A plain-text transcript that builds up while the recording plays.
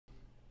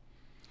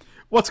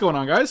What's going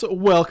on, guys?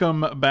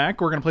 Welcome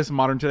back. We're going to play some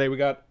Modern today. We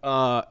got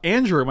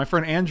Andrew, my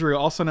friend Andrew,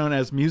 also known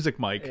as Music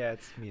Mike. Yeah,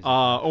 it's Music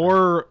Mike.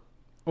 Or,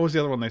 what was the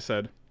other one they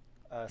said?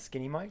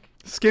 Skinny Mike?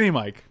 Skinny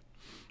Mike.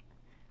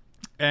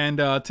 And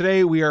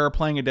today we are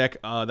playing a deck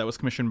that was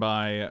commissioned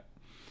by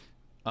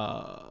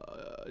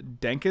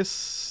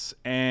Dankus,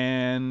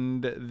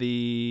 and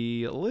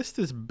the list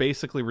is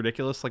basically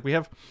ridiculous. Like, we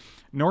have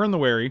Norin the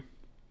Wary,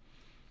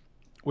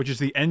 which is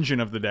the engine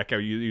of the deck,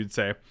 you'd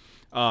say.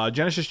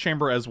 Genesis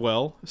Chamber as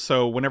well.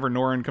 So whenever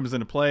Norin comes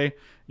into play,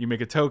 you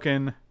make a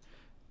token.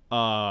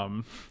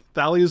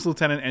 Thalia's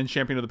Lieutenant and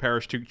Champion of the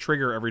Parish to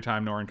trigger every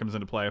time Norin comes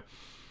into play.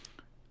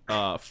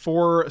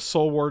 4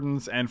 Soul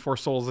Wardens and 4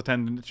 Souls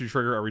Attendant to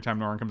trigger every time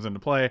Norin comes into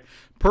play.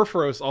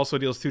 Purphoros also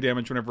deals 2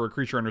 damage whenever a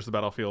creature enters the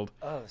battlefield.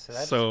 Oh, so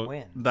that just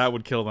wins. That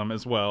would kill them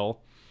as well.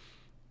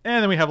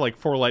 And then we have like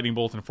 4 Lightning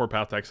Bolt and 4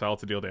 Path to Exile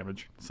to deal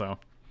damage. So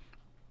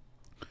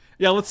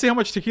yeah, let's see how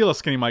much tequila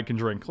Skinny Mike can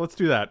drink. Let's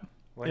do that.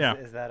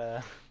 Is that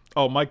a...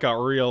 Oh, Mike got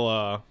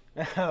real,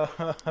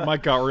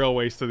 Mike got real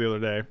wasted the other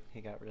day. He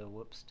got real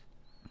whoopsed.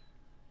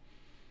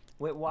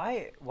 Wait,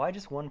 why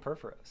just 1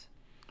 Purphoros?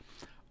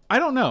 I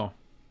don't know.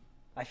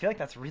 I feel like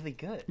that's really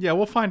good. Yeah,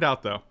 we'll find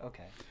out, though.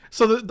 Okay.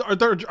 So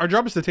our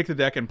job is to take the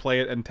deck and play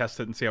it and test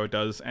it and see how it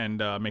does and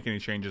make any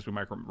changes we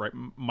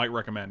might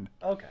recommend.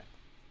 Okay.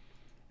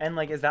 And,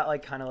 like, is that,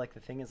 like, kind of like the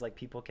thing is, like,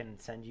 people can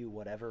send you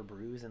whatever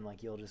brews and,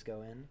 like, you'll just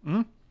go in?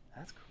 Mm-hmm.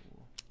 That's cool.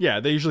 Yeah,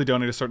 they usually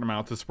donate a certain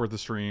amount to support the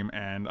stream,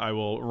 and I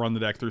will run the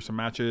deck through some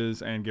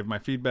matches and give my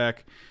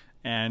feedback.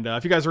 And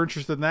if you guys are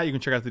interested in that, you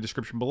can check out the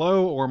description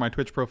below or my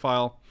Twitch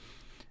profile.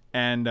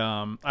 And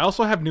I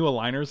also have new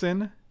aligners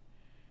in.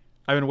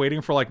 I've been waiting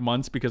for like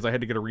months because I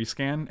had to get a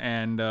rescan,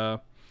 and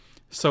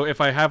so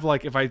if I have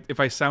like if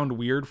I sound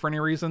weird for any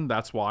reason,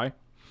 that's why.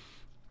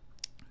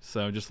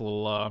 So just a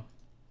little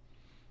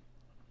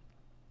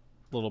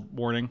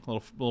warning,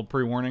 little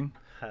pre-warning.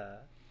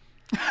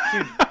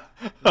 Dude.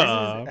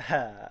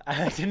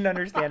 I didn't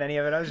understand any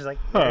of it. I was just like,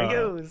 there he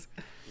goes.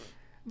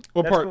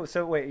 What That's part? cool.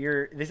 So wait,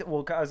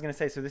 well, I was gonna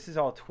say, so this is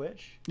all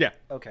Twitch? Yeah.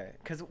 Okay.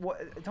 Because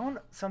don't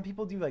some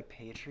people do like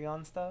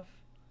Patreon stuff?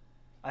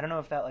 I don't know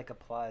if that like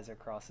applies or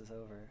crosses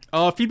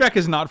over. Feedback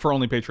is not for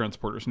only Patreon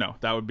supporters. No,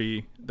 that would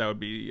be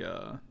very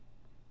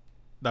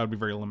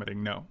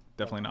limiting. No,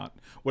 definitely not.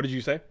 What did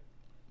you say?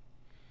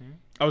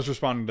 I was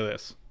responding to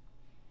this.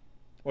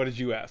 What did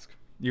you ask?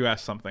 You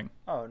asked something.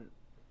 Oh,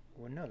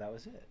 well, no, that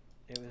was it.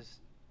 It was.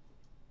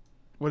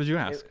 What did you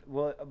ask?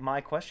 Well, my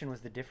question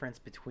was the difference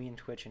between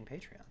Twitch and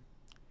Patreon.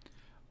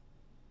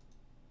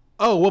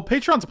 Oh, well,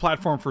 Patreon's a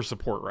platform for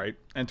support, right?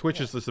 And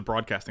Twitch is just a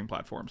broadcasting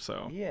platform,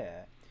 so.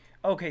 Yeah.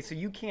 Okay, so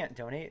you can't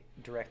donate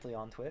directly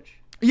on Twitch?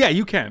 Yeah,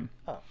 you can.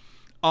 Oh.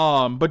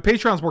 But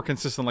Patreon's more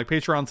consistent. Like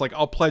Patreon's like,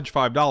 I'll pledge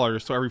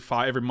 $5, so every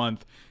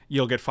month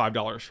you'll get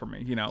 $5 from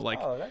me. You know, like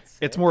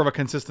it's more of a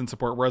consistent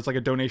support. Whereas like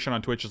a donation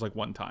on Twitch is like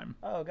one time.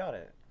 Oh, got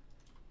it.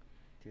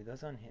 Dude,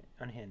 those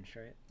unhinged,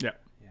 right? Yeah.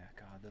 Yeah,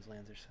 God, those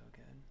lands are so good.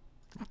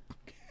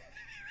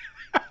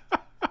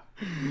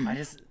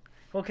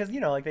 Well, because, you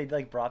know, like, they,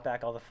 like, brought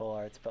back all the full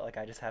arts, but, like,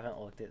 I just haven't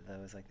looked at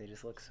those. Like, they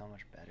just look so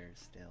much better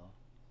still.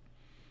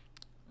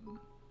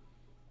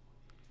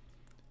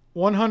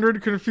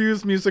 100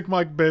 confused Music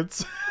Mike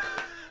bits.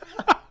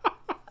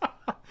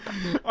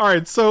 All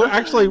right, so,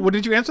 actually,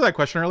 did you answer that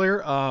question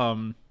earlier?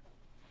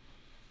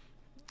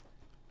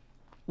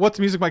 What's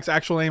Music Mike's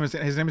actual name?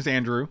 His name is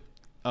Andrew.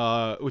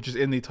 Which is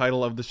in the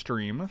title of the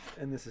stream.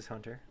 And this is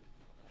Hunter.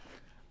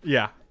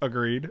 Yeah,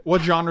 agreed.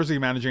 What genres are you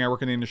managing? I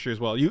work in the industry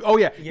as well.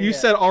 You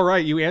said all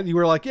right. You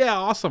were like, yeah,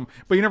 awesome,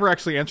 but you never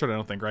actually answered. I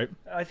don't think, right?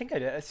 I think I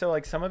did. So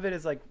like some of it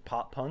is like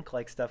pop punk,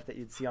 like stuff that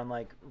you'd see on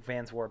like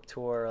Vans Warped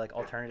Tour, like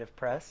alternative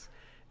press,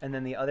 and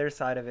then the other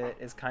side of it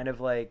is kind of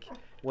like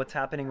what's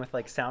happening with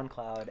like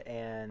SoundCloud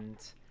and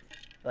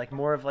like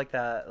more of like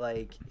that,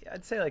 like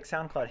I'd say like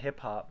SoundCloud hip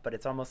hop, but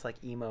it's almost like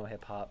emo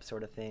hip hop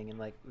sort of thing, and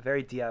like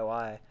very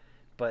DIY.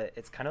 But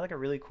it's kind of like a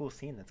really cool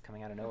scene that's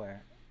coming out of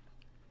nowhere.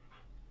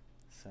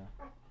 So,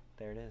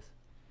 there it is.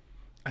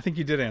 I think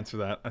you did answer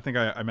that. I think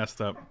I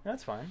messed up.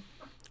 That's fine.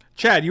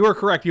 Chad, you are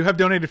correct. You have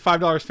donated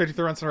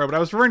 $5.53 in a row, but I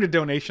was referring to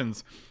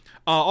donations.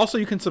 Also,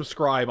 you can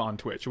subscribe on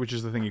Twitch, which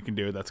is the thing you can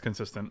do that's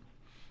consistent.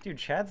 Dude,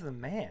 Chad's the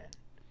man.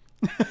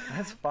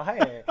 That's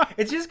fire.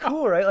 It's just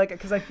cool, right? Like,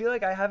 because I feel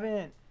like I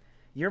haven't...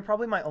 You're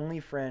probably my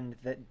only friend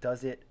that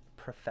does it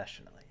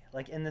professionally.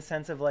 Like, in the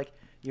sense of, like,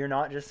 you're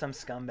not just some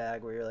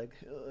scumbag where you're like,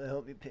 oh,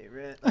 help me pay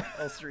rent,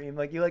 I'll stream.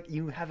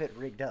 You have it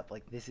rigged up.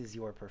 Like, this is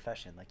your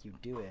profession. Like, you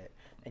do it,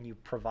 and you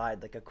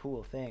provide, like, a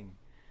cool thing.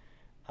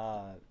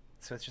 So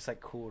it's just,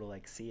 like, cool to,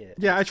 like, see it.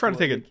 Yeah, it's I try cool,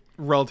 to take it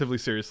relatively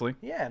seriously.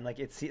 Yeah, and, like,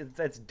 it's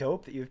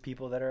dope that you have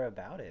people that are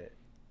about it.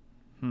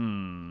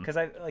 Because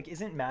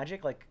isn't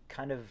Magic, like,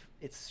 kind of,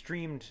 it's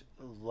streamed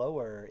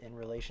lower in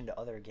relation to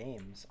other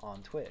games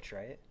on Twitch,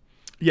 right?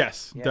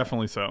 Yes,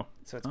 definitely so.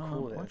 So it's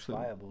cool that it's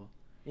viable.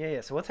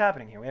 Yeah. So what's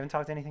happening here? We haven't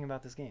talked anything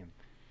about this game.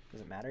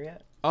 Does it matter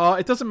yet?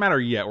 It doesn't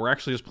matter yet. We're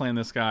actually just playing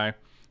this guy,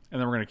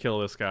 and then we're going to kill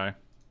this guy.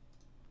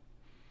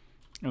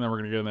 And then we're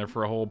going to get in there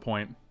for a whole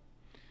point.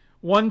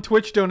 One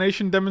Twitch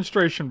donation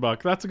demonstration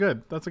buck. That's a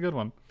good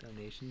one.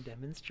 Donation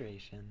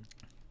demonstration.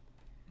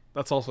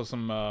 That's also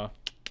some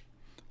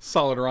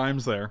solid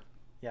rhymes there.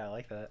 Yeah, I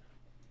like that.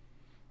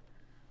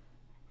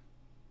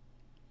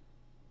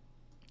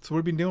 So what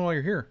have you been doing while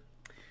you're here?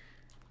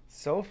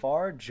 So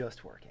far,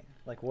 just working.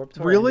 Like Warp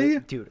Tour. Really?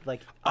 Dude,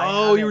 like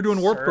Oh, you were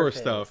doing Warp Tour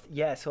surfaced. stuff.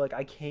 Yeah, so like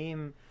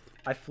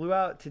I flew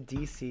out to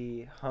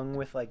DC, hung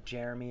with like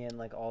Jeremy and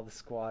like all the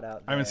squad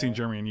out there. I haven't seen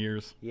Jeremy in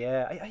years.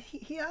 Yeah,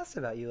 he asked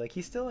about you. Like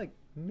he still like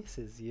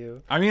misses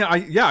you. I mean, I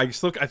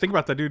think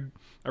about that dude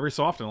every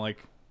so often.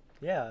 Like,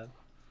 yeah.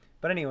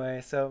 But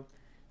anyway, so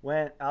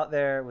went out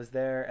there, was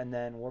there, and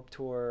then Warp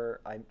Tour.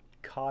 I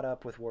caught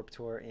up with Warp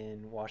Tour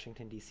in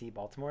Washington D.C.,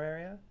 Baltimore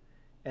area,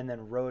 and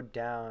then rode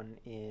down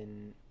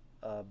in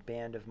a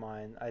band of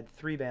mine. I had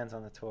 3 bands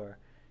on the tour,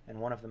 and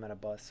one of them had a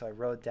bus. So I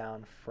rode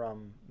down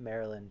from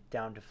Maryland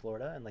down to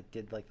Florida and like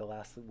did like the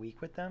last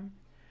week with them.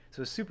 So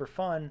it was super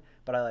fun,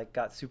 but I like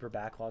got super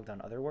backlogged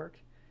on other work.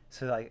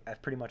 So like I've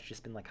pretty much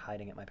just been like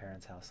hiding at my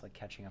parents' house, like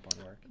catching up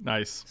on work.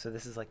 nice. So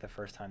this is like the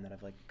first time that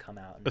I've like come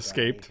out and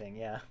Escaped. done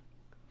anything. Yeah.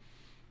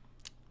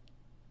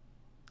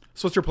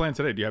 So what's your plan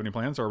today? Do you have any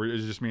plans, or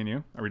is it just me and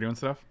you? Are we doing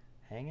stuff?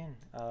 Hanging.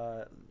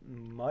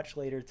 Much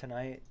later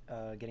tonight,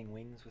 getting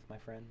wings with my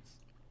friends.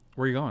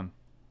 Where are you going?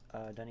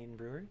 Dunedin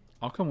Brewery.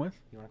 I'll come with.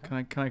 You want to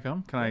come? Can I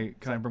come?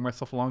 Can I bring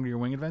myself along to your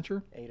wing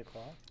adventure? 8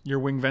 o'clock. Your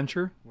wing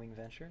venture? Wing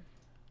venture.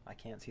 I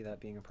can't see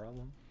that being a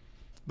problem.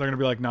 They're gonna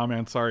be like, nah,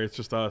 man, sorry, it's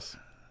just us.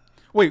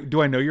 Wait,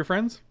 do I know your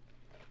friends?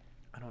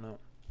 I don't know.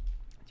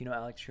 Do you know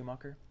Alex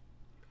Schumacher?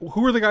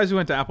 Who are the guys who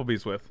went to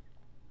Applebee's with?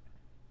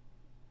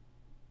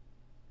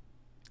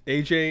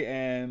 AJ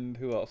and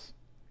who else?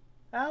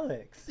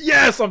 Alex.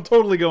 Yes, I'm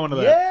totally going to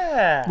that.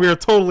 Yeah. We are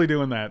totally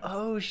doing that.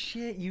 Oh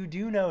shit, you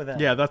do know them.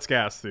 Yeah, that's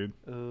gas, dude.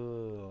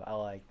 Ooh, I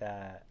like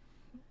that.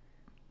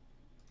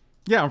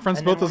 Yeah, I'm friends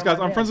with And then both those one of guys.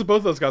 my I'm friends bands. with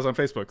both those guys on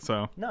Facebook.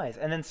 So. Nice.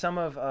 And then some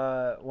of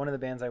one of the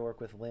bands I work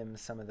with,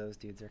 Limbs, some of those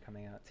dudes are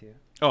coming out too.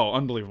 Oh,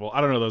 unbelievable!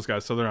 I don't know those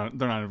guys, so they're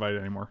not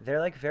invited anymore. They're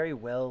like very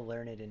well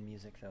learned in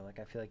music though. Like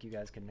I feel like you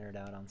guys could nerd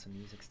out on some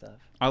music stuff.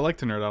 I like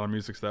to nerd out on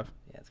music stuff.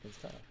 Yeah, it's good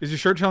stuff. Is your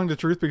shirt telling the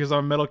truth? Because I'm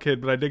a metal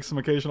kid, but I dig some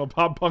occasional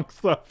pop punk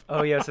stuff.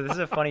 Oh yeah, so this is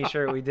a funny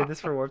shirt. We did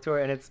this for Warped Tour,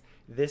 and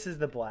this is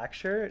the black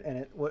shirt,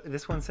 and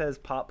this one says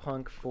pop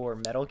punk for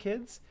metal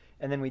kids,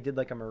 and then we did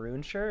like a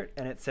maroon shirt,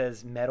 and it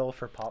says metal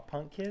for pop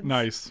punk kids.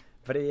 Nice.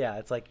 But yeah,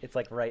 it's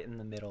like right in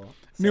the middle.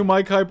 So. New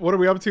mic hype. What are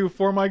we up to?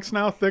 4 mics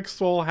now. Thick,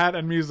 swole, hat,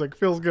 and music.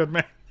 Feels good,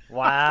 man.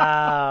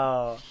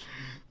 Wow.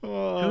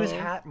 Oh. Who's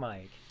Hat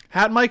Mike?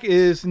 Hat Mike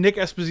is Nick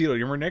Esposito.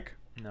 You remember Nick?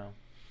 No.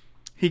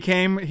 He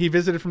came, he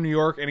visited from New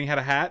York, and he had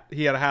a hat.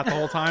 He had a hat the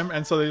whole time,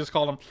 and so they just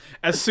called him.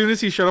 As soon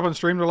as he showed up on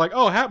stream, they're like,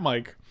 oh, Hat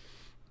Mike.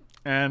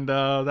 And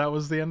that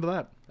was the end of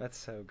that. That's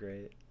so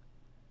great.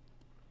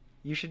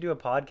 You should do a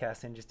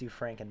podcast and just do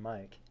Frank and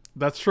Mike.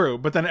 That's true,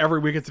 but then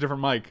every week it's a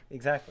different Mike.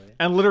 Exactly.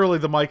 And literally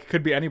the Mike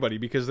could be anybody,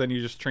 because then you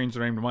just change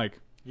their name to Mike.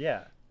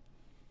 Yeah.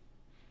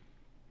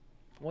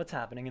 What's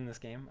happening in this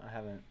game? I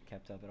haven't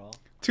kept up at all.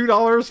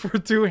 $2 for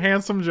 2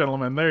 handsome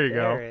gentlemen. There you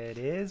go. There it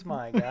is,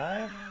 my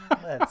guy.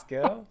 Let's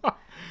go. You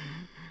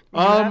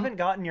haven't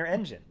gotten your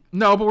engine.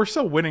 No, but we're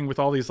still winning with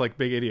all these like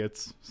big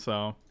idiots.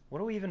 So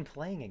What are we even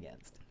playing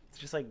against? It's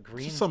just like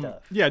green just some,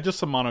 stuff. yeah, just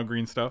some mono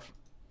green stuff,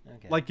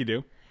 Okay. like you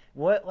do.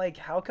 What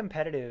how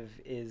competitive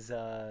is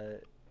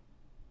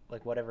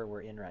like whatever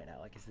we're in right now?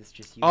 Like, is this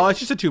just you? Oh, it's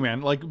just a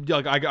 2-man. Like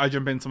I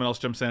jump in, someone else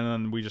jumps in,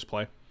 and then we just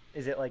play.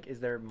 Is it like, is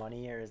there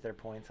money or is there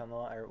points on the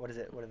line? Or what is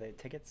it? What are they,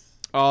 tickets?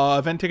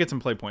 Event tickets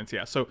and play points.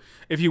 Yeah. So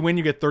if you win,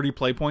 you get 30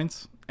 play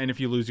points, and if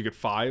you lose, you get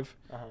 5,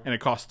 and it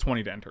costs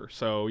 20 to enter.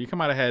 So you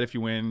come out ahead if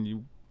you win.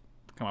 You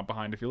come out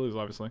behind if you lose,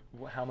 obviously.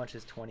 How much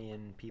is 20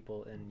 in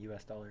people in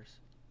US dollars?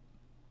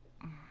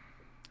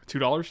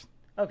 $2.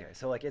 Okay,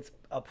 so like it's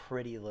a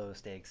pretty low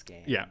stakes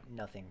game. Yeah.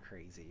 Nothing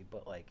crazy,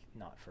 but like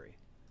not free.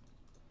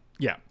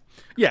 Yeah.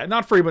 Yeah,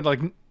 not free, but like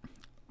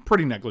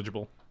pretty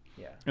negligible.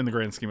 Yeah. In the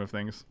grand scheme of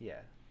things. Yeah.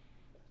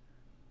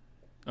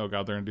 Oh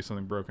god, they're gonna do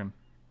something broken.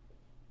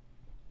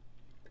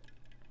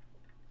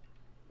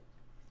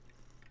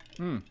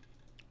 Yeah,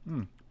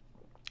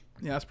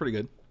 that's pretty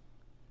good.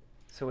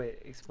 So wait,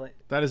 explain.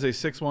 That is a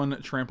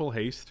 6/1 trample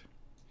haste.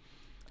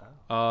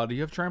 Oh. Do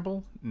you have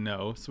trample?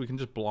 No, so we can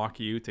just block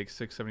you. Take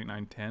 6, 7, 8,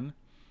 9, 10.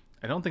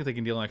 I don't think they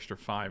can deal an extra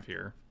 5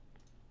 here.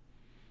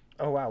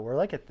 Oh wow, we're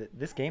like at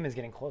this game is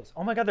getting close.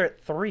 Oh my god, they're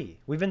at 3.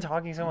 We've been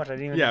talking so much, I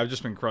didn't even. Yeah, I've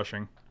just been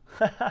crushing.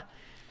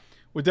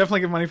 We definitely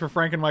give money for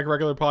Frank and Mike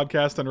regular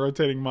podcast and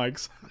rotating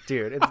mics.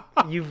 Dude,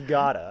 you've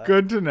gotta.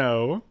 Good to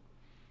know.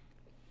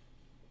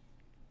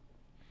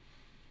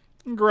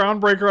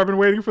 Groundbreaker. I've been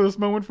waiting for this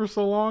moment for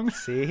so long.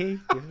 See,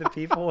 give the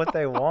people what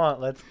they want.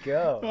 Let's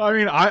go. I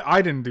mean,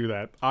 I didn't do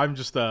that. I'm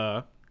just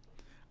on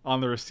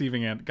the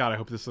receiving end. God, I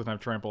hope this doesn't have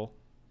trample.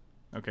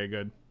 Okay,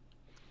 good.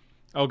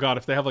 Oh god,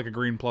 if they have like a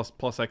green plus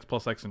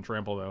X and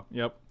trample though.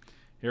 Yep.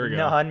 Here we go.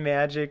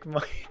 Non-magic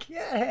Mike.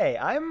 Yeah, hey,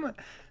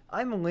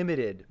 I'm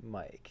limited,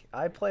 Mike.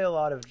 I play a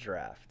lot of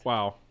draft.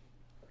 Wow.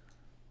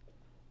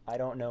 I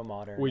don't know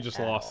modern. We just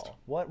at lost. all.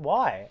 What?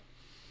 Why?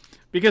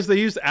 Because they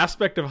used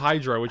Aspect of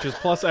Hydra, which is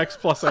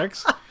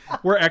 +X,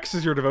 where X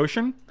is your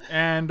devotion.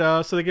 And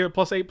so they gave it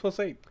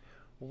 +8.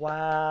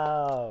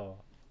 Wow.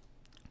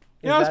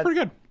 Yeah, that's pretty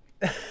good.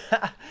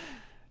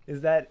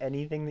 Is that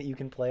anything that you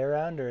can play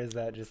around, or is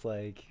that just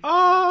like,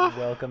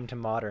 welcome to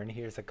Modern,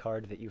 here's a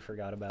card that you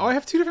forgot about? Oh, I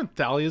have 2 different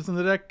Thalias in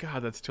the deck.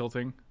 God, that's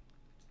tilting.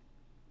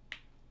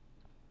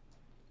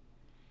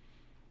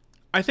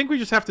 I think we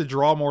just have to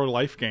draw more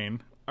life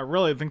gain. I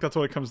really think that's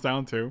what it comes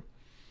down to.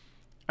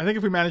 I think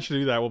if we manage to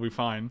do that, we'll be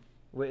fine.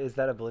 Wait, is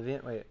that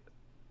Oblivion? Wait.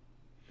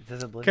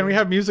 Does Oblivion... Can we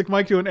have Music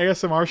Mike do an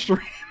ASMR stream?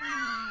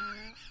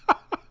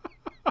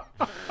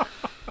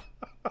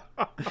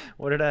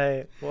 What?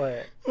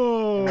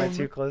 Oh, Am I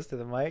too close to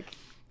the mic?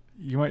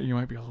 You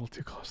might be a little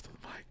too close to the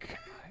mic.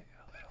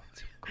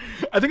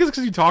 I think it's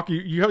because you talk.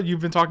 You've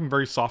been talking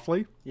very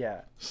softly.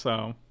 Yeah.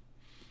 So,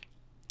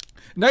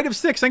 Knight of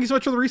 6. Thank you so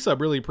much for the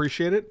resub. Really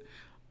appreciate it.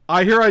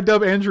 I hear I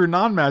dub Andrew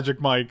non-Magic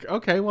Mike.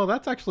 Okay, well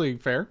that's actually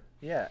fair.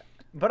 Yeah,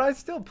 but I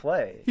still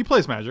play. He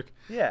plays Magic.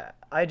 Yeah,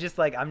 I just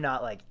like I'm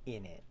not like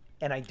in it,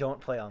 and I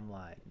don't play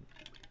online.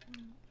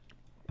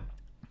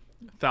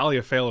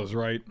 Thalia fail is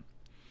right.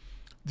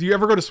 Do you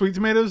ever go to Sweet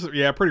Tomatoes?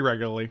 Yeah, pretty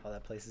regularly. Oh,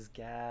 that place is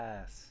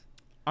gas.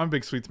 I'm a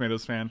big Sweet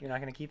Tomatoes fan. You're not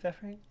gonna keep that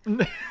for me?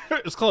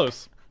 It's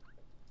close.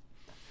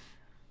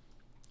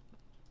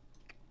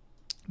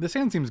 This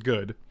hand seems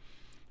good,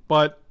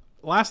 but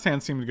last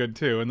hand seemed good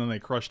too, and then they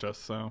crushed us.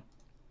 So,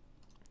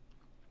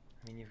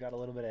 I mean, you've got a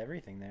little bit of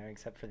everything there,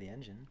 except for the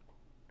engine.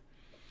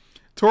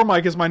 Tour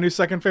mic is my new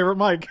second favorite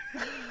mic.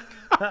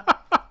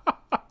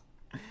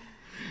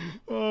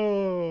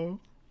 Oh,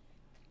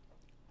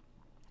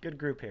 good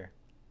group here.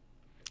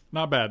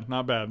 Not bad,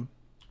 not bad.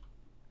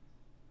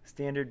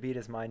 Standard beat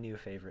is my new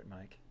favorite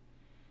mic.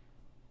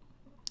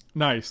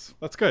 Nice.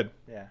 That's good.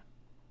 Yeah.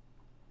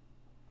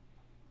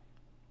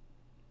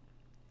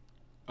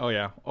 Oh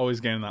yeah, always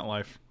gaining that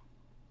life.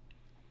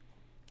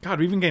 God,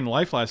 we even gained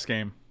life last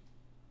game.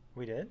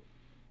 We did?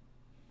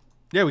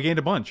 Yeah, we gained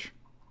a bunch.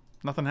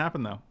 Nothing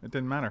happened though. It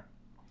didn't matter.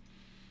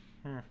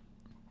 It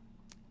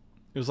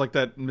was like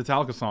that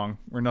Metallica song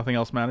where nothing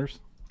else matters.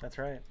 That's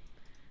right.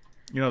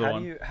 You know the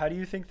one. How do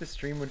you think the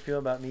stream would feel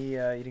about me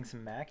eating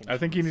some mac and cheese? I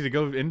think you need to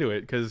go into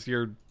it because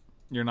you're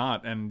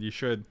not, and you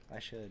should. I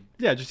should.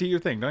 Yeah, just eat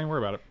your thing. Don't even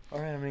worry about it. All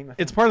right, I'm eating my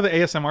It's part of the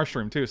ASMR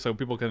stream too, so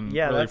people can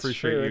really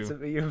appreciate true.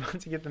 you. You're about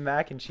to get the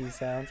mac and cheese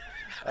sounds.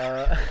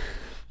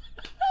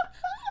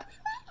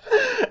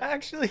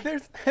 Actually,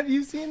 have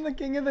you seen The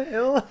King of the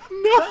Hill?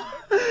 No.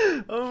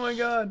 Oh my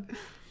god,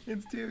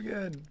 it's too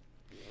good.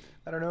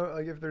 I don't know,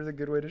 like if there's a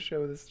good way to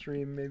show the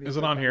stream. Maybe. Is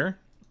it on here?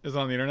 Is it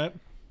on the internet?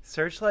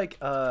 Search like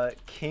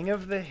King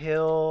of the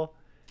Hill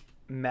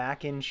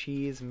mac and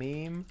cheese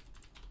meme.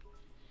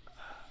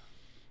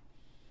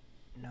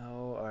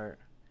 No, or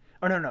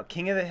no,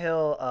 King of the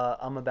Hill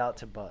I'm about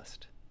to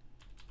bust.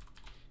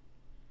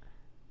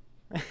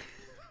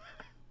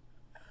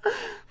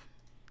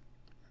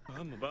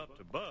 I'm about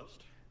to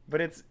bust.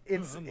 But it's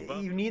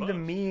you need the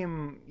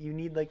meme, you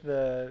need like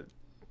the...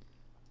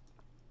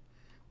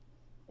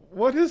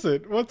 What is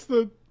it? What's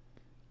the...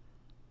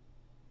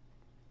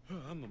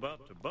 I'm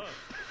about to bust.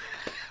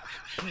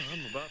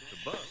 I'm about to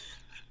bust.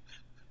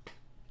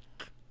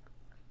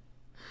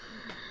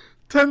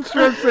 10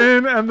 strips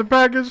in and the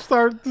package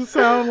starts to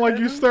sound like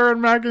you stirring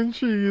mac and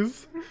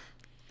cheese.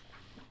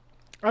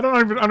 I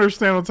don't even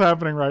understand what's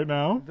happening right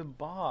now. The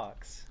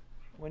box.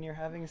 When you're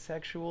having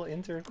sexual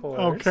intercourse.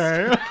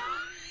 Okay.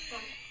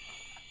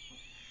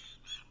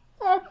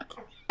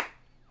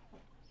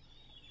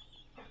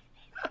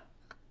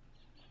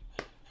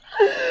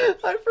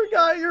 I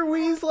forgot your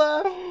wheeze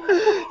laugh.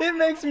 It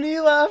makes me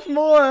laugh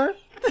more.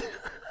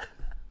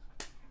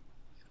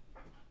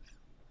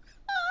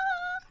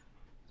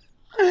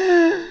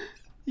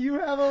 You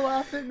have a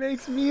laugh that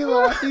makes me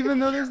laugh, even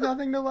though there's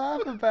nothing to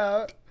laugh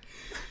about.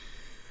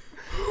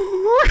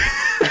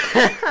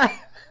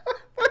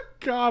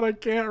 God, I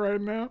can't right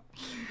now.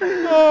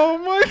 Oh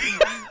my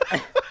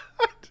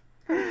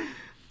god.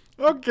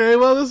 Okay,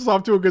 well, this is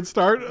off to a good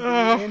start.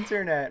 The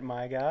internet,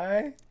 my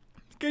guy.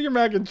 Get your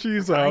mac and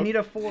cheese out. I need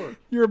a fork.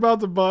 You're about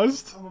to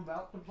bust. I'm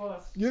about to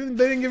bust. They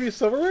didn't give you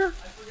silverware? I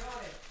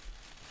forgot it.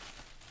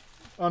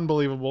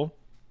 Unbelievable.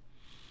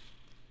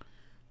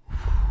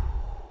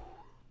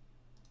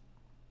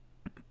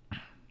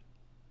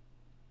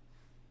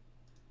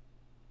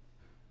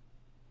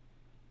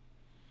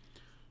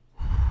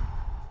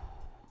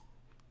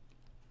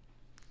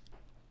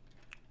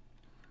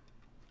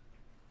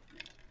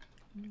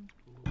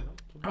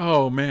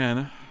 Oh,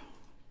 man.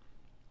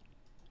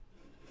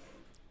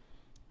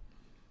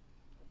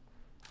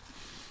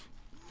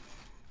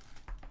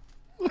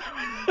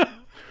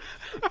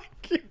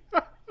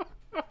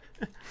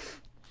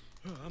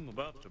 I'm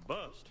about to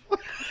bust.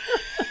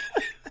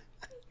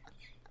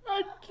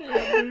 I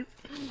can't.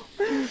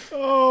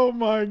 Oh,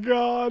 my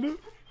God.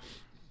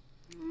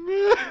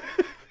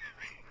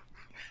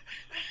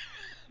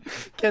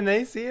 Can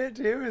they see it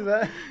too? Is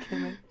that?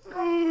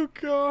 Oh,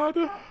 God.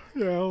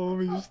 Yeah, let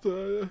me just...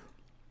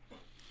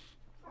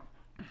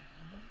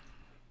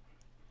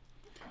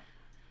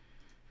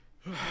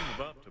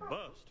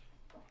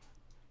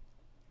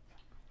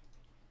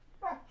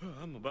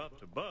 I'm about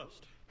to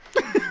bust.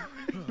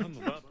 I'm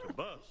about to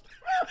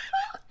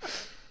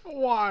bust.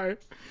 Why?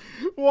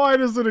 Why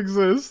does it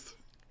exist?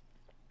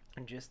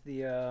 And just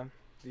the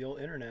old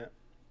internet.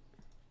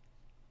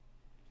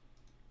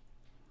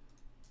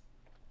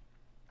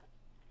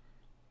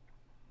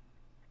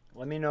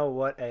 Let me know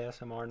what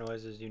ASMR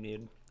noises you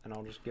need, and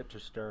I'll just get to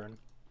stirring.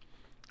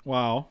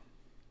 Wow.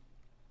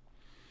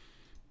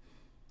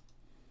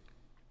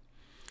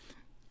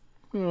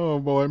 Oh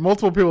boy,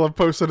 multiple people have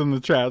posted in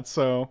the chat,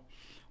 so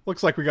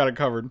looks like we got it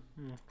covered.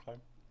 Okay.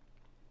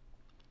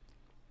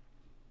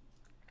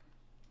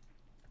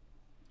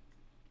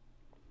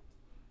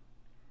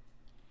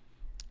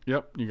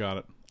 Yep, you got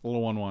it. A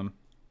little 1-1.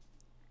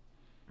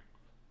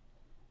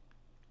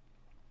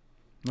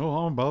 Oh,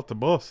 I'm about to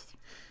bust.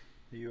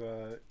 Do you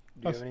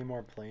have any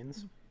more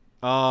planes?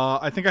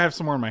 I think I have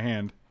some more in my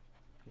hand.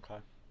 Okay.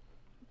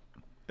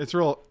 It's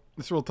real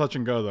touch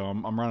and go though.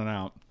 I'm running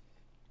out.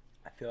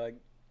 I feel like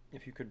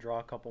if you could draw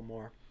a couple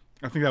more,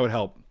 I think that would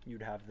help.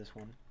 you'd have this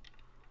one.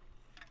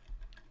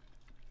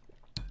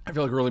 I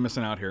feel like we're really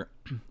missing out here.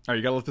 All right,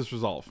 you gotta let this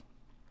resolve.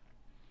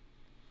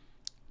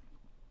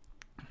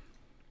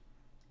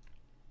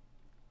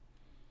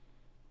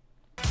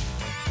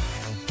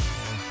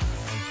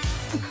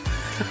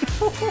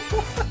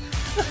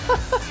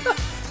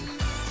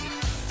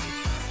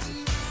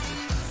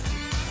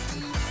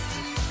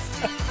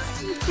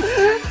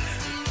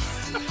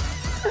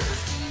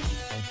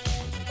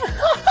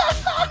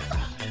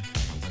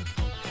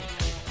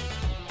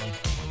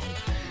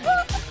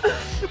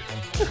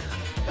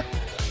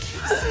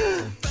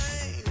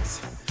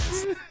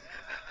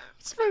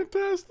 It's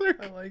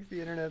fantastic. I like the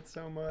internet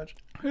so much.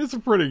 It's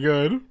pretty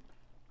good.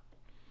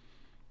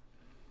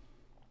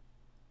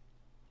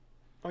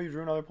 Oh, you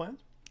drew another plans?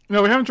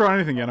 No, we haven't drawn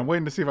anything yet. I'm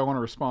waiting to see if I want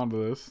to respond to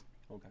this.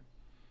 Okay.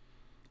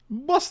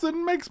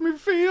 Bustin' makes me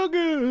feel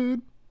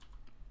good.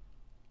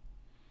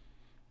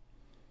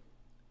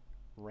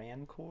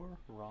 Rancor?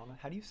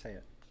 How do you say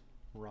it?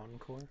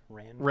 Rancor?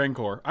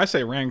 Rancor. I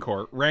say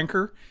Rancor.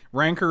 Rancor.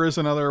 Rancor is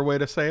another way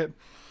to say it.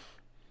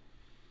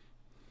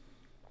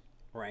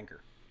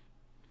 Rancor.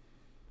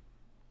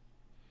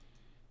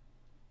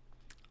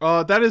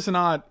 That is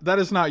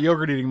not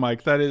yogurt eating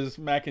Mike. That is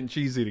mac and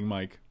cheese eating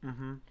Mike.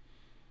 Mm-hmm.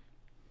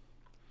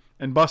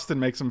 And Bustin'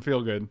 makes him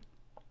feel good.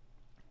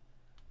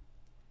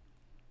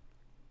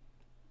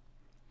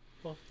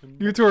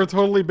 You two are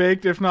totally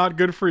baked. If not,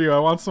 good for you. I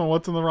want some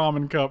what's in the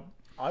ramen cup.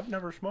 I've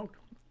never smoked.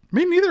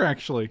 Me neither,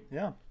 actually.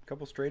 Yeah, a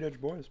couple straight edge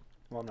boys.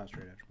 Well, I'm not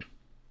straight edge.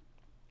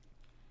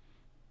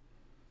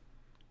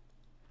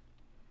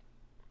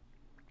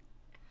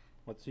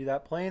 Let's see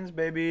that planes,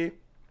 baby.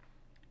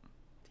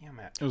 Damn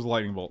it. It was a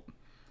lightning bolt.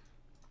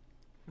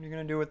 What are you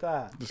going to do with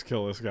that? Just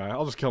kill this guy.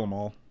 I'll just kill them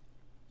all.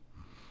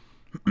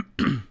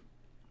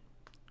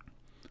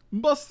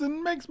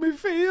 Bustin' makes me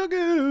feel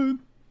good.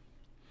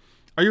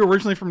 Are you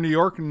originally from New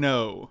York?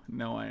 No.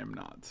 No, I am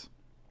not.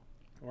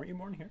 Weren't you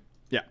born here?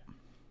 Yeah.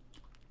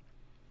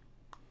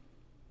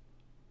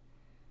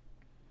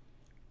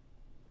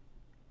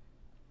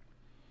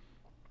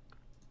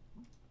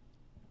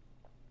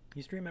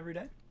 You stream every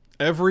day?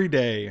 Every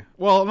day.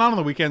 Well, not on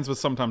the weekends, but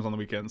sometimes on the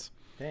weekends.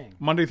 Dang.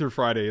 Monday through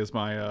Friday is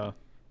my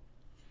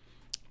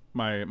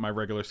my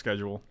regular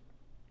schedule.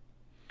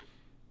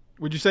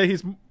 Would you say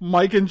he's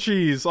Mike and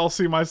Cheese? I'll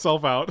see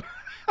myself out.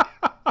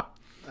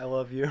 I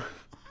love you.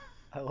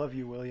 I love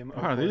you, William. Oh,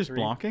 are they just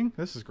 043. blocking?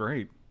 This is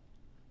great.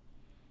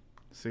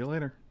 See you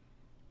later.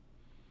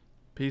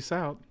 Peace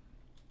out.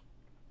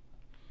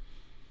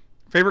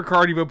 Favorite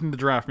card you've opened to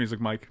draft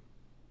music, Mike?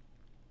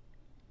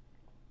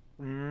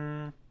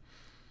 Favorite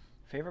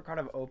card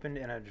I've opened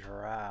in a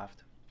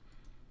draft.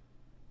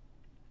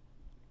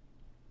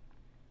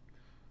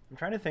 I'm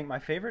trying to think. My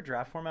favorite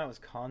draft format was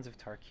Khans of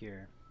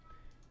Tarkir.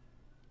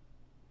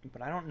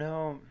 But I don't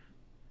know.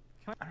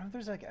 I don't know if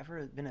there's like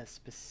ever been a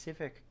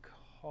specific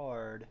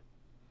card.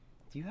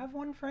 Do you have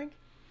one, Frank?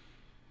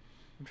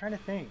 I'm trying to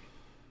think.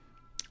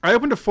 I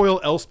opened a foil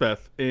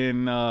Elspeth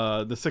in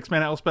the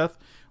 6-mana Elspeth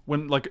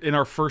when like in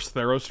our first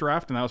Theros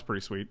draft, and that was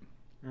pretty sweet.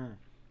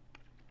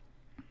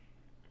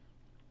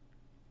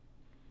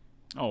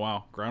 Oh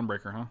wow,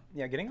 groundbreaker, huh?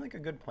 Yeah, getting like a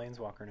good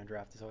planeswalker in a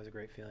draft is always a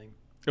great feeling.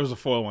 It was a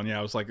foil one, yeah.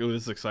 I was like, ooh,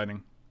 this is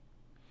exciting.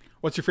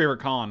 What's your favorite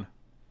con?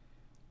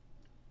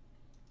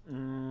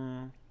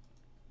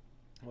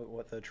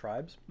 What the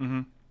tribes?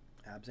 Mm-hmm.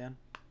 Abzan.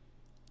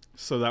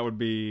 So that would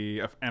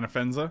be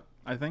Anafenza,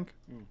 I think.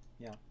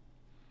 Yeah.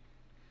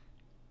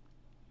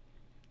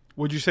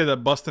 Would you say that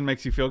Bustin'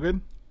 makes you feel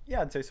good?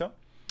 Yeah, I'd say so.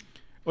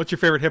 What's your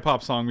favorite hip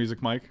hop song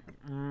music, Mike?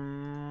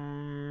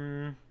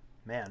 Man.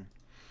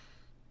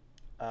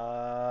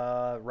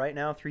 Right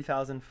now,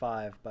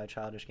 3005 by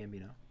Childish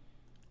Gambino.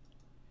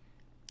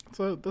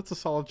 That's a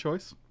solid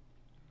choice.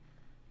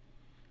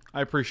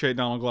 I appreciate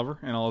Donald Glover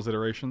and all his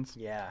iterations.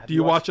 Yeah. Do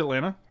you watch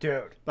Atlanta?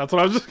 Dude. That's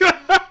what I was just gonna...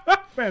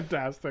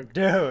 Fantastic.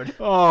 Dude.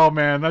 Oh,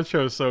 man. That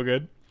show is so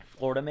good.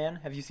 Florida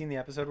Man. Have you seen the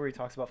episode where he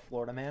talks about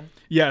Florida Man?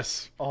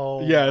 Yes.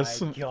 Oh,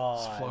 yes. my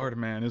God. Florida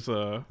Man is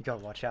a... You gotta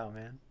watch out,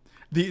 man.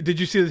 Did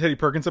you see the Teddy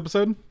Perkins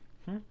episode?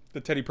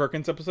 The Teddy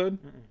Perkins episode?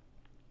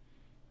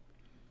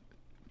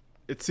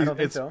 It's I don't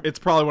think so. it's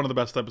probably one of the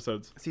best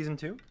episodes. Season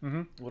 2?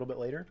 Mm-hmm. A little bit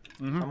later.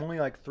 Mm-hmm. I'm only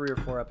like 3 or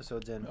 4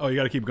 episodes in. Oh, you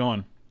got to keep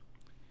going.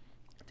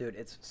 Dude,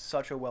 it's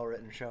such a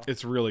well-written show.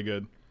 It's really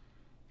good.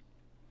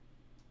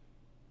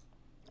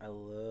 I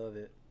love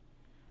it.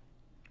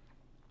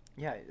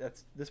 Yeah,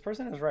 this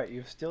person is right.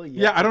 You've still yet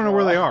Yeah, I don't know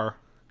where they are.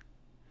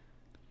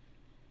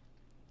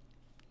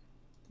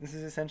 This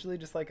is essentially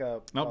just like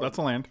a Nope, that's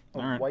a land. a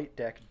All right. white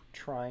deck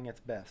trying its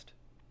best.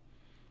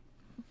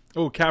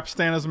 Oh,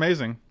 Capstan is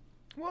amazing.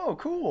 Whoa,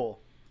 cool.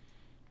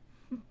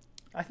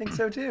 I think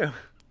so too.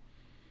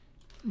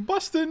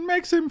 Bustin'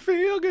 makes him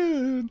feel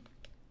good.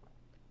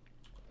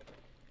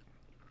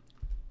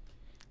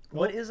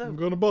 What is a? I'm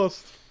gonna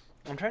bust.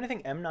 I'm trying to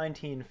think.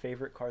 M19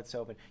 favorite cards to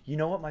open. You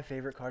know what my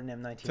favorite card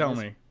in M19 Tell is?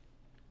 me.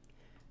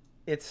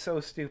 It's so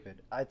stupid.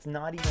 It's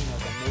not even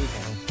like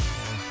amazing.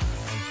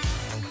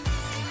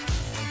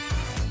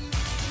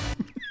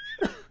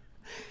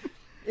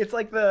 It's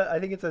like I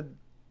think it's a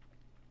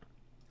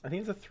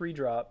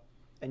 3-drop,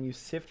 and you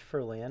sift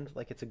for land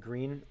like it's a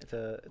green.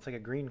 It's like a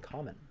green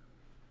common.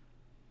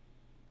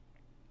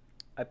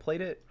 I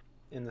played it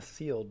in the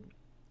sealed,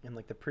 in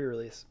like the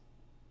pre-release.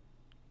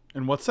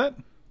 And what's that?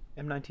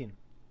 M19.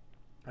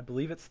 I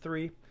believe it's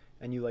 3,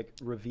 and you like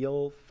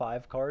reveal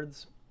 5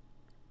 cards.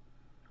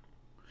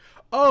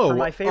 Oh, For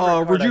my favorite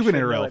card, I should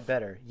Rejuvenator know Elf. it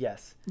better.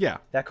 Yes, Yeah.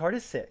 that card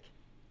is sick.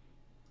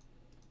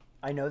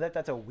 I know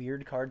that's a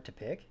weird card to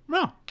pick,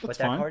 No, but that's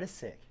that fine. card is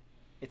sick.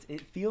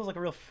 It feels like a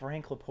real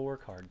Frank Lepore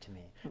card to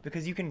me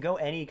because you can go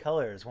any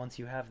colors once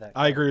you have that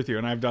card. I agree with you,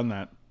 and I've done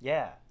that.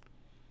 Yeah.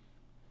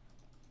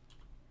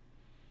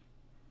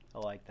 I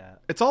like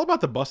that. It's all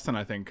about the bustin',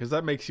 I think, because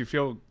that makes you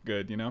feel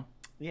good, you know?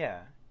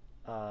 Yeah.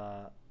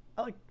 I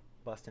like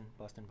bustin'.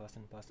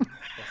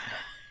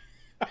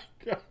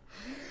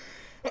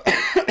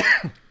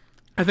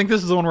 I think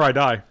this is the one where I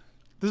die.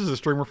 This is a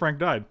stream where Frank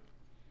died.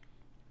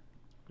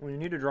 Well, you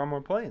need to draw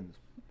more planes.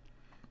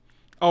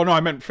 Oh, no,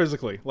 I meant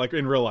physically, like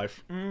in real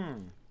life.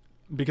 Mm.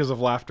 Because of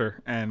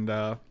laughter and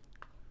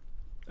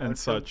That's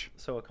such.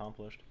 So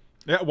accomplished.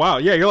 Yeah, wow.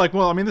 Yeah, you're like,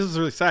 well, I mean, this is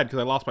really sad because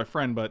I lost my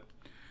friend, but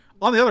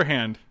on the other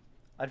hand...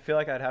 I'd feel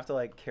like I'd have to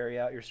like carry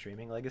out your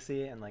streaming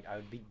legacy, and like I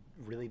would be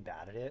really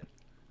bad at it.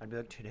 I'd be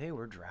like, today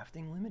we're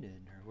drafting limited,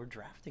 or we're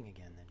drafting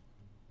again.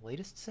 The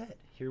latest set,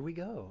 here we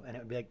go. And it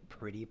would be like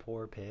pretty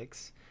poor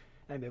picks.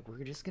 And I'd be like,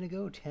 we're just gonna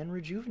go 10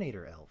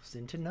 Rejuvenator Elves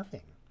into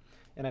nothing.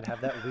 And I'd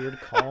have that weird,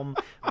 calm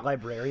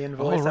librarian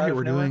voice. All right, out of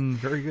we're nowhere. doing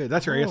very good.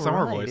 That's your All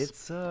ASMR right, voice.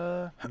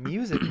 It's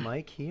Music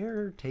Mike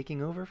here,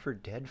 taking over for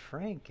Dead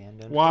Frank,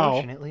 and Wow.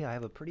 unfortunately, I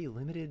have a pretty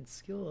limited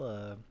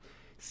skill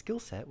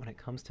set when it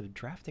comes to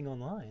drafting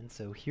online.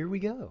 So here we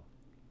go.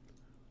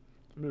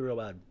 It'll be real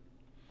bad.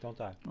 Don't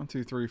die. 1,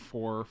 2, 3,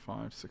 4,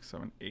 5, 6,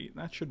 7, 8.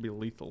 That should be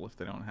lethal if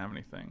they don't have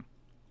anything.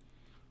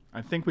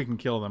 I think we can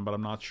kill them, but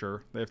I'm not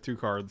sure. They have 2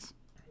 cards.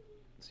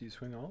 So you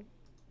swing all.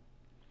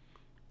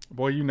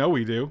 Boy, you know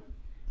we do.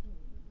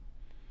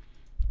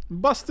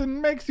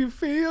 Bustin' makes you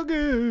feel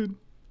good.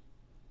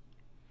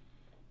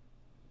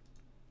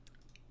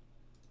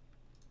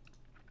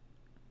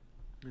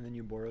 And then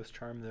you Boros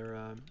Charm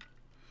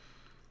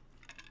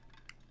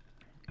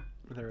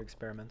their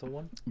experimental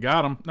one.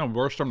 Got him. No,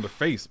 Boros Charm the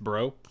face,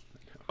 bro.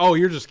 Oh,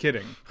 you're just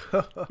kidding.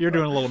 You're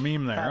doing a little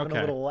meme there. Having Okay.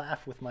 a little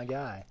laugh with my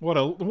guy. What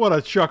a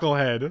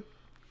chucklehead.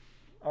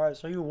 All right,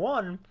 so you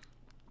won,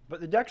 but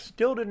the deck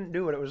still didn't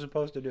do what it was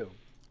supposed to do.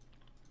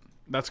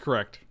 That's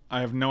correct.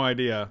 I have no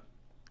idea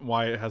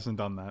why it hasn't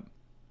done that.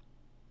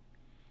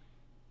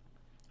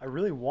 I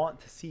really want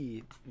to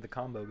see the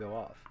combo go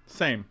off.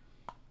 Same.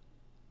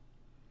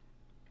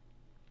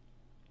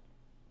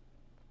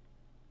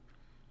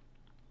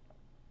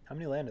 How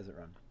many land does it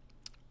run?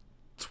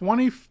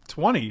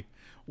 20.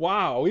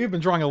 Wow, we have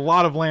been drawing a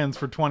lot of lands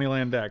for 20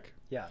 land deck.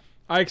 Yeah.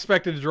 I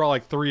expected to draw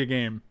like 3 a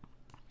game.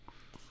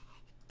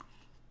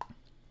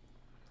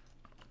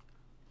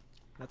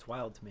 That's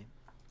wild to me.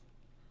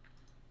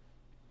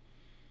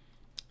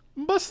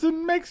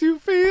 Bustin' makes you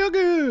feel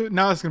good.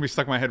 Now it's gonna be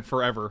stuck in my head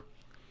forever.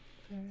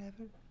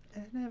 Forever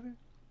and ever.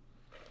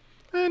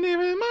 And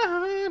even my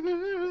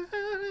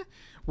heart.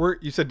 Where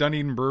you said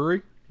Dunedin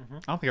Brewery? Mm-hmm. I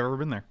don't think I've ever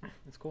been there.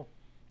 It's cool.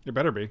 It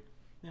better be.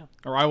 Yeah.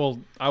 Or I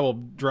will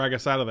drag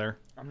us out of there.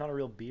 I'm not a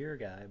real beer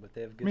guy, but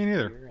they have good Me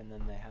neither. beer, and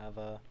then they have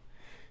good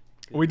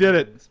We did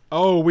it. things.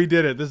 Oh, we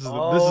did it. This is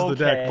the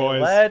deck, Okay,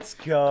 boys. Let's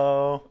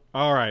go.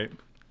 All right,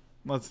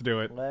 let's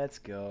do it. Let's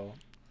go.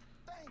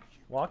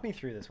 Walk me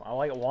through this one. I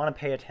want to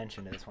pay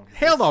attention to this one. 'cause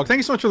Hail this- Dog, thank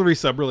you so much for the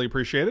resub. Really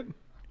appreciate it.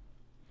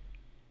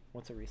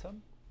 What's a resub?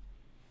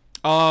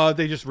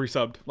 They just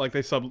resubbed. Like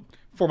they subbed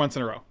 4 months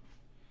in a row.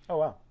 Oh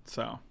wow,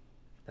 So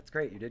that's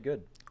great. You did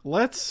good.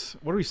 what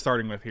are we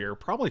starting with here?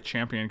 Probably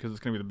Champion because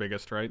it's gonna be the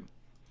biggest, right?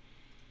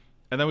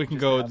 And then we can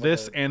Just go have, like,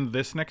 this a- and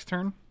this next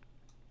turn.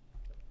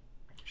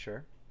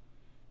 Sure.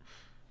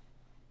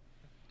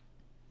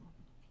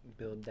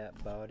 Build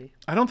that body.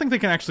 I don't think they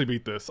can actually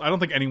beat this. I don't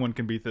think anyone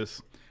can beat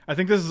this. I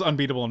think this is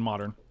unbeatable in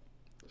Modern.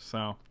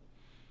 So,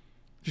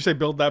 did you say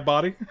build that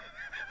body?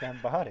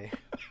 That body.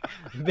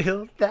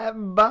 Build that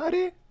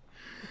body.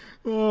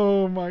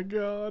 Oh my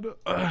god.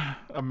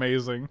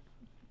 Amazing.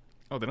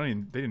 Oh, they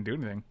didn't do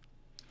anything.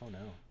 Oh no.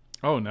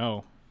 Oh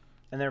no.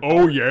 And they're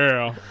Oh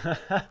yeah.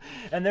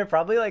 and they're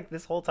probably like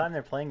this whole time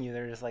they're playing you,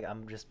 they're just like,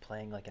 I'm just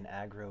playing like an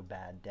aggro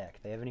bad deck.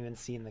 They haven't even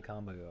seen the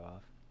combo go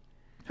off.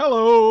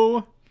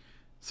 Hello.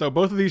 So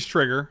both of these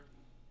trigger.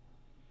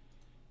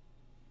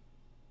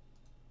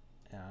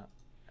 Yeah.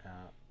 Yeah.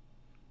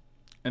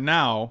 And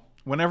now,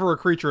 whenever a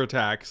creature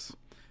attacks,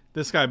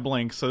 this guy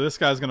blinks, so this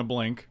guy's gonna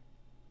blink.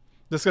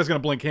 This guy's gonna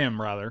blink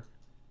him, rather.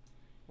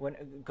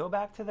 Go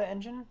back to the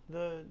engine.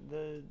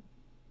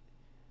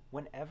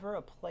 Whenever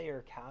a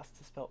player casts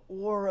a spell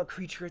or a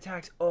creature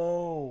attacks,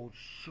 oh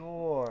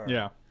sure.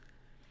 Yeah.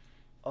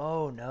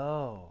 Oh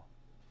no.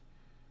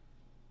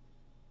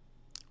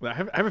 I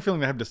have a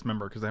feeling they have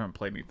Dismember because they haven't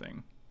played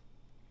anything.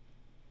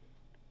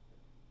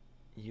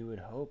 You would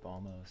hope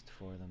almost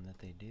for them that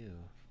they do.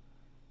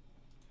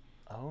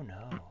 Oh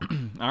no.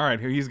 All right,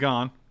 he's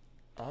gone.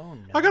 Oh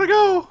no. I gotta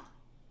go.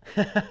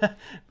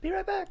 Be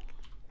right back.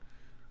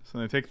 So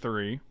they take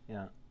 3.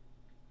 Yeah.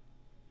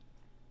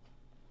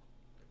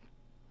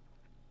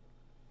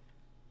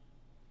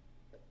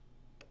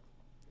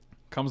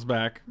 Comes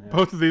back. Yeah.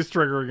 Both of these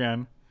trigger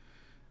again.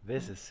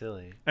 This is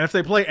silly. And if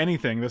they play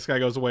anything, this guy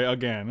goes away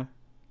again.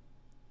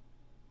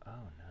 Oh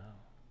no.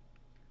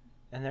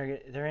 And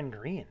they're in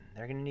green.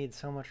 They're gonna need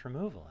so much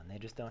removal, and they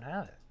just don't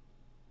have it.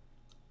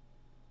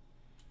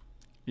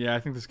 Yeah, I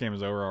think this game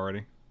is over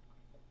already.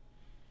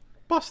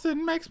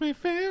 Bustin' makes me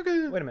feel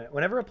good. Wait a minute.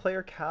 Whenever a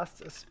player casts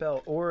a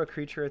spell or a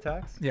creature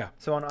attacks. Yeah.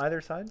 So on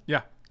either side.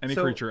 Yeah. Any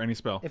So creature, any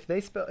spell. If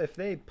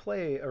they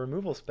play a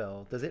removal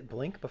spell, does it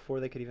blink before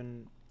they could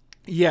even?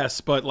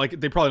 Yes, but like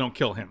they probably don't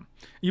kill him.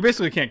 You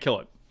basically can't kill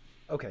it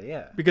Okay.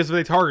 Yeah. because if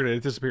they target it,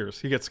 it disappears.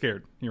 He gets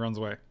scared. He runs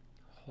away.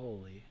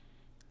 Holy.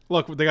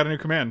 Look, they got a new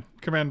command.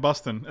 Command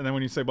Bustin', and then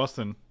when you say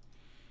Bustin',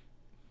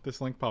 this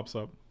link pops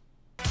up.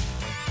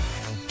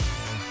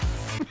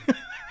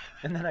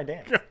 And then I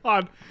dance.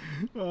 God.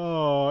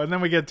 Oh, and then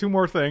we get 2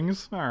 more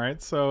things. All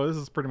right, so this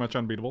is pretty much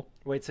unbeatable.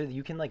 Wait, so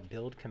you can like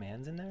build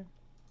commands in there?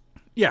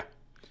 Yeah.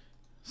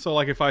 So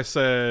like if I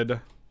said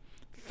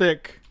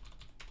thick,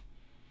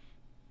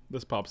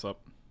 this pops up.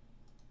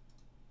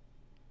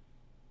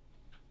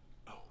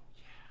 Oh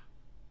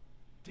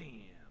yeah.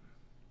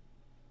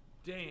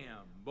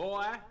 Damn,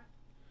 boy.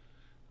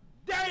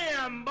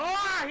 Damn, boy,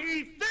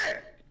 he's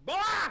thick. Boy,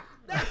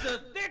 that's a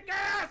thick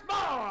ass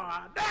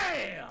boy.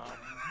 Damn.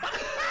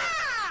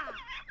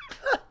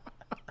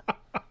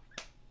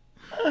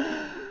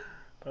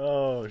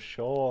 Oh,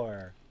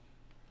 sure.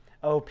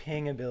 Oh,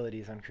 ping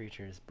abilities on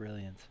creatures.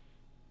 Brilliant.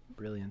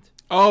 Brilliant.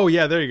 Oh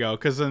yeah, there you go.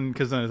 Because then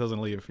it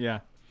doesn't leave. Yeah.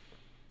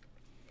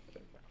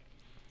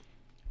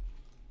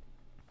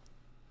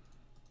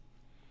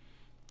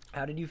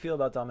 How did you feel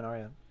about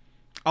Dominaria?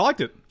 I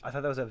liked it. I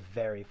thought that was a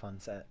very fun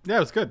set. Yeah,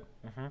 it was good.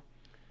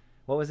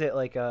 What was it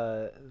like?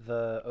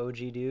 The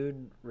OG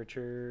dude,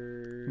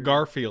 Richard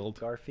Garfield.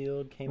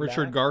 came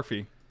Richard back.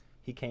 Garfy.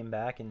 He came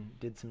back and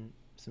did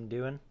some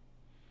doing.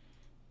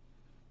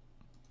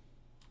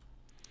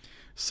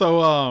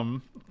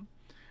 So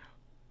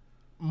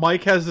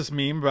Mike has this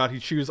meme about he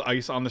chews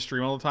ice on the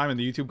stream all the time, and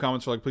the YouTube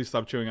comments are like, "Please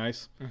stop chewing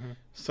ice."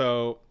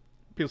 So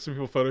some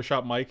people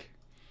Photoshop Mike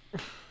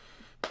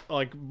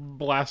like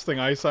blasting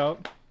ice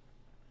out.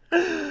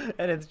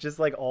 And it's just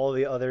like all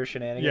the other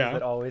shenanigans Yeah.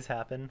 that always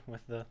happen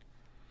with the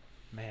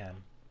man.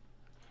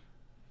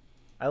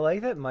 I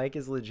like that Mike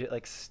is legit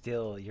like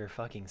still your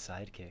fucking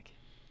sidekick.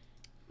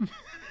 The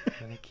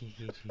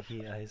Kiki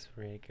Cheeky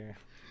Icebreaker.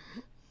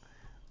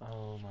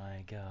 Oh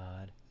my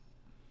god.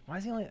 Why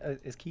is he only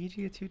is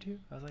Kiki a 2/2?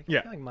 I was like, Yeah.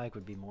 I feel like Mike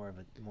would be more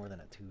than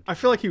a 2/2. I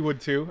feel like he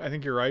would too. I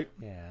think you're right.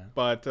 Yeah.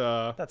 But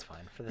That's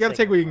fine. For the you gotta sake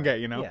take of what you can fun. get,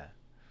 you know? Yeah.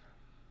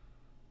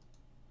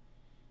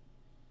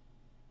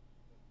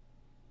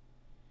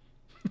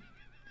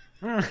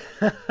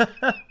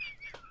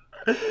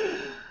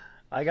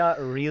 I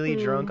got really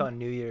drunk on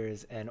New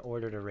Year's and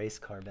ordered a race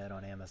car bet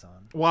on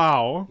Amazon.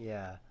 Wow.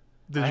 Yeah.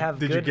 Did I you, have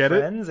did good you get it?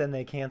 friends and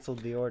they canceled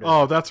the order.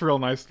 Oh, that's real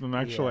nice of them,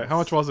 actually. How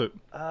Yes. much was it?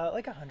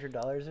 Like $100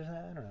 or something.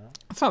 I don't know.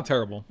 It's not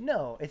terrible.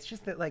 No, it's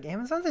just that like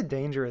Amazon's a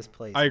dangerous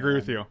place. I agree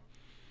man. with you.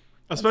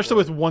 Especially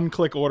with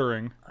one-click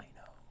ordering. I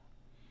know.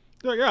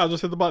 You're like, yeah, I'll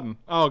just hit the button.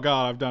 Oh,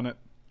 God, I've done it.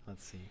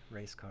 Let's see.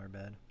 Race car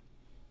bed.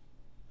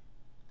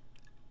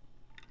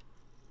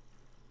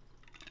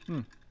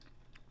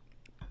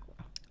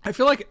 I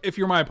feel like if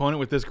you're my opponent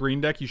with this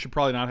green deck, you should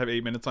probably not have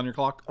 8 minutes on your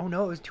clock. Oh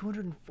no, it was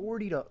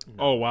 $240. No,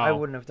 Oh, wow. I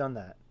wouldn't have done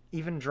that.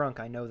 Even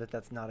drunk, I know that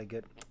that's not a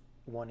good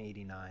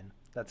 189.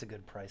 That's a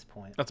good price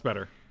point. That's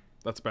better.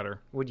 That's better.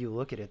 Would you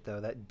look at it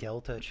though? That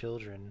Delta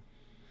Children.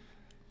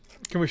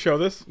 Can we show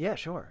this? Yeah,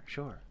 sure.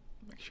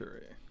 Make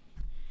sure.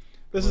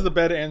 This is the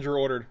bed Andrew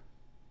ordered.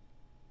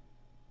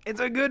 It's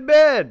a good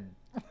bed.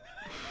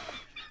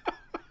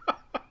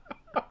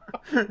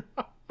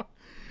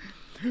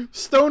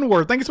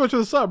 Stoneward, thank you so much for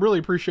the sub. Really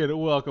appreciate it.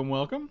 Welcome,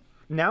 welcome.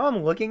 Now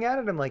I'm looking at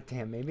it. I'm like,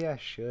 damn, maybe I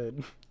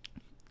should.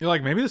 You're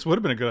like, maybe this would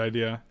have been a good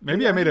idea.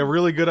 Maybe Yeah. I made a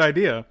really good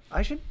idea.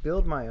 I should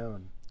build my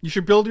own. You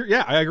should build your...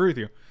 Yeah, I agree with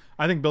you.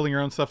 I think building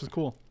your own stuff is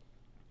cool.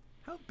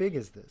 How big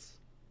is this?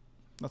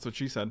 That's what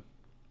she said.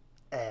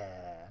 Eh.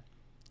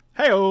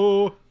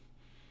 Hey-oh!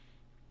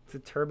 It's a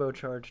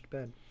turbocharged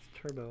bed. It's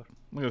turbo.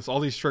 Look at this. All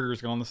these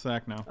triggers go on the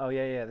stack now. Oh,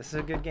 yeah. This is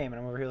a good game,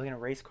 and I'm over here looking at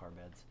race car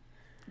beds.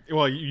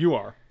 Well, you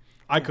are.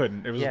 I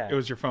couldn't. It was Yeah. it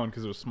was your phone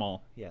because it was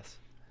small. Yes.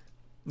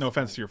 No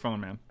offense to your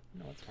phone, man.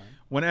 No, it's fine.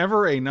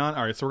 Whenever a non...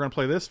 All right, so we're going to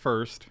play this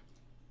first.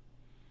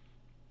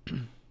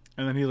 And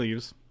then he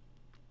leaves.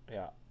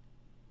 Yeah.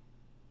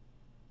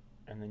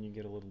 And then you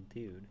get a little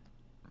dude.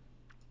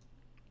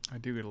 I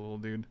do get a little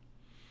dude.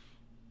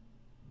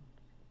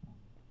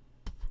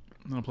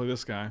 I'm going to play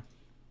this guy.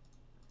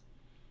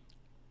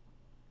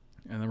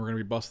 And then we're going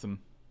to be busting.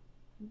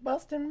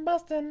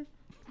 Bustin'.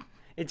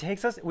 It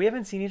takes us... We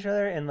haven't seen each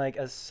other in like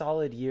a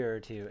solid year or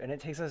two, and it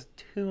takes us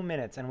 2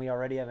 minutes, and we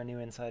already have a new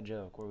inside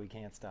joke where we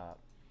can't stop.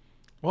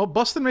 Well,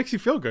 busting makes you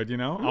feel good, you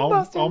know?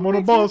 Bustin' I'm going to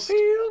makes you bust.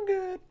 feel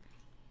good.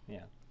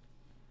 Yeah.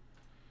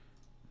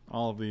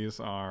 All of these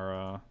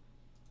are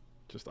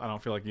just... I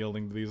don't feel like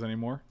yielding to these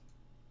anymore.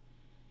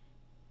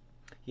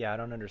 Yeah, I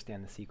don't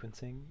understand the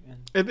sequencing.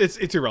 And...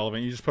 It's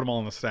irrelevant. You just put them all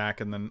in the stack,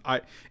 and then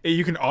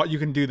you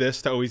can do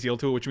this to always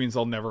yield to it, which means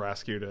they'll never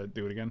ask you to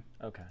do it again.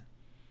 Okay.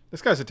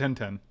 This guy's a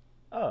 10-10.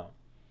 Oh.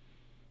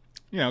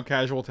 You know,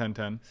 casual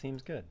 10-10.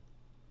 Seems good.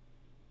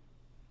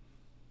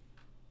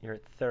 You're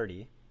at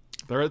 30.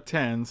 They're at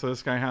 10, so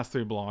this guy has to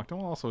be blocked. And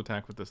we'll also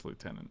attack with this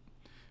lieutenant.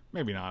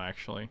 Maybe not,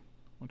 actually.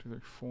 1, 2, 3,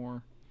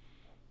 4.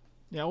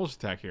 Yeah, we'll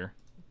just attack here.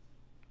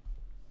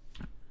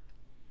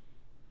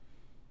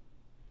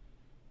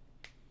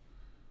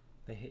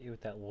 They hit you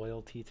with that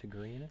loyalty to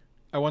green.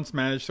 I once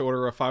managed to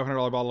order a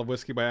 $500 bottle of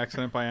whiskey by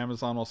accident by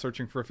Amazon while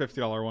searching for a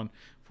 $50 one.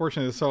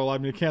 Fortunately, the store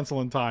allowed me to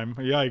cancel in time.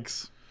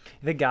 Yikes.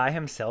 The guy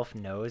himself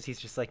knows. He's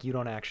just like, you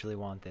don't actually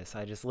want this.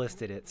 I just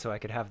listed it so I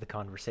could have the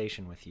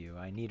conversation with you.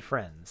 I need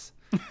friends.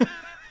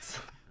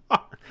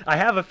 I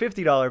have a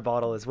 $50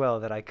 bottle as well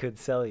that I could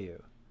sell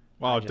you.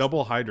 Wow,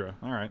 double Hydra.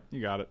 All right,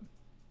 you got it.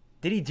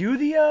 Did he do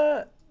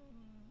the,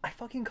 I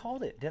fucking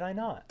called it, did I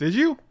not? Did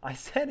you? I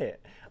said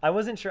it. I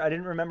wasn't sure. I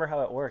didn't remember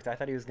how it worked. I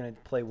thought he was going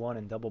to play 1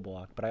 and double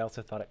block, but I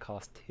also thought it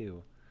cost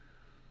 2.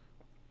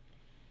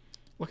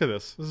 Look at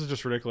this. This is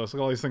just ridiculous. Look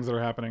at all these things that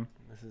are happening.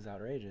 This is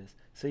outrageous.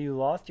 So you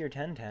lost your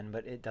 10-10,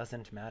 but it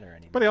doesn't matter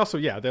anymore. But they also,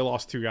 yeah, they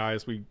lost 2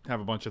 guys. We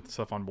have a bunch of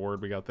stuff on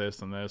board. We got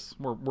this and this.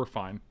 We're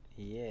fine.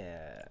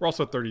 Yeah. We're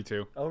also at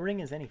 32. O-ring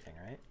is anything,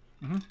 right?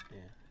 Mm-hmm.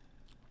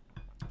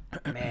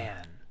 Yeah.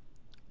 Man.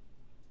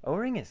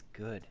 O-ring is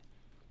good.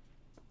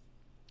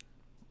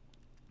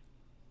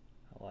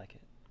 I like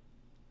it.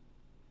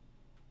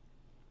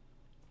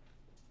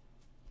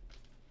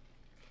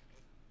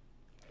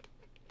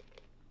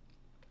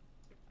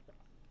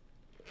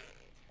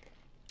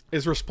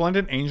 Is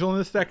Resplendent Angel in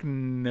this deck?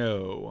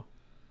 No.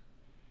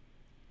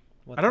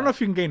 What's I don't know that?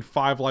 if you can gain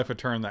 5 life a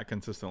turn that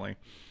consistently.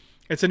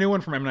 It's a new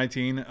one from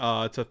M19.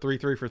 It's a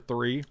 3/3 for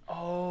 3.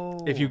 Oh.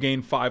 If you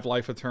gain 5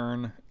 life a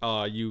turn,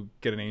 you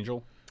get an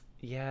angel.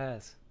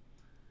 Yes.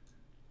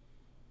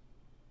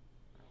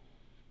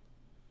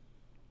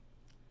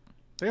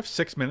 They have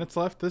 6 minutes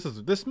left.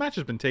 This match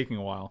has been taking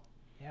a while.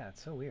 Yeah,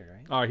 it's so weird,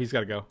 right? All right, he's got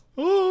to go.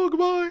 Oh,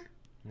 goodbye.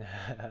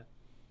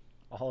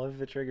 All of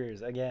the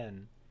triggers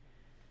again.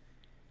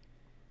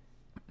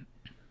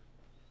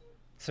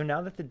 So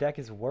now that the deck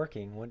is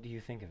working, what do you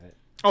think of it?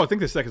 Oh, I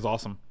think this deck is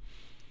awesome.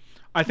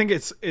 I think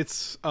it's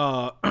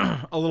a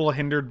little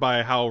hindered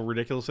by how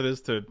ridiculous it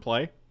is to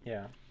play.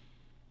 Yeah.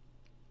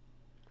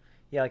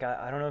 Yeah, like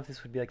I don't know if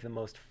this would be like the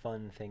most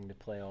fun thing to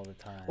play all the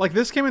time. Like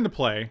this came into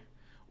play,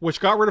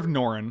 which got rid of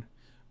Norin,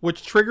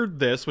 which triggered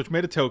this, which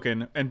made a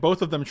token, and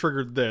both of them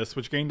triggered this,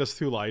 which gained us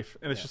 2 life.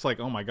 And it's just like,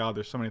 oh my god,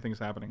 there's so many things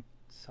happening.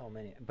 So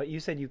many. But you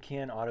said you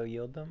can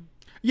auto-yield them?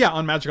 Yeah,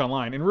 on Magic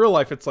Online. In real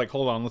life, it's like,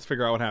 hold on, let's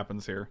figure out what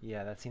happens here.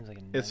 Yeah, that seems like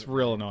a It's nightmare.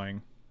 real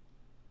annoying.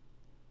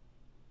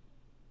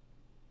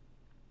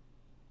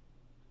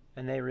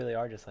 And they really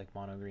are just like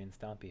mono green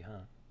Stompy, huh?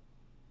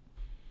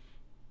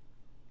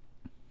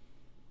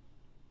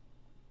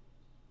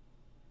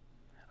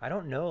 I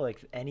don't know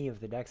like any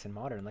of the decks in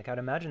Modern. Like I'd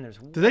imagine there's.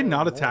 Did they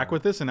not attack more.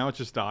 with this and now it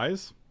just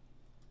dies?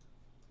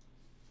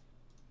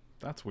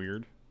 That's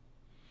weird.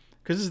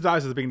 Because this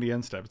dies at the beginning of the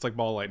end step. It's like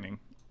Ball Lightning.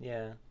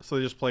 Yeah, So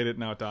they just played it and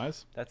now it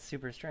dies? that's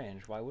super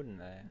strange. Why wouldn't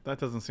they? That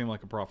doesn't seem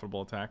like a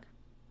profitable attack.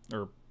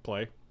 Or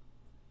play.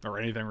 Or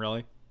anything,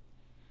 really.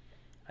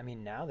 I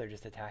mean, now they're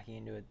just attacking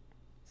into a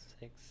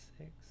 6/6.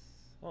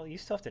 Well, you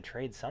still have to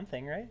trade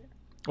something, right?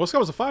 Well, this guy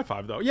was a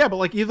 5/5, though. Yeah, but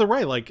like either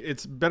way, like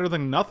it's better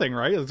than nothing,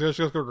 right? Let's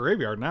just go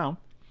graveyard now.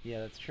 Yeah,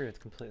 that's true. It's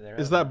completely Is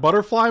irrelevant. that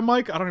butterfly,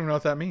 Mike? I don't even know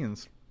what that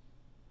means.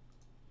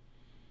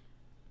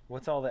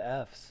 What's all the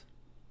Fs?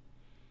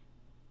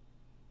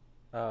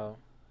 Oh,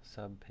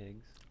 sub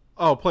pigs.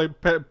 Oh,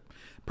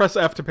 press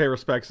F to pay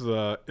respects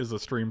is a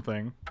stream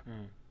thing.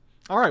 Mm.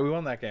 All right, we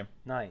won that game.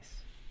 Nice.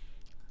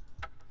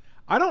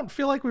 I don't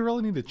feel like we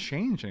really need to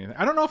change anything.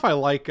 I don't know if I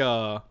like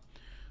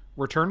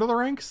Return to the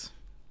Ranks.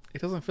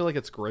 It doesn't feel like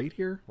it's great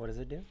here. What does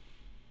it do?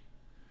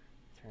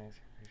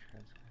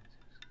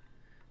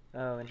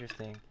 Oh,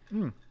 interesting.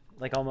 Mm.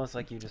 Like almost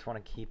like you just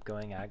want to keep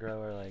going aggro,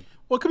 or like.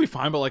 Well, it could be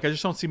fine, but like I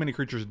just don't see many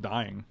creatures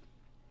dying.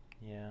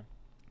 Yeah.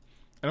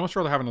 I'd almost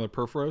rather have another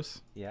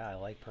Purphoros. Yeah, I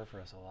like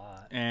Purphoros a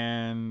lot.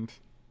 And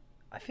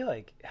I feel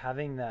like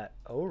having that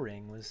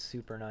O-ring was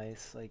super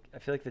nice. Like I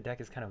feel like the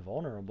deck is kind of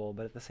vulnerable,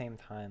 but at the same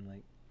time,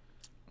 like.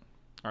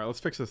 all right, let's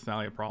fix this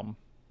Thalia problem.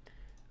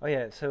 Oh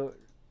yeah, so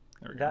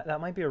There we go.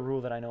 that might be a rule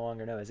that I no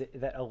longer know. Is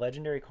it that a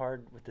legendary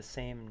card with the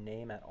same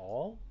name at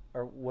all,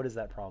 or what is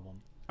that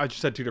problem? I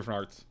just had two different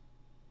arts.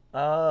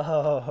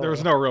 Oh. There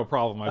was no real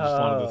problem. I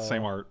just wanted the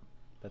same art.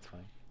 That's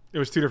fine. It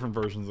was two different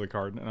versions of the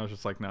card, and I was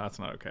just like, no, that's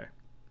not okay.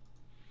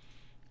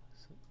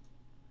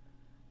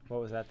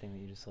 What was that thing that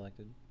you just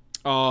selected?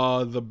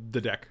 The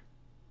deck.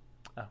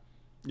 Oh.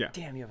 Yeah.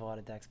 Damn, you have a lot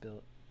of decks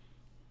built.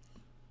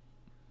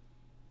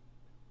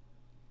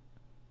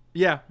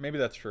 Yeah, maybe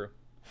that's true.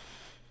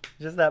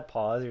 Just that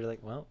pause. You're like,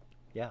 well,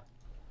 yeah.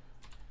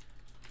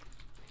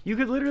 You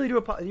could literally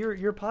do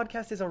your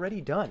podcast is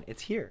already done.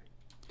 It's here.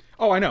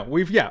 Oh, I know.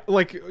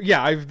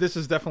 This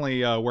is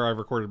definitely where I've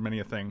recorded many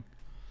a thing.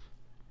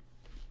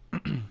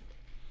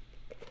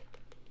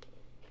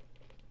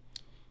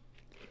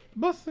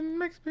 Bustin'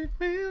 makes me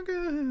feel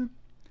good.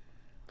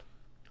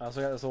 I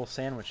also got this little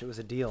sandwich. It was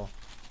a deal.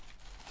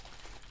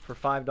 For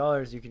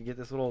 $5, you could get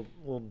this little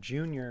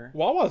junior.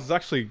 Wawa's is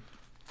actually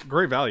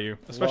great value,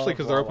 especially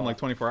because they're open Wawa. like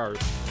 24 hours.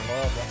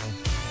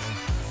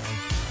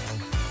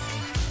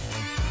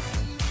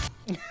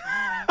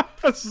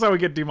 This is how we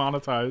get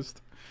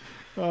demonetized.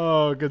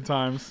 Oh, good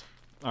times.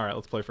 All right,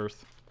 let's play first.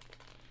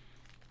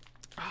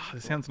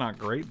 This hand's not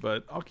great,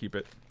 but I'll keep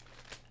it.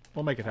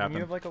 We'll make it happen. You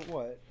have like a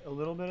what? A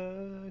little bit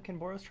of. Can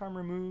Boros Charm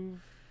remove?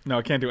 No,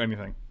 it can't do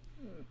anything.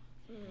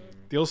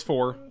 Deals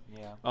 4.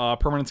 Yeah.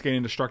 Permanents gain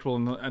indestructible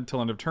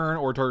until end of turn,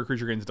 or target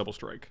creature gains double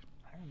strike.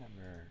 I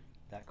remember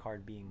that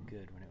card being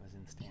good when it was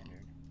in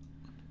standard.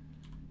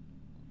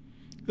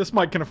 This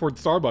Mike can afford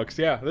Starbucks.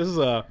 Yeah, this is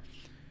a.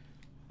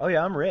 Oh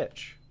yeah, I'm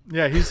rich.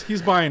 Yeah,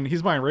 he's buying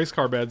race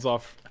car beds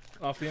off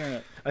the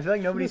internet. I feel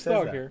like nobody Who's says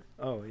dog that. here?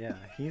 Oh yeah,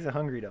 he's a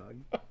hungry dog.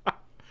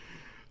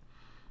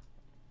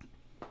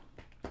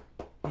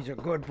 He's a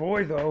good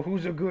boy though.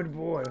 Who's a good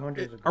boy?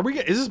 Hunter's a good Are we?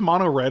 Is this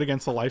mono red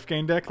against the life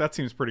gain deck? That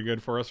seems pretty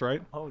good for us,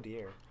 right? Oh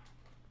dear.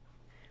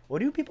 What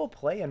do people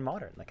play in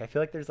Modern? Like I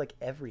feel like there's like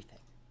everything.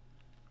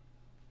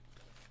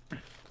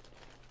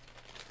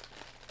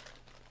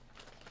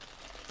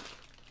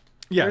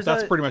 Yeah, There's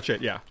that's a- pretty much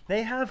it. Yeah,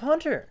 They have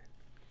Hunter.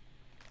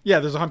 yeah.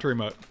 There's a hunter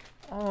emote.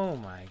 Oh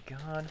my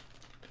god.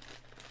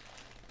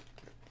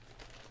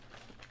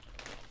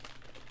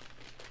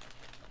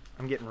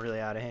 I'm getting really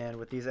out of hand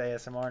with these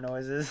ASMR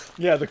noises.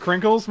 Yeah, the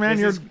crinkles, man.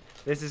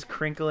 This is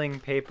crinkling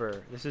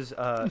paper. This is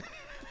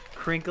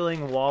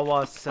crinkling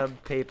Wawa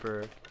sub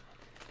paper,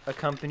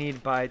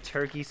 accompanied by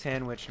turkey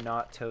sandwich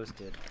not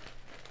toasted.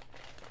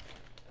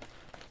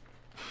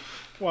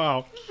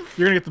 Wow,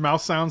 you're gonna get the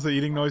mouse sounds, the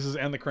eating noises,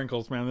 and the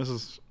crinkles, man. This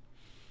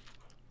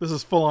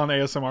is full on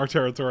ASMR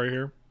territory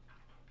here.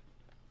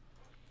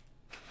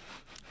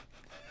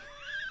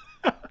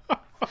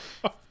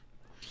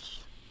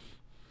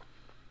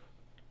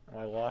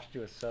 I lost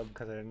you a sub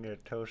because I didn't get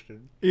it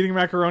toasted. Eating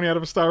macaroni out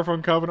of a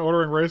styrofoam cup and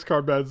ordering race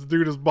car beds.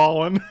 Dude is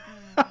balling.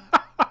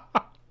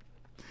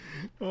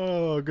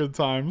 Oh, good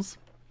times.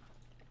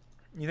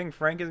 You think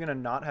Frank is gonna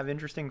not have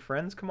interesting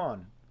friends? Come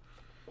on.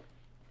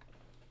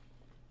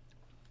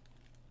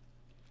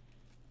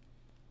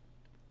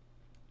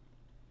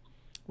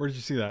 Where did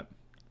you see that?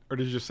 Or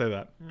did you just say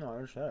that? No,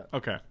 I just said it.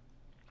 Okay.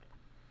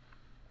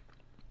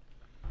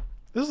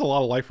 This is a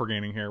lot of life we're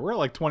gaining here. We're at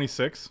like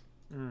 26.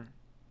 Mm.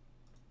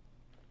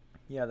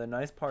 Yeah, the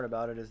nice part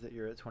about it is that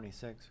you're at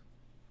 26.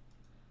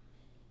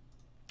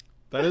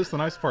 That is the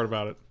nice part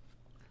about it.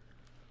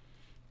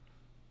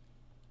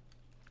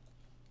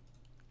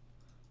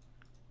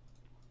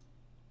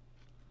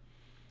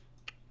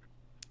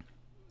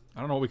 I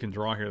don't know what we can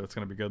draw here that's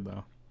going to be good,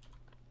 though.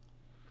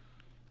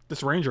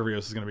 This Ranger of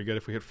Eos is going to be good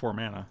if we hit 4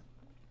 mana.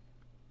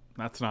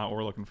 That's not what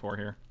we're looking for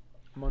here.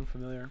 I'm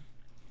unfamiliar.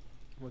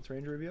 What's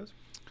Ranger of Eos?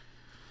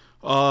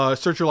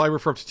 Search your library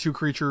for up to 2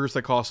 creatures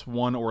that cost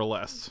 1 or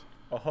less.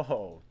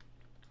 Oh.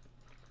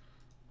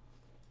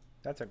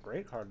 That's a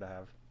great card to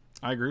have.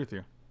 I agree with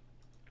you.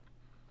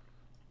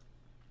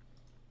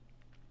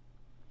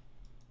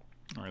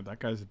 Alright, that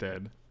guy's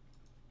dead.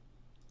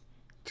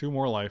 2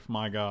 more life,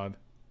 my god.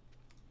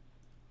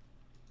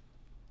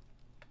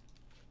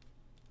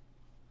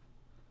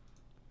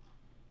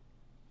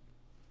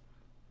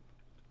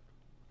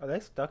 Are they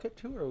stuck at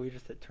 2 or are we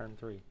just at turn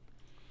 3?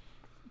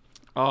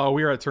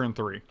 We are at turn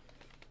 3.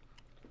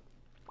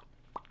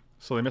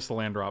 So they missed the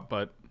land drop,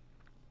 but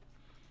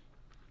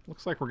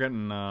looks like we're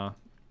getting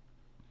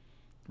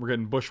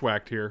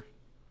bushwhacked here.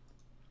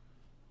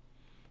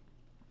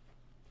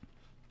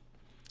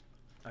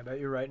 I bet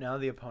you right now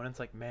the opponent's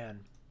like, man,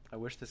 I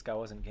wish this guy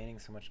wasn't gaining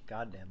so much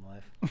goddamn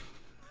life.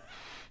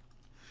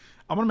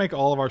 I'm going to make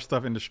all of our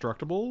stuff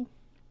indestructible.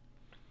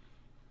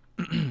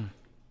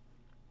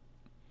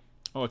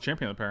 Oh, a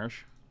Champion of the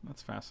Parish.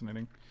 That's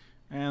fascinating.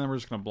 And then we're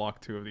just going to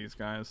block 2 of these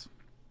guys.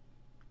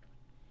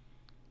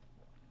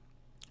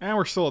 And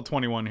we're still at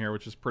 21 here,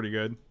 which is pretty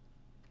good.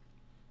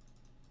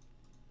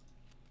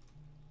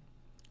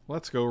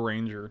 Let's go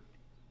Ranger.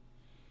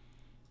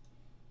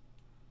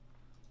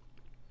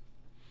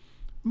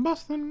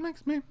 Boston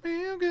makes me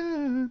feel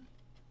good.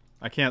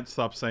 I can't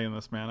stop saying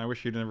this, man. I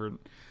wish you'd never...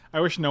 I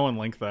wish no one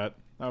linked that.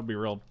 That would be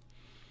real.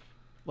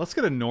 Let's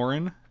get a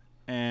Norin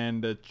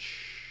and a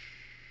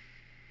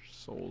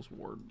Soul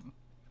Warden.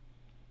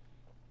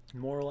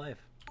 More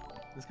life.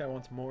 This guy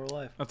wants more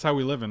life. That's how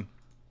we live in.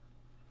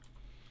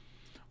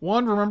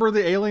 One, remember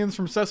the aliens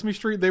from Sesame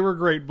Street? They were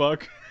great,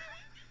 Buck.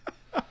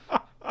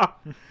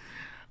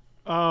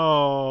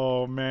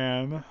 Oh,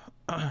 man.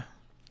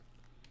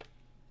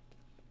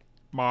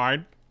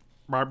 Mine.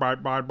 Was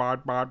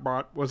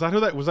that who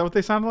that was? That what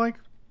they sounded like?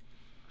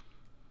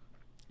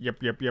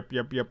 Yep.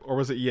 Or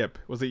was it Yip?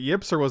 Was it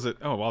Yips or was it?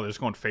 Oh wow, they're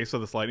just going face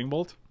of this lightning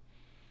bolt.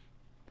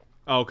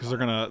 Oh, because they're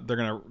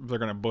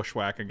gonna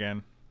bushwhack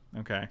again.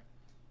 Okay.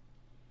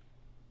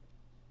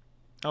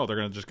 Oh, they're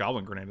gonna just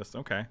goblin grenade us.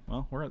 Okay.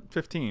 Well, we're at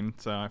 15,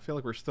 so I feel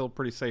like we're still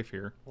pretty safe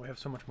here. We have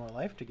so much more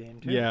life to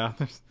gain too. Yeah,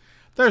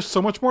 there's so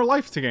much more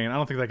life to gain. I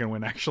don't think they can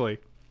win actually.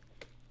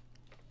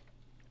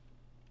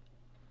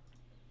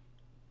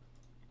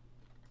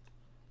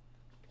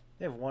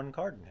 They have 1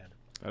 card in hand.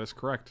 That is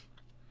correct.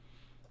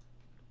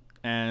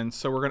 And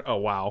so we're gonna. Oh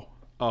wow.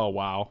 Oh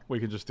wow. We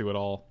could just do it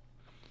all.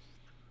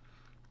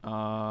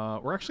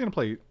 We're actually gonna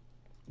play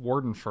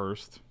Warden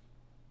first.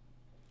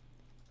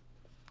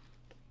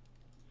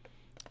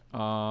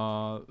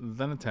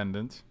 Then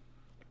Attendant.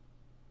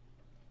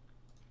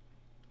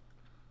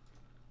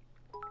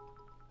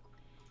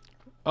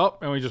 Oh,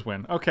 and we just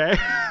win. Okay.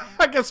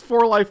 I guess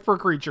 4 life per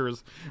creature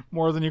is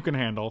more than you can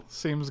handle.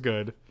 Seems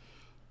good.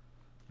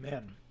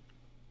 Man.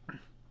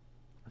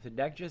 If the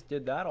deck just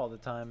did that all the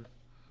time,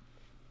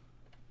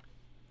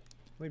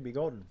 we'd be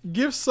golden.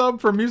 Give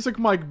sub for Music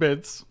Mike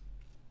Bits.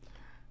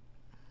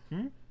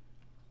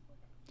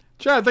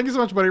 Chad, thank you so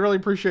much, buddy. Really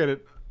appreciate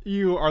it.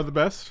 You are the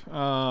best.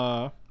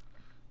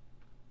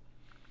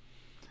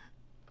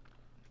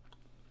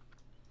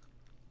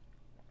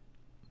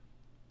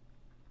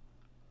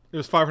 It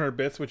was 500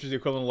 bits, which is the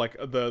equivalent of like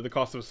the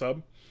cost of a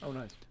sub. Oh,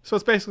 nice. So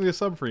it's basically a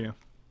sub for you.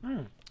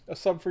 A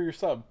sub for your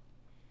sub.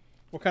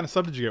 What kind of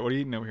sub did you get? What are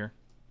you eating over here?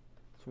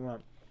 So we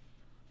want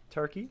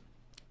turkey,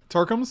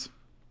 Turkums?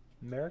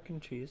 American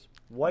cheese,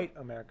 white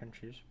American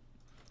cheese.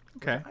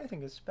 Okay. Which I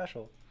think is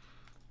special.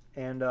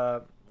 And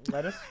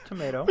lettuce,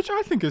 tomato, Which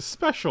I think is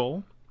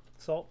special.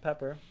 salt,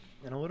 pepper,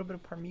 and a little bit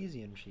of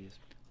Parmesan cheese.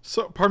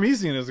 So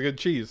Parmesan is a good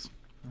cheese.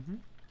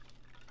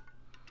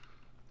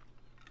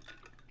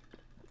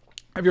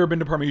 Have you ever been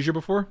to Parmesia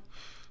before?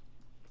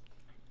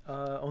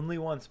 Only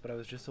once, but I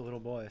was just a little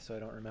boy, so I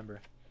don't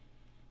remember.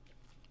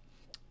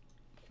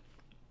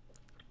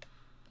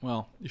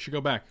 Well, you should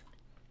go back.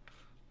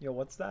 Yo,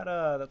 what's that?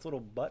 That's little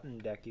button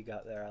deck you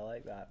got there. I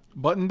like that.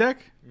 Button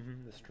deck?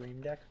 The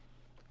stream deck.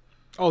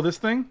 Oh, this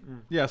thing?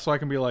 Yeah, so I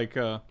can be like,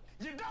 You done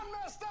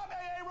messed up,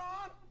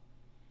 Aaron!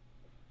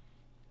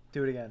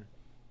 Do it again.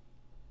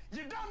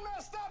 You done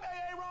messed up,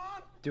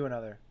 Aaron! Do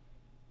another.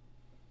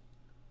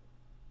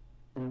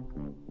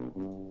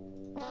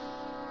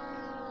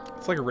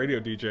 it's like a radio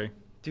DJ.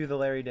 Do the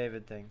Larry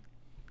David thing.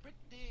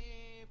 Pretty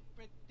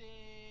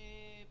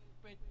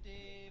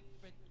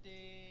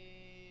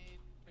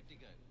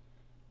good.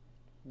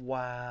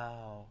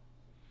 Wow.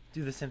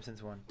 Do the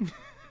Simpsons one.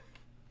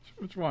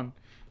 Which one?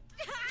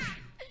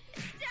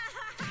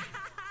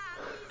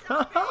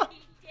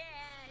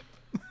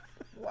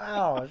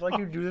 Wow, it's like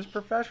you do this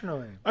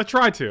professionally. I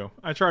try to.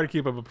 I try to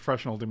keep up a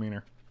professional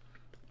demeanor.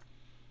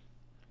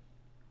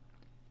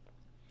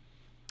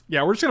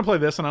 Yeah, we're just going to play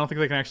this, and I don't think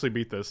they can actually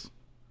beat this.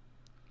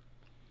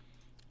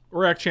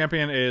 Auriok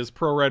Champion is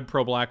pro-red,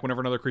 pro-black. Whenever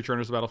another creature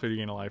enters the battlefield, you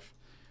gain a life.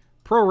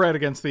 Pro-red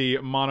against the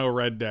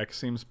mono-red deck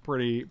seems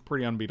pretty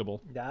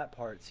unbeatable. That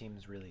part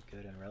seems really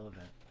good and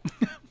relevant.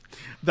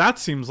 That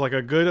seems like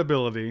a good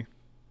ability.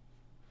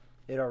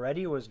 It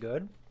already was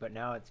good, but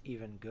now it's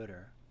even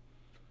gooder.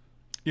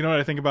 You know what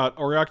I think about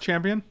Auriok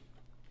Champion?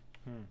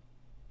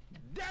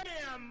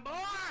 Damn, boy,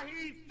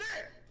 he's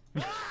thick!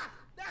 Boy,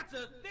 that's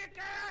a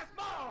thick-ass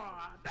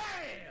boy!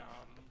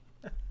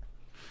 Damn!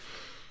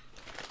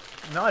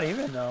 Not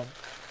even, though.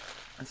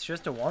 It's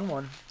just a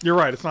 1/1. You're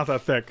right, it's not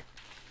that thick.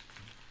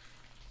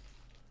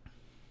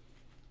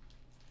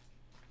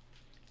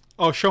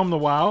 Oh, show him the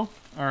WoW?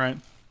 Alright.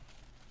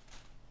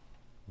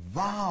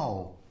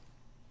 Wow.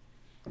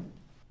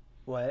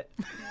 What?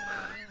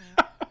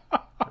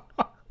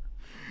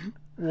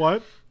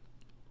 What?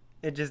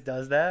 It just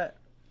does that?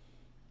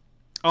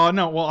 Oh,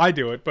 no, well, I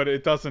do it, but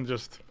it doesn't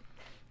just...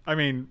 I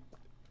mean,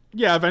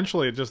 yeah,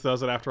 eventually it just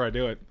does it after I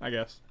do it, I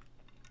guess.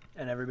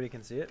 And everybody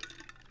can see it?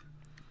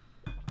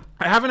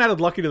 I haven't added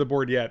Lucky to the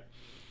board yet.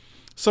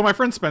 So my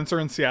friend Spencer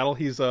in Seattle,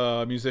 he's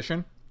a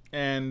musician,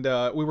 and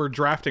we were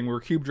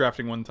cube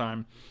drafting one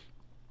time.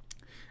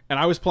 And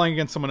I was playing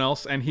against someone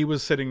else, and he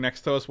was sitting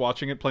next to us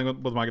watching it,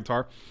 playing with my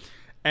guitar.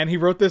 And he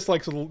wrote this,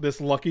 like, this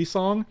Lucky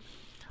song.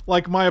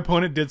 like my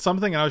opponent did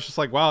something, and I was just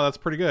like, wow, that's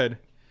pretty good.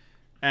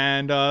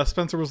 And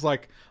Spencer was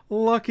like,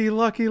 lucky,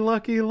 lucky,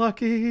 lucky,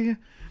 lucky.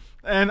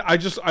 And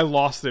I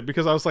lost it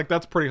because I was like,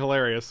 that's pretty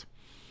hilarious.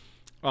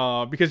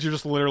 Because you're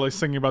just literally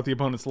singing about the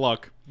opponent's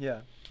luck. Yeah.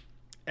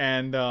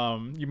 And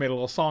you made a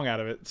little song out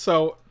of it.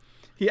 So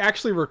he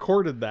actually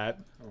recorded that.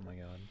 Oh my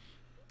god.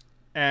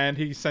 And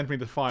he sent me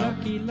the file.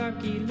 Lucky,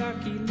 lucky,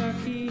 lucky,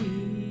 lucky.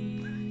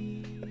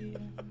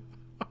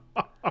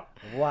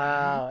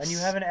 Wow. And you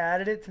haven't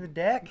added it to the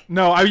deck?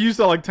 No, I used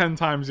it like 10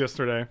 times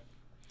yesterday.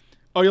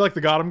 Oh, you like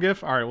the Got 'em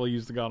gif? All right, we'll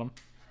use the Got 'em.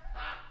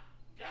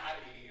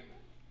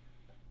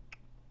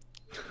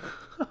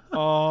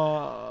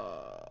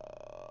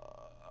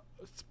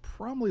 It's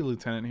probably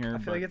Lieutenant here. I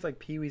feel like it's like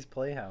Pee-wee's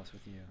Playhouse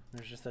with you.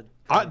 There's just a...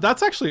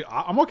 That's actually...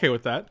 I'm okay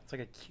with that. It's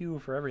like a cue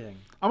for everything.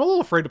 I'm a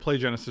little afraid to play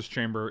Genesis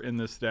Chamber in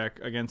this deck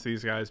against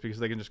these guys because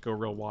they can just go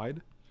real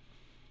wide.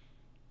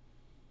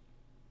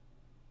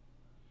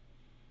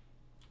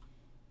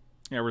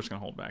 Yeah, we're just going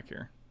to hold back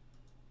here.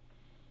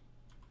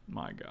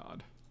 My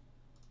god.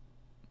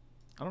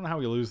 I don't know how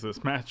we lose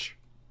this match.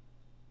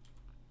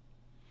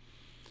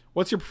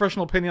 What's your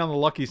professional opinion on the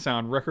Lucky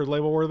sound? Record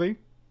label worthy?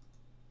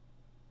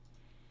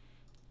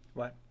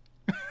 What?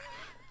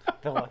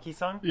 The Lucky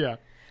song? Yeah.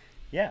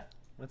 Yeah.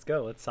 Let's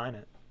go. Let's sign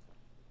it.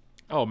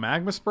 Oh,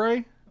 magma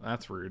spray?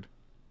 That's rude.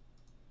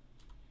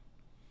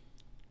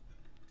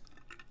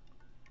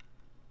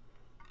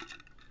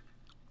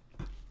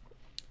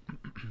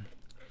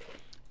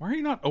 Why are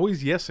you not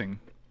always yesing?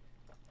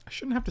 I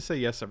shouldn't have to say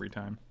yes every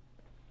time.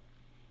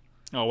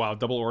 Oh, wow.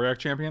 Double Auriok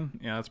Champion?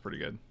 Yeah, that's pretty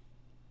good.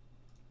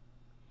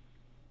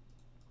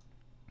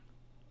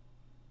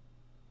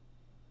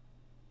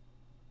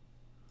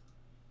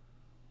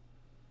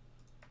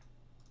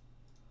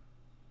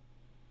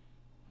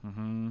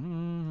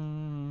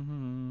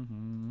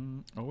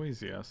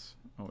 Always yes.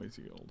 Always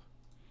yield.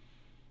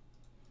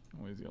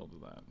 Always yield to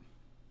that.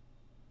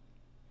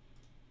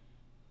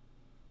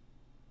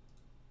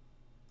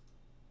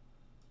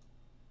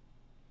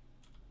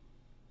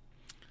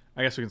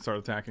 I guess we can start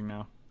attacking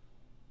now.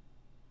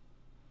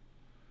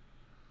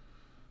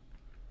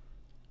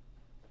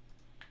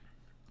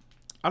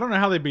 I don't know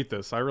how they beat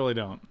this. I really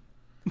don't.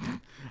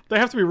 They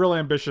have to be real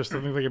ambitious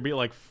to think they can beat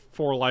like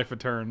 4 life a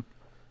turn.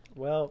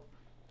 Well,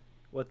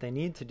 what they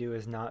need to do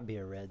is not be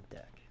a red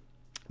deck.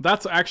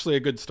 That's actually a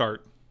good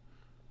start.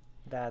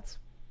 That's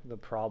the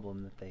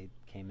problem that they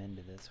came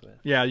into this with.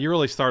 Yeah, you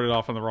really started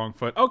off on the wrong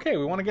foot. Okay,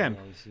 we won again.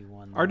 Yeah, you see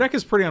one Our deck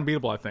is pretty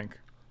unbeatable, I think.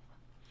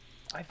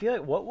 I feel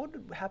like what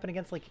would happen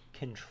against like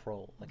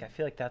control? Like I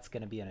feel like that's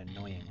going to be an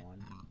annoying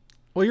one.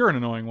 Well, you're an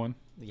annoying one.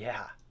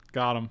 Yeah,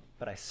 Got him.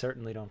 but I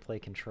certainly don't play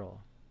control.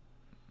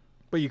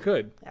 But you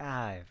could.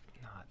 I'm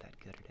not that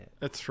good at it.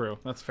 That's true.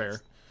 That's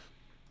fair.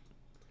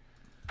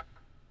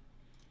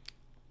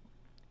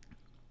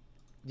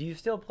 Do you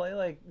still play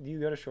like? Do you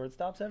go to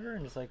shortstops ever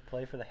and just like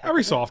play for the heck?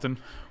 Every of it? so often.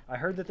 I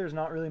heard that there's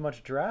not really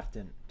much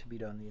drafting to be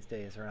done these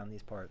days around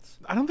these parts.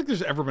 I don't think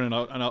there's ever been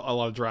a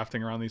lot of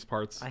drafting around these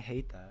parts. I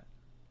hate that.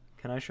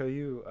 Can I show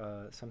you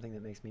something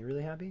that makes me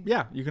really happy?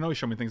 Yeah, you can always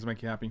show me things that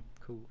make you happy.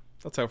 Cool.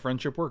 That's how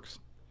friendship works.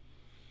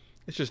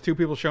 It's just 2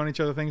 people showing each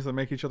other things that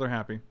make each other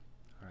happy.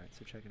 All right,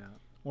 so check it out.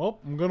 Well,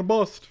 I'm gonna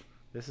bust.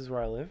 This is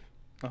where I live.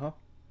 Uh-huh.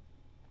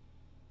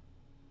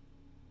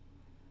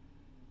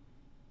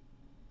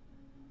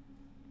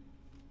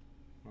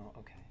 Well,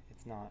 okay,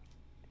 it's not.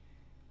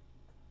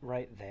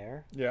 Right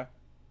there Yeah.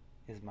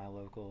 is my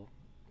local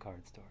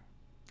card store.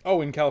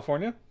 Oh, in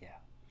California? Yeah,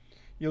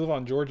 You live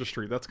on Georgia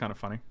Street. That's kind of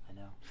funny. I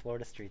know.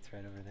 Florida Street's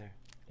right over there.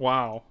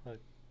 Wow.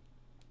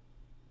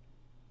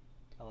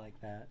 I like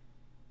that.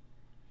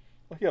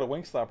 Look, you got a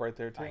Wingstop right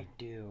there, too. I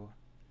do.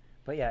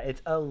 But yeah,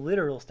 it's a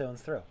literal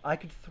stone's throw. I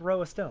could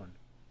throw a stone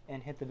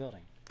and hit the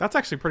building. That's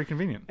actually pretty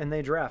convenient. And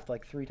they draft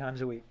like 3 times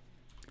a week.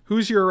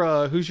 Who's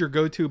your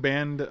go-to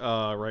band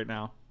right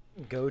now?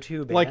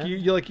 Go-to band? Like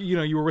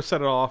you were with Set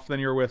It Off, then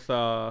you're with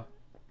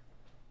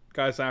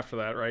guys after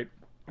that, right?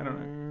 I don't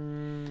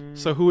know.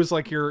 So who's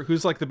like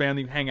the band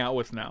that you hang out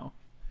with now?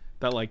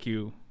 That like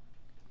you.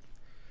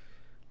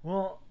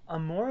 Well,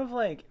 I'm more of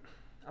like,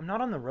 I'm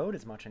not on the road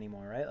as much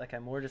anymore, right? Like I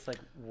more just like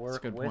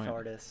work with point.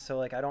 artists. So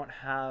like I don't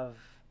have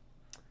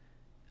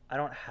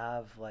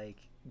like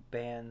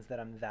bands that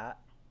I'm that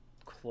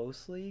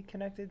closely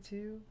connected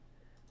to.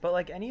 But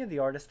like any of the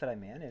artists that I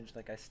manage,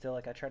 like I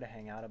try to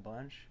hang out a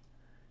bunch.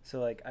 So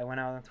like I went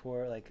out on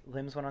tour, like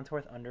Limbs went on tour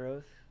with Under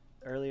Oath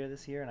earlier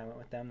this year, and I went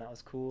with them. That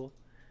was cool.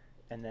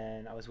 And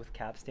then I was with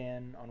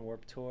Capstan on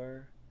Warped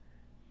Tour.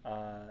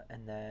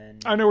 And then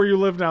I know where you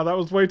live now. That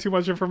was way too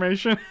much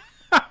information.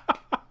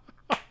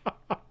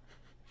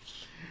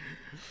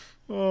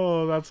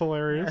 Oh, that's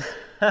hilarious.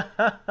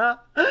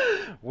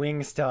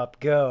 Wingstop,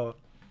 go.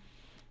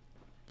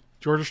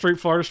 Georgia Street,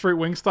 Florida Street,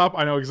 Wingstop.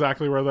 I know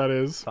exactly where that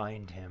is.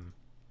 Find him.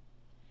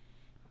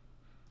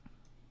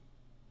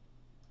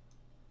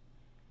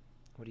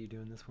 What do you do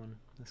in this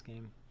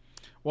game?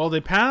 Well,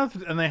 they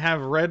pathed and they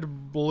have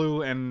red,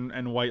 blue,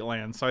 and white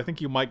lands. So I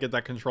think you might get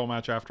that control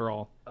match after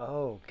all.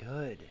 Oh,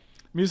 good.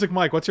 Music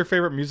Mike, what's your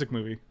favorite music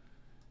movie?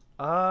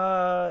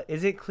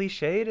 Is it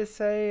cliche to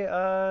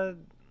say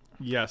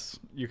Yes,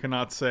 you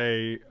cannot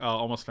say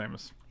Almost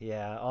Famous.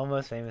 yeah,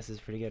 Almost Famous is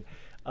pretty good.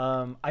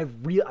 I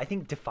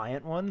think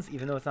Defiant Ones,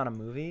 even though it's not a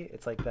movie,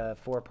 it's like the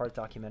 4-part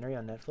documentary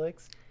on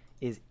Netflix,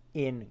 is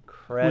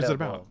incredible. Who's it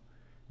about?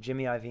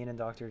 Jimmy Iovine and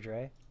Dr.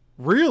 Dre.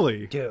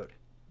 Really? Dude,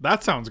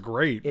 That sounds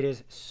great. it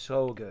is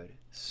so good,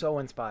 so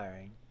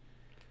inspiring.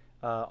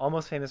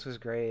 Almost Famous was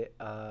great,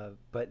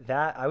 but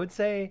that I would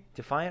say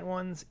Defiant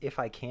Ones, if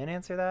I can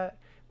answer that.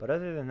 But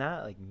other than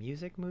that, like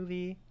music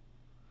movie,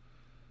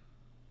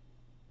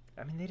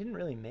 I mean, they didn't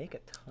really make a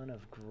ton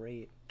of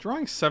great.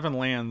 Drawing 7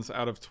 lands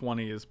out of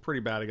 20 is pretty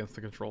bad against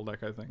the control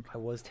deck, I think. I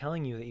was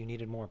telling you that you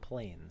needed more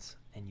planes,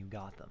 and you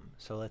got them.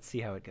 So let's see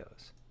how it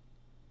goes.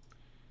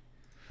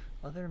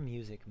 Other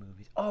music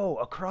movies. Oh,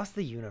 Across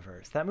the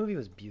Universe. That movie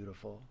was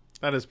beautiful.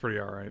 That is pretty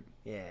alright.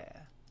 Yeah.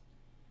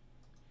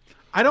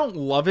 I don't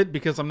love it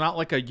because I'm not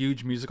like a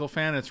huge musical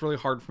fan. It's really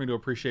hard for me to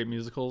appreciate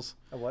musicals.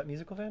 A what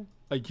musical fan?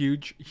 A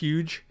huge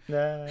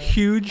Nah.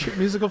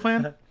 musical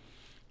fan.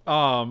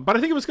 But I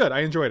think it was good. I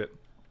enjoyed it.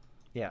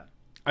 Yeah.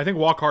 I think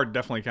Walk Hard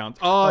definitely counts.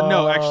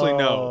 No, actually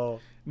no. Oh.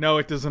 No,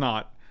 it does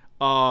not.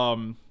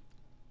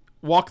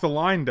 Walk the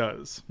Line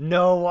does.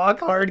 No,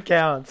 Walk Hard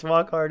counts.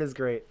 Walk Hard is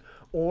great.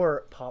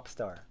 Or Pop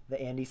Star, the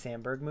Andy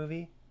Samberg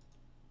movie.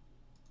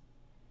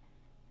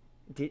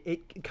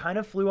 It kind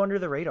of flew under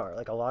the radar.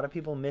 Like, a lot of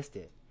people missed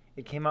it.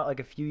 It came out like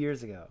a few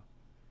years ago,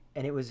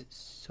 and it was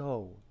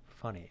so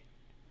funny.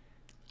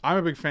 I'm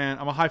a big fan.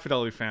 I'm a High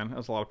Fidelity fan,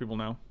 as a lot of people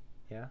know.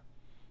 Yeah.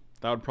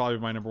 That would probably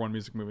be my #1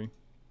 music movie.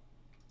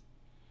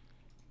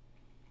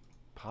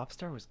 Pop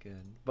Star was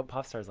good, but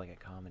Pop Star is like a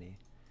comedy.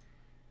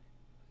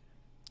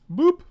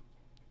 Boop.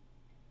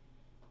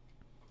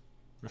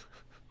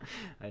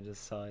 I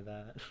just saw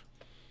that.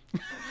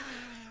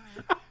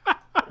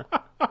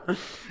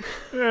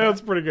 Yeah,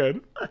 that's pretty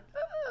good.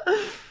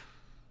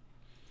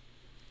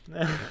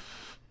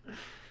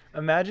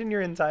 Imagine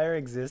your entire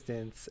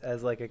existence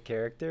as like a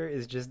character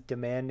is just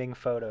demanding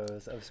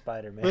photos of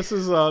Spider-Man. This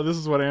is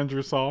what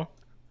Andrew saw.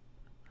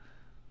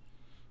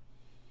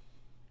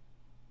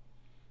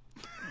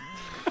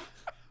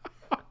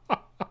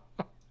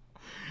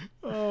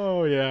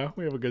 Oh yeah,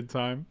 we have a good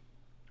time.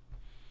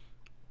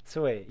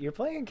 So wait, you're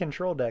playing a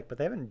control deck, but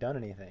they haven't done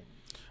anything.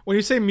 When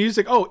you say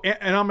music,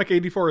 Anomic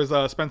 84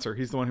 is Spencer.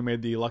 He's the one who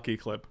made the Lucky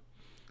clip.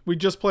 We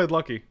just played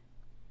Lucky.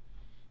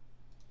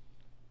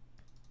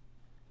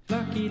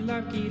 Lucky,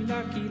 lucky,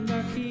 lucky,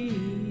 lucky.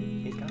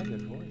 He's got a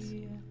good voice.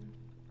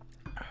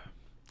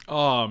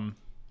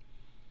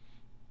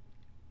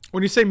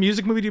 When you say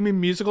music movie, do you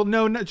mean musical?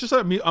 No, just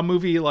a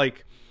movie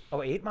like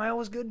Oh, 8 Mile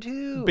was good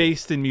too.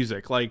 based in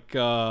music, like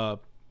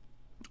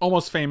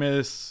Almost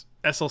Famous,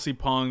 SLC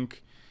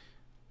Punk,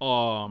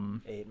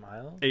 8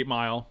 Mile. 8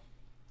 Mile.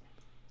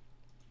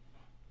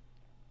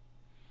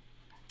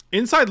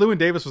 Inside Llewyn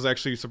Davis was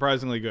actually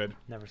surprisingly good.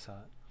 Never saw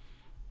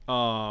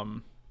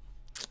it.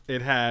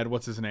 It had,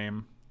 what's his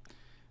name?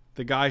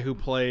 The guy who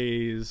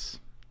plays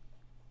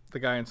the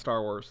guy in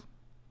Star Wars.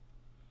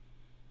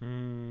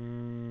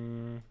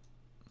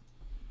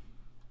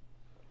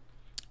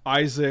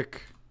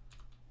 Isaac.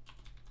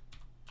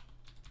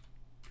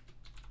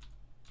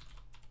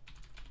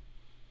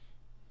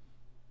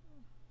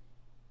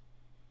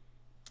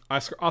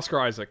 Oscar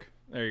Isaac.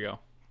 There you go.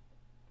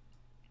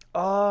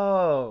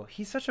 Oh,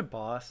 he's such a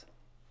boss.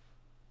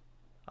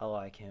 I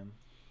like him.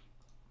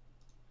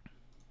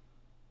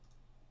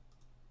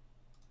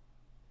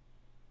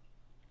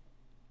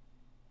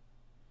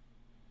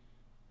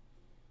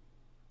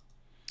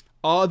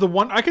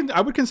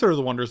 I would consider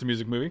The Wonders a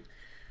music movie.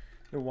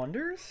 The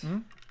Wonders?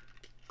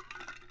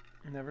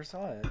 Never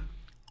saw it.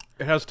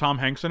 It has Tom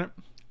Hanks in it.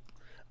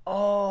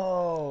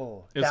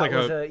 Oh, It's that like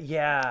was a-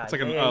 yeah. It's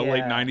like yeah, a late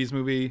yeah. 90s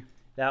movie.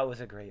 That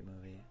was a great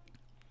movie.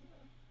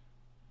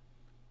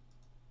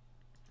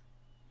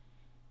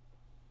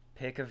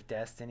 Pick of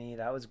Destiny.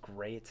 That was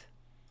great.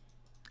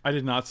 I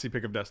did not see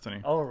Pick of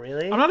Destiny. Oh,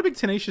 really? I'm not a big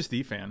Tenacious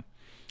D fan.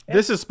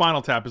 This is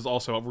Spinal Tap is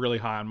also really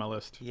high on my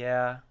list.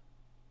 Yeah.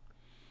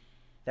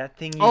 That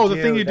thing. The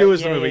Thing You Do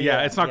is the movie.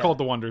 Yeah, it's not called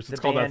The Wonders. It's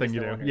The called That band Thing is You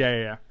The Do. Wonders.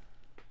 Yeah.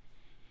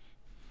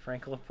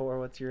 Frank Lepore,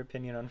 what's your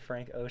opinion on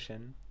Frank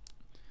Ocean?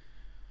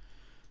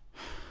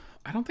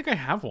 I don't think I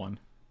have one.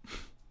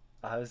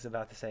 I was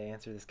about to say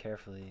answer this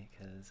carefully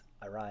because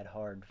I ride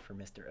hard for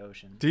Mr.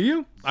 Ocean. Do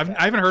you? I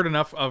Yeah. haven't heard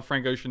enough of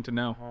Frank Ocean to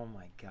know. Oh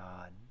my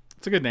god.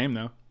 It's a good name,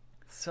 though.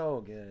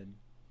 So good.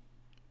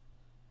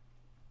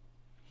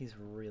 He's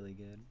really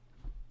good.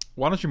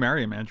 Why don't you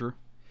marry him, Andrew?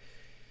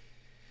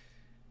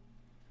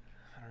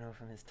 I don't know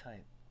if I'm his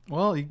type.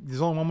 Well,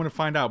 there's only one way to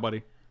find out,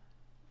 buddy.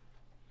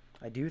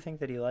 I do think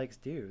that he likes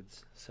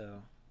dudes,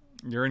 so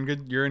You're in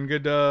good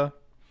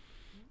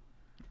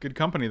good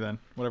company then,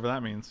 whatever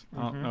that means.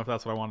 I don't know if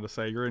that's what I wanted to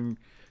say.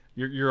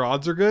 Your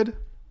odds are good.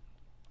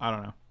 I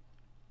don't know.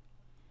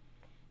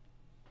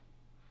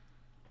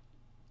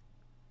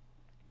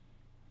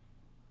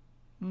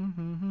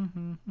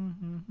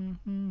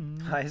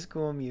 High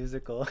School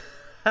Musical.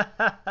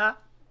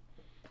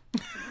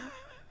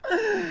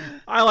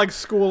 I like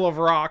School of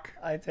Rock.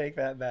 I take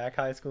that back.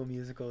 High School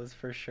Musical is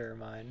for sure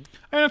mine.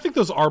 And I think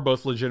those are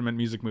both legitimate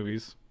music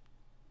movies.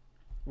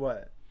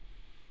 What?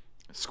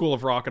 School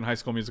of Rock and High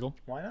School Musical.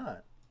 Why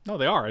not? No,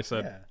 they are, I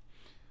said. Yeah.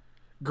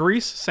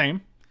 Grease,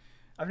 same.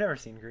 I've never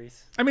seen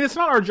Grease. I mean, it's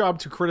not our job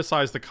to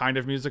criticize the kind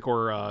of music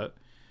or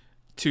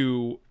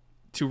to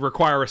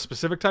require a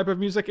specific type of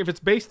music. If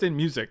it's based in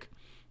music,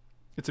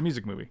 it's a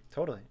music movie.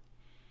 Totally.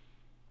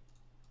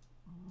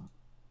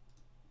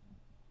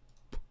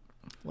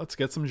 Let's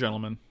get some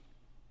gentlemen.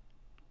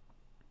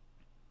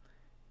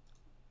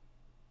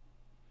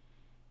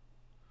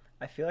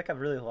 I feel like I've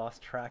really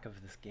lost track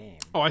of this game.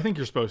 Oh, I think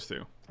you're supposed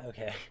to.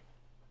 Okay.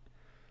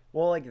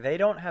 Well, like, they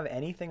don't have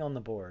anything on the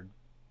board,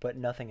 but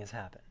nothing has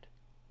happened.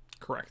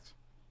 Correct.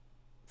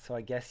 So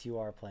I guess you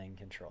are playing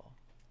control.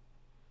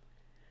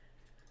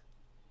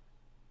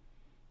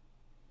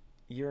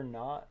 You're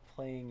not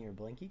playing your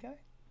Blinky guy?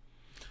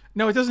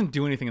 No, it doesn't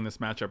do anything in this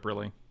matchup,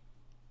 really.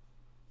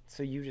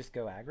 So you just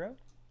go aggro?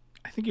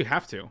 I think you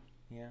have to.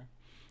 Yeah.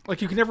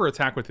 Like, you can never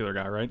attack with the other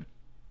guy, right?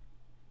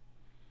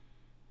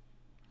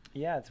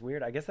 Yeah, it's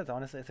weird. I guess that's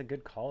honestly, it's a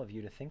good call of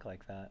you to think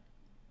like that.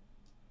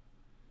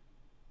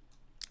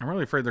 I'm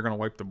really afraid they're going to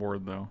wipe the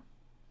board, though.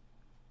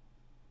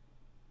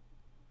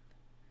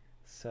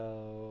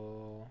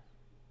 So,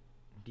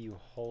 do you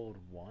hold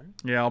one?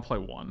 Yeah, I'll play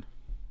one.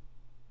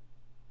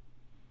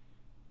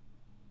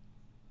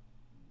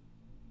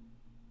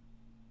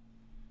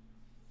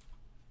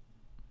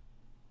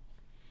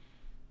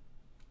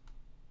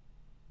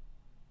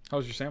 How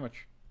was your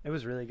sandwich? It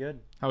was really good.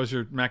 How was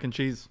your mac and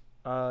cheese?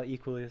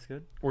 Equally as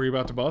good. Were you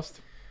about to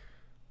bust?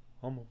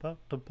 I'm about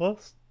to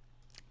bust.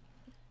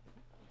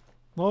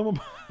 Well,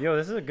 Yo,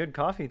 this is a good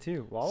coffee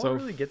too. Waller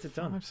really gets it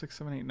done. 5, 6,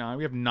 7, 8, 9.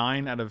 We have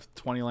 9 out of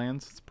 20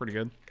 lands. It's pretty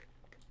good.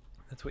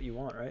 That's what you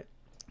want, right?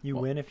 You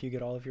win if you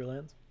get all of your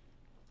lands.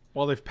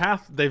 Well, they've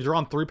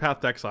drawn 3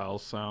 Pathed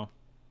Exiles, so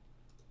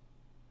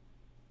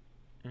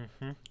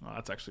Mm-hmm. oh,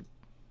 that's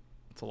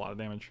a lot of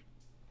damage.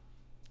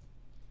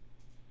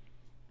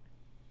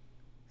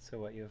 So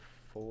what, you have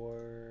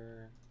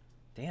 4...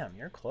 Damn,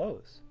 you're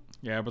close.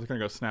 Yeah, but they're gonna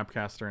go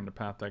Snapcaster into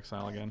Pathed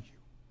Exile again,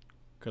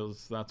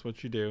 because that's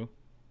what you do.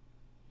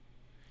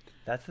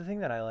 That's the thing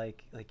that I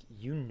like. Like,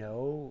 you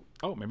know...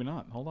 Oh, maybe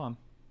not. Hold on.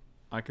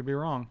 I could be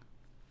wrong.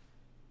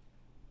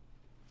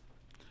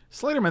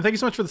 Slaterman, thank you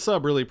so much for the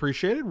sub. Really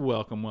appreciate it.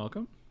 Welcome,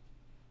 welcome.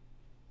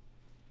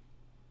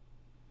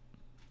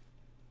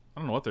 I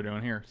don't know what they're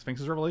doing here.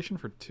 Sphinx's Revelation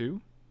for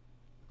 2?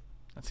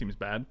 That seems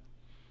bad.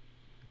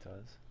 It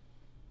does.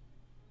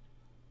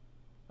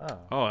 Oh.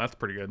 Oh, that's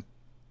pretty good.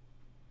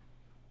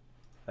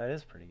 That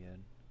is pretty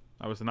good.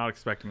 I was not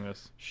expecting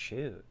this.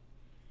 Shoot.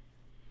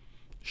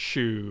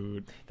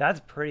 Shoot. That's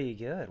pretty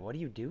good. What do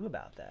you do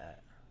about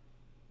that?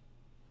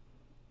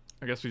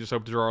 I guess we just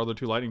hope to draw our other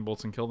 2 lightning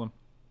bolts and kill them.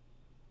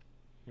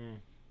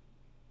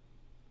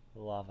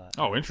 Lava.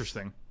 Oh,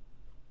 interesting.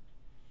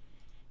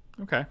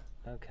 Okay.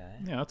 Okay.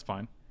 Yeah, that's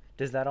fine.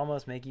 Does that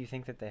almost make you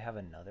think that they have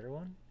another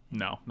one?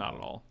 No, not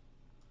at all.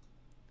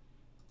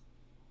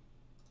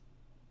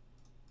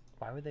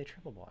 Why would they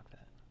triple block that?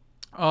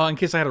 In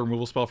case I had a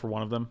removal spell for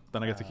one of them,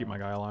 then I get to keep my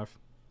guy alive.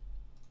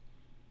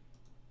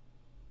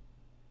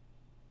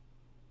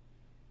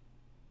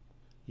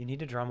 You need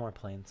to draw more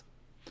planes.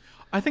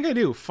 I think I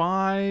do.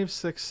 5,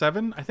 6,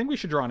 7. I think we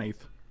should draw an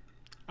 8th.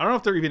 I don't know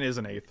if there even is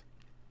an 8th.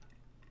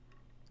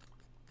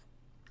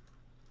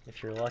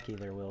 If you're lucky,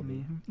 there will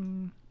be.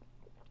 Mm-hmm.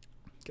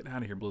 Get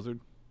out of here, Blizzard.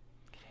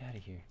 Get out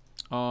of here.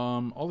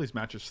 All these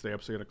matches stay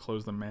up, so you gotta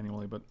close them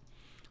manually, but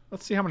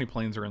let's see how many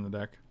planes are in the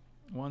deck.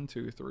 1,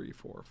 2, 3,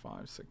 4,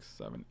 5, 6,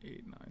 7,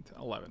 8, 9,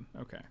 10, 11.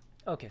 Okay.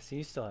 Okay, so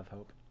you still have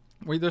hope.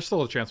 There's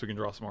still a chance we can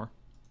draw some more.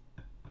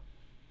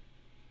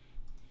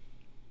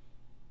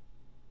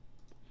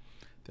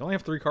 They only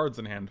have 3 cards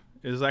in hand.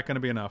 Is that going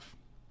to be enough?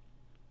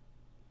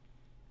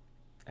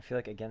 I feel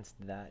like against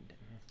that...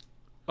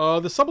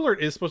 The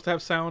sub-alert is supposed to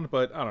have sound,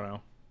 but I don't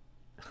know.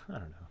 I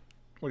don't know.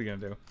 What are you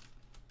going to do?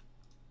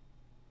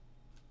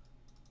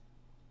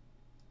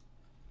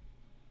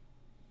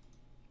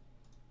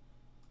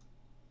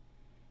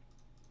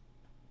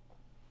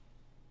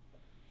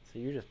 So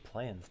you're just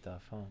playing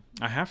stuff, huh?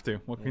 I have to.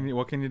 What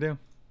can you do?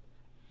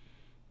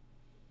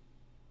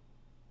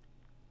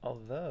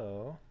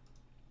 Although,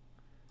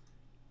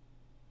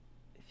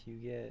 if you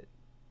get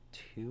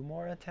 2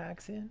 more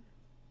attacks in...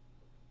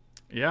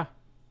 Yeah.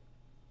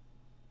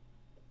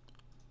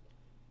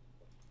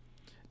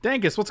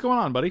 Dankus, what's going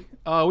on, buddy?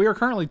 We are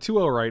currently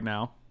 2-0 right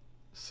now.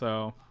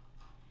 So.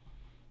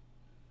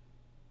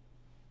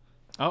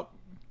 Oh.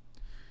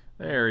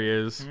 There he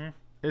is. Mm-hmm.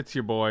 It's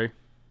your boy.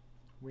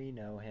 We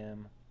know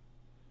him.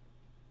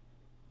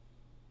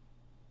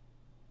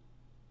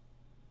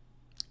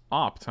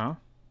 Opt, huh?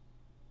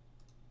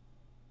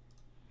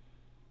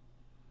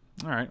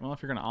 Alright, well,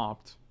 if you're going to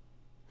opt.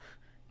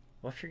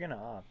 Well, if you're going to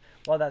opt.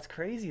 Well, that's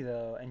crazy,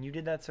 though. And you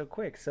did that so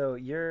quick. So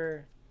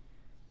you're...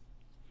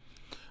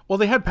 Well,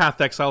 they had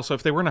Path Exile, so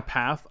if they were in a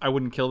Path, I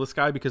wouldn't kill this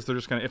guy because they're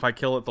just going to... If I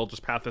kill it, they'll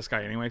just Path this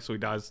guy anyway, so he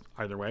dies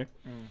either way.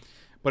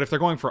 But if they're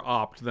going for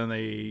Opt, then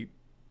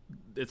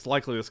it's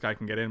likely this guy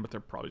can get in, but they're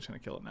probably just going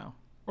to kill it now.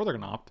 Or they're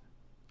going to opt.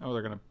 Oh,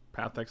 they're going to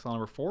Path Exile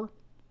number 4?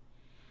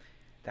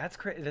 That's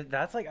crazy.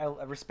 That's like, I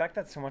respect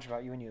that so much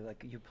about you when you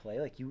like you play.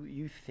 Like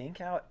you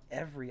think out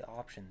every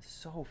option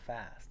so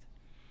fast.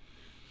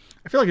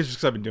 I feel like it's just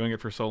because I've been doing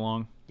it for so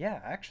long. Yeah,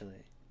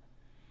 actually.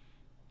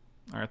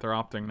 All right, they're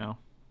opting now.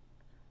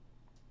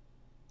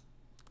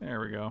 There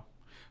we go.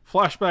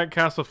 Flashback,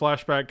 cast a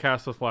flashback,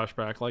 cast a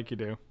flashback, like you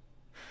do.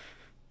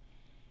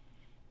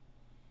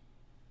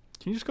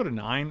 Can you just go to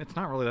 9? It's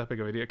not really that big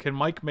of an idea. Can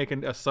Mike make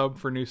a sub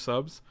for new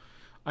subs?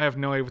 I have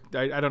no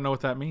idea. I don't know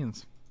what that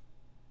means.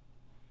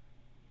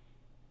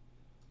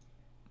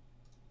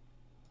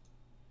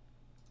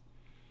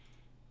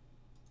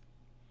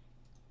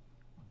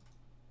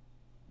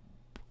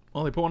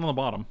 Well, they put one on the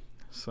bottom,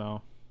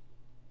 so.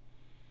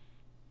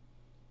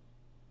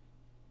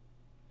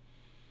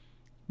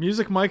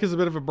 Music Mike is a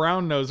bit of a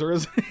brown noser,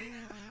 isn't he?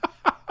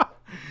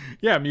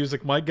 Yeah,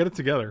 Music Mike, get it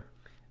together.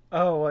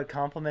 Oh, what,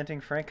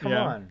 complimenting Frank? Come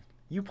on.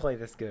 You play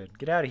this good.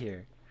 Get out of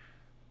here.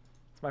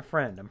 It's my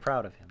friend. I'm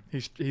proud of him.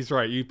 He's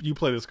right. You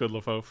play this good,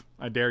 Lefof.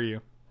 I dare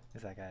you.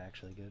 Is that guy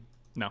actually good?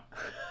 No.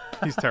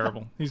 He's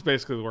terrible. He's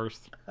basically the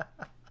worst.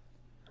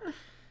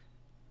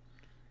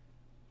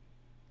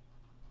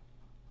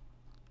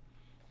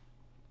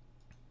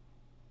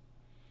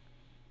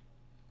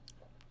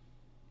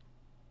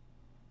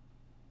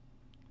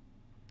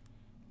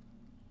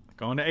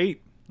 Going to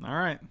 8. All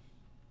right.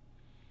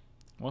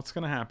 What's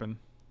going to happen?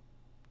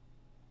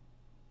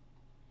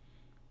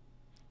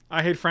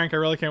 I hate Frank. I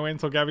really can't wait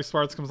until Gabby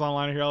Sparks comes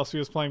online and hear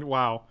LSU is playing.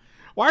 Wow.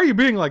 Why are you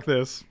being like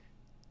this?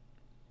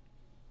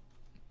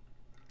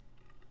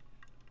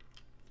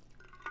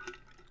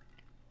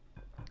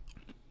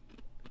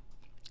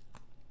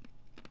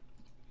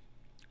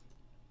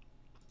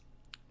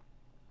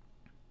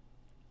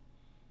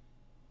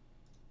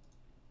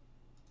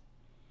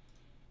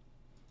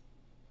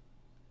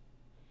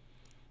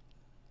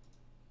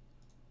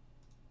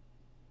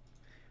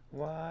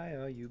 Why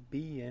are you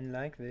being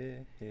like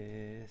this?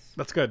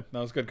 That's good. That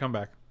was good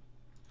comeback.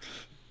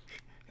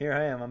 Here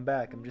I am. I'm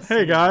back. I'm just.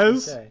 Hey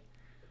guys.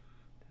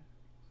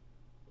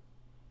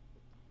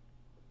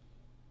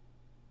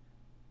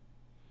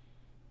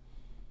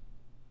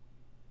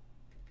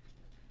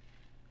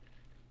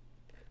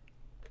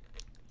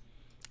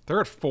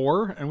 They're at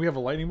 4, and we have a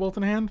lightning bolt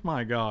in hand.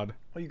 My God.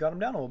 Well, you got them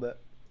down a little bit.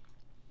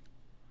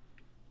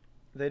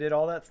 They did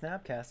all that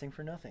snap casting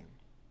for nothing.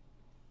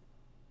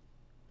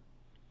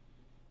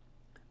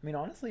 I mean,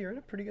 honestly, you're in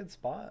a pretty good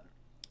spot.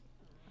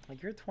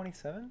 Like, you're at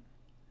 27.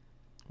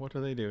 What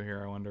do they do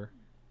here, I wonder?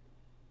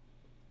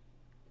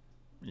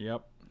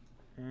 Yep.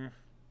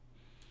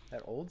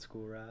 That old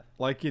school wrath.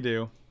 Like you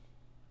do.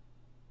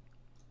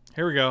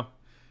 Here we go.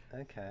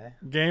 Okay.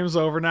 Game's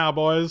over now,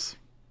 boys.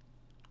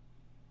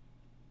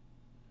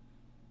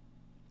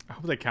 I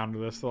hope they counter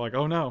this. They're like,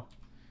 oh no.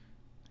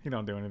 He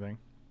don't do anything.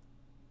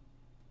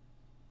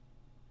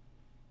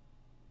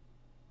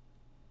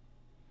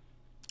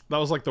 That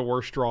was like the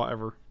worst draw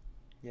ever.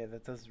 Yeah,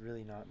 that does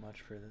really not much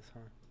for this, huh?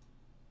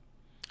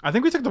 I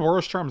think we took the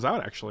Boros Charms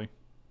out, actually.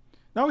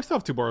 No, we still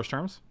have 2 Boros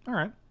Charms. All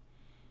right.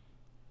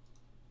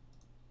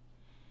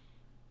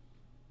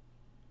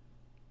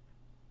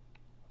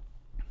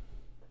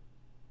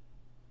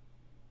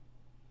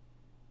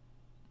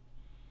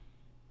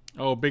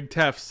 Oh, big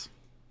Tefs.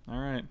 All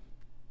right.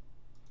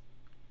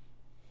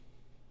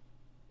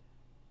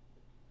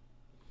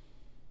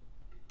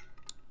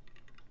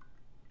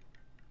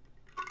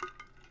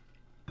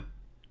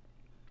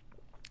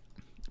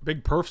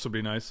 Big perfs would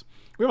be nice.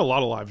 We have a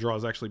lot of live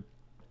draws, actually.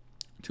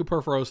 2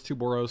 Purphoros, 2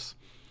 Boros,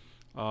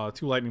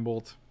 2 Lightning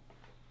Bolt.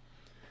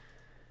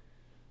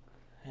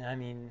 And I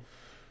mean,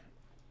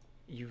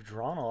 you've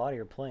drawn a lot of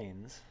your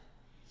planes,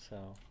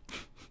 so.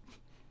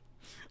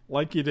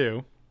 Like you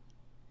do.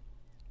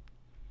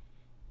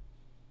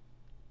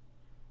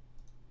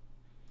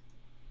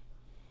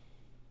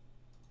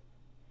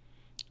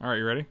 All right,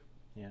 you ready?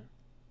 Yeah.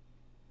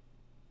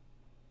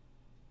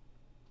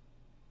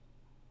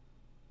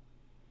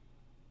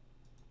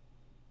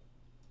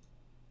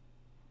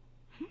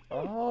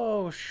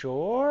 Oh,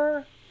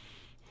 sure.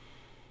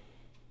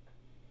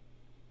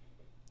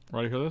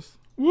 Ready for this?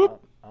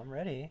 Whoop! I'm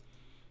ready.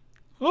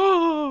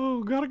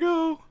 Oh, gotta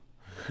go.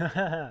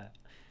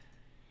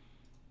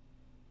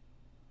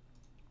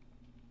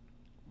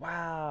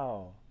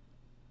 Wow.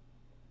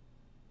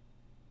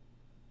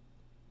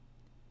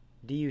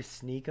 Do you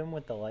sneak them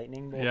with the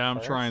lightning bolt? Yeah, I'm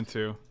first? trying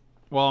to.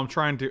 Well, I'm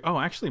trying to. Oh,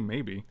 actually,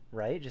 maybe.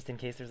 Right? Just in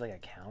case there's like a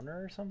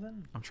counter or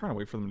something? I'm trying to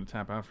wait for them to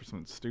tap out for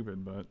something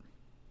stupid, but.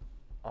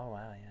 Oh,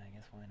 wow. Yeah, I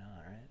guess why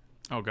not, right?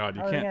 Oh, God,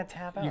 you How are they can't. gonna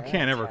tap out? You They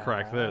can't don't ever tap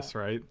crack out. this,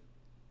 right?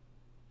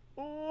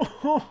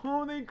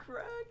 Oh, they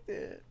cracked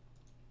it.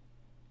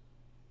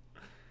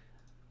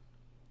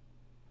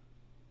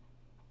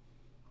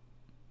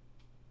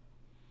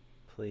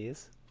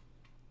 Please.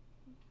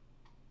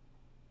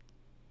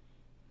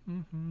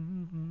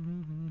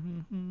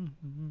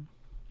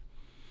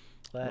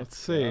 Let's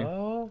see.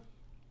 Go.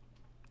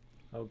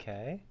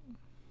 Okay.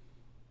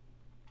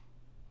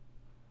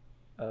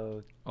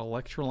 Oh,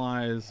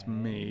 Electrolyze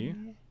me.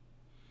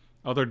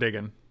 Oh, they're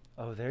digging.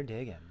 oh, they're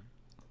digging.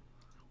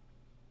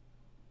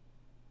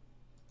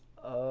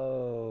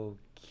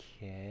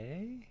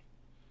 Okay.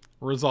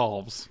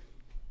 Resolves.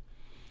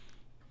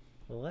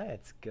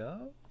 Let's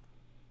go.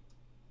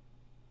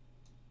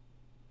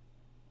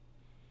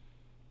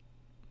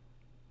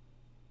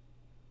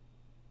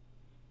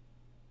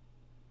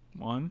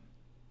 One,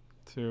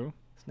 two.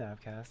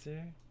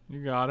 Snapcaster.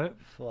 You got it.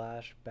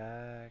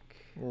 Flashback.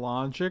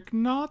 Logic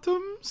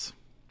Notums.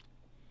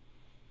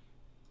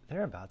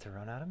 They're about to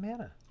run out of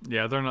mana.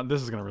 Yeah, they're not.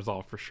 This is gonna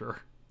resolve for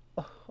sure.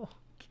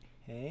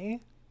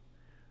 Okay.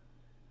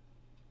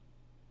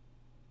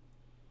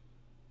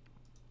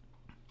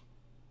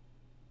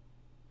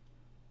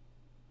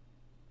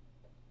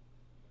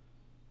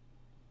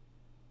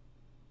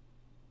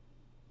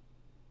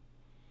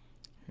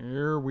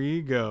 Here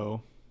we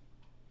go.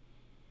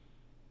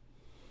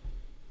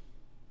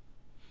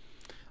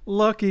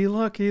 Lucky,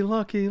 lucky,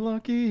 lucky,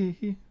 lucky.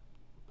 You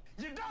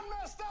done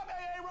messed up,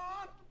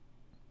 Aaron!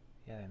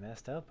 Yeah, they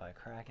messed up by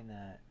cracking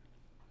that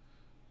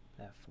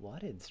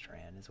flooded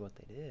strand is what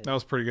they did. That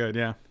was pretty good,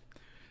 yeah.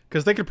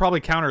 Because they could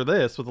probably counter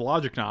this with a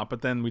Logic Knot,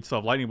 but then we'd still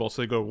have Lightning Bolt,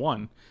 so they go to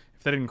 1.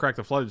 If they didn't crack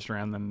the flooded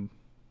strand, then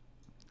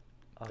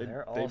Oh, they'd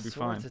they're all be sorts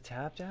fine. of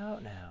tapped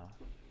out now.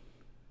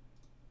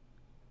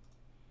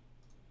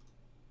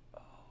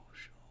 Oh,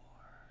 sure.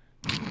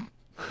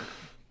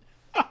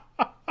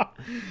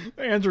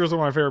 Andrew is one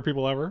of my favorite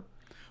people ever.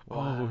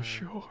 Wow. Oh,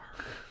 sure.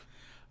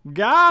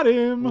 Got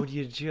him. Would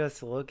you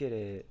just look at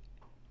it?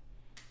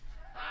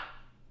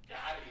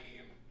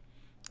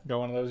 Got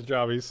one of those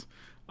jobbies.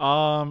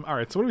 All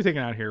right, so what are we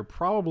taking out here?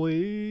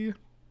 Probably...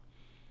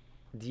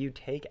 Do you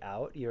take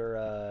out your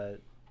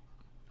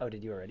Oh,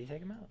 did you already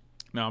take him out?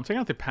 No, I'm taking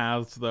out the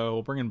paths, though.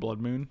 We'll bring in Blood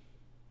Moon.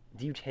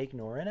 Do you take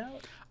Norin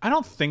out? I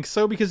don't think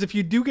so, because if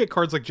you do get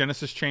cards like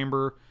Genesis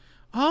Chamber,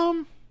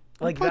 I'll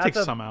Like probably take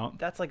that's some out.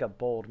 That's like a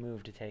bold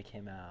move to take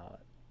him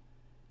out.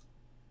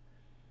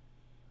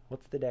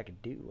 What's the deck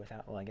do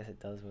without? Well, I guess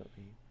it does what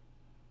we.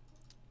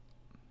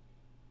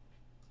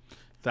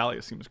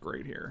 Thalia seems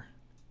great here.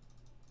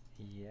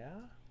 Yeah.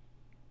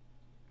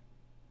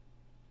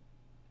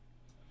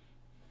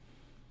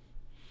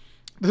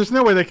 There's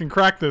no way they can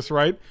crack this,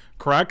 right?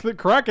 Crack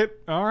it.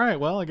 All right.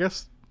 Well, I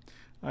guess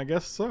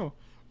so.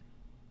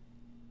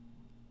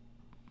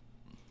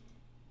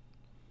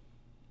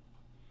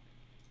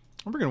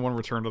 I'm bringing one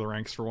Return to the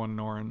Ranks for one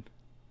Norin.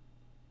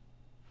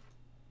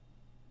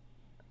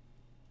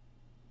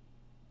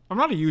 I'm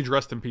not a huge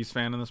Rest in Peace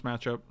fan in this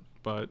matchup,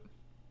 but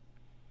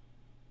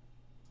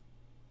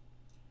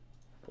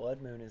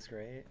Blood Moon is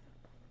great.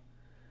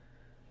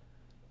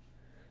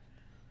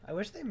 I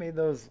wish they made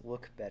those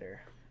look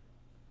better.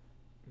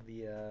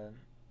 The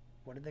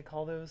what did they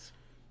call those?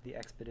 The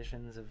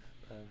expeditions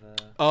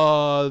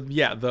of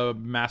yeah, the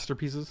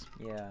masterpieces.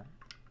 yeah.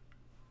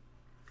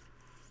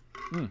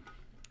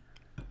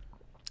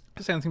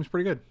 This hand seems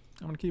pretty good.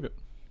 I'm gonna keep it.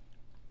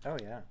 Oh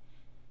yeah.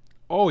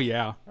 Oh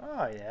yeah.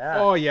 Oh yeah.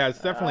 Oh yeah,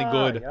 it's definitely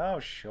good. Oh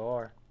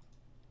sure.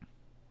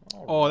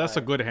 Oh, that's a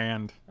Alright. good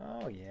hand.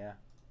 Oh yeah.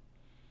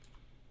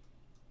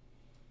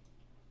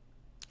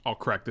 I'll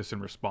crack this in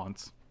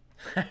response.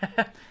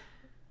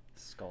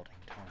 Scalding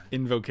Torrent.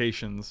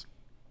 Invocations.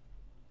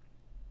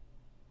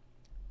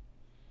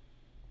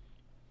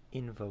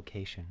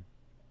 Invocation.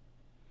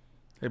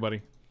 Hey,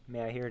 buddy.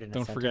 May I hear it in a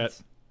Don't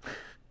sentence?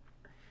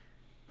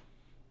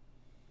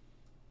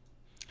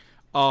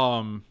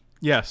 forget.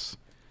 Yes.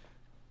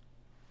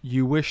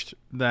 You wished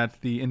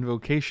that the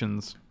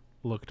invocations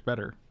looked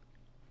better.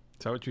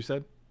 Is that what you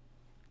said?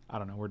 I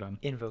don't know. We're done.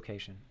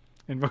 Invocation.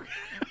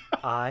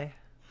 I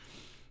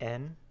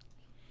N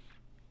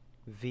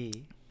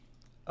V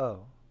O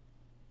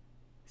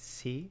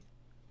C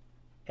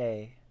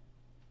A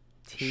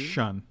T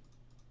Shun.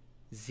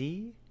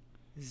 Z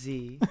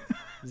Z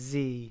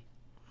Z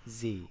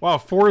Z. Wow,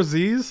 4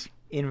 Z's?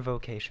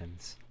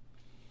 Invocations.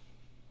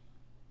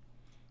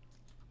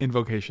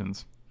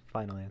 Invocations.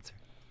 Final answer.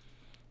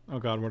 Oh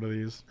god, what are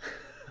these?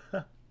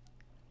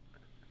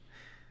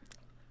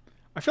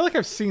 I feel like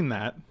I've seen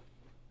that.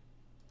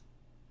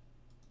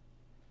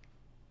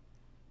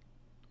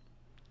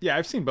 Yeah,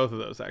 I've seen both of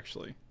those,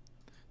 actually.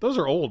 Those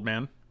are old,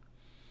 man.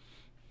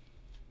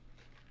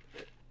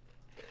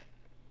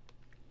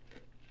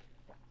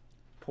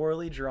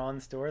 Poorly drawn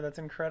store? That's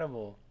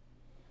incredible.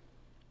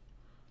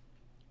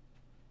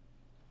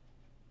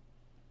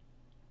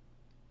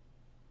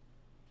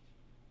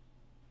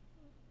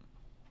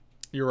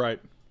 You're right.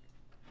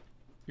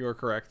 You are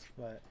correct.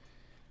 But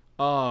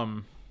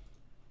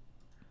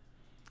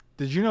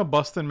Did you know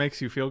bustin'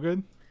 makes you feel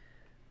good?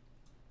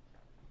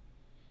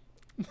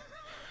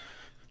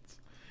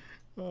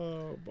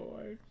 Oh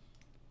boy.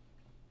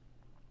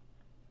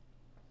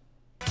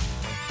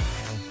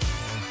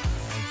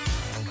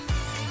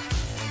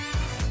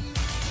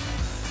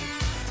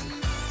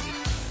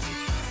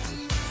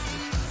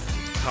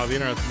 Oh, the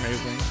internet's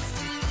amazing.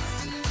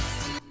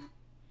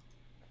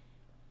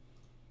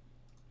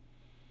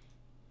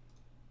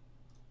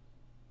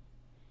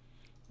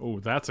 Oh,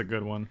 that's a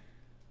good one.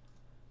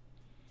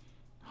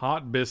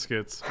 Hot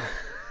biscuits.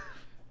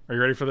 Are you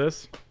ready for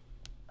this?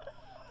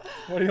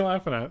 What are you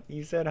laughing at?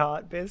 You said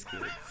hot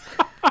biscuits.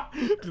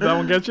 Did that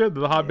one get you? Did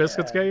the hot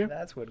biscuits get you?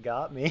 That's what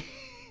got me.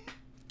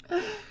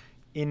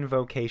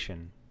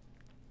 Invocation.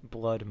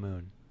 Blood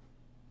Moon.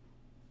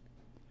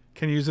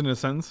 Can you use it in a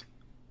sentence?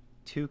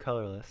 2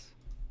 colorless.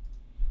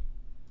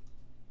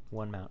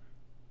 1 mountain.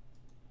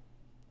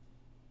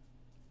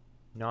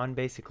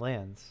 Non-basic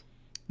lands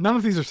None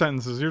of these are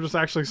sentences. You're just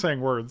actually saying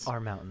words. are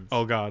mountains.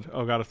 Oh god.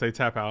 Oh god, if they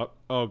tap out.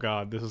 Oh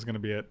god, this is going to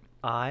be it.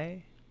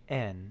 I-N-V-O.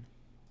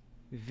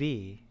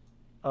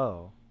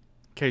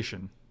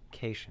 Cation.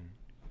 Cation.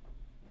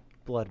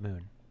 Blood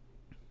Moon.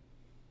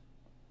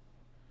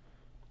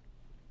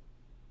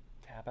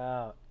 Tap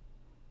out.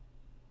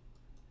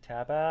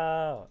 Tap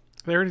out.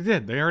 They already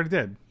did. They already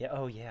did. Yeah.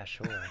 Oh yeah.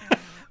 Sure.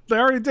 They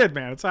already did,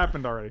 man. It's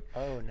happened already.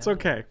 Oh no. It's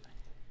okay.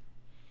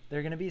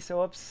 They're gonna be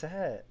so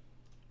upset.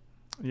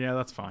 Yeah,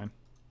 that's fine.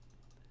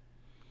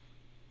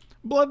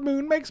 Blood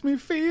Moon makes me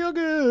feel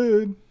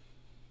good.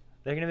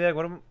 They're gonna be like,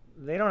 what?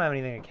 They don't have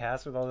anything to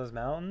cast with all those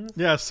mountains.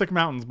 Yeah, sick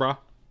mountains, bro.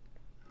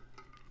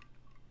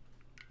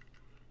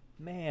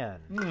 Man.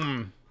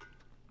 Look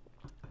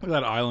at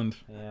that island.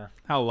 Yeah.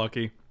 How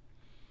lucky.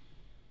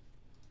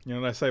 You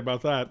know what I say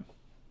about that?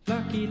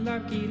 Lucky,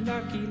 lucky,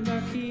 lucky,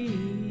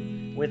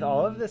 lucky. With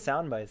all of the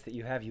sound bites that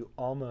you have, you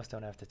almost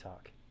don't have to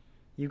talk.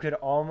 You could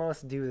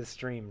almost do the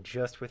stream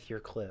just with your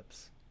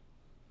clips.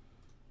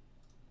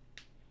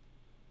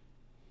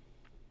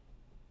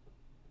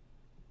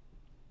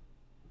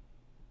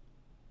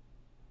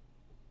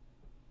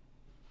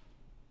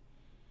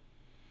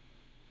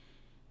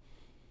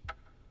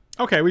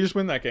 Okay, we just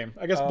win that game.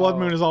 I guess Blood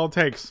Moon is all it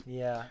takes.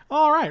 Yeah.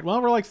 All right,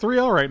 well, we're like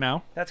 3-0 right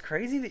now. That's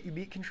crazy that you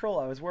beat Control.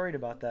 I was worried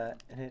about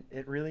that, and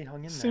it really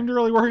hung in Seemed to there.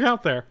 really work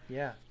out there.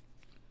 Yeah.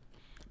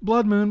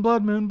 Blood Moon,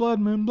 Blood Moon, Blood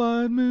Moon,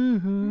 Blood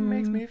Moon.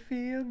 Makes me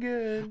feel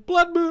good.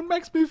 Blood Moon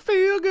makes me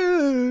feel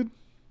good.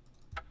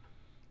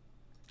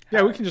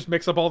 Yeah, we can just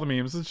mix up all the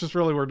memes. It's just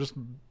really, we're just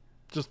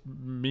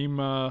meme,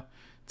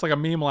 it's like a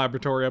meme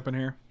laboratory up in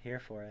here. Here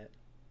for it.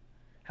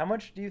 How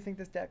much do you think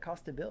this deck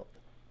cost to build?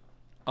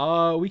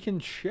 We can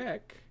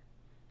check.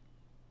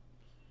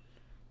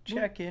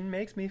 Check-in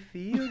makes me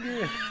feel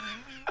good.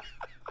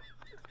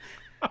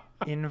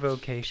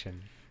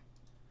 Invocation.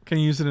 Can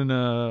you use it in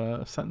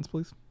a sentence,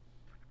 please?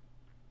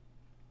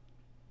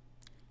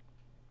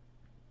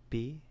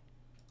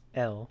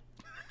 B-L.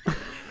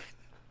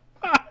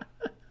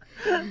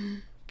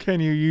 Can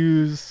you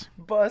use...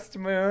 Bust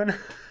Moon.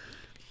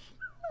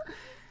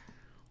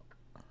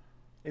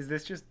 Is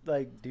this just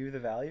like do the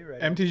value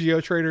right?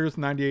 MTGO traders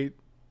 98,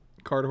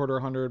 card hoarder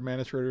 100,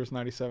 mana traders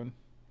 97.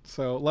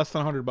 So less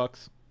than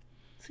 $100.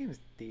 Seems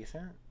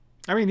decent.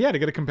 I mean, yeah, to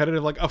get a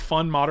competitive, like a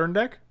fun modern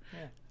deck.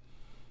 Yeah.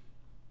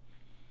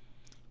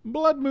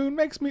 Blood Moon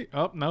makes me...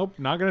 Oh, nope,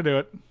 not going to do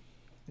it.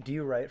 Do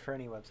you write for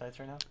any websites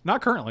right now?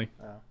 Not currently.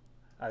 Oh.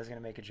 I was going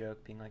to make a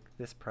joke being like,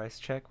 this price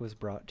check was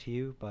brought to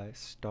you by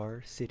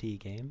Star City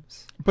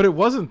Games. But it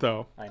wasn't,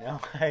 though. I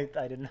know. I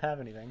didn't have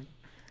anything.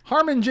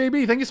 Harmon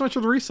JB, thank you so much for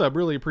the resub.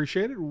 Really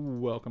appreciate it.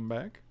 Welcome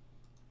back.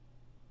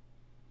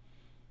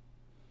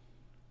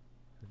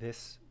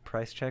 This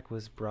price check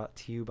was brought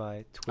to you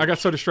by Twitch. I got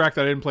so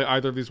distracted I didn't play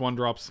either of these one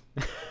drops.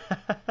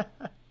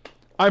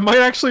 I might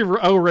actually...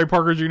 Oh, Ray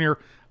Parker Jr.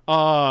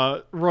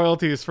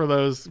 Royalties for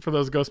those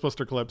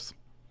Ghostbuster clips.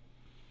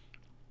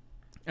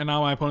 And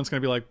now my opponent's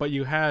going to be like, but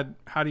you had...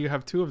 How do you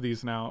have 2 of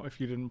these now if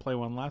you didn't play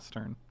one last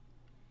turn?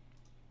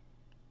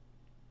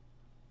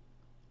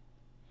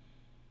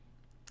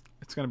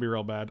 It's going to be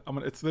real bad.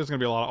 There's going to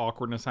be a lot of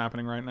awkwardness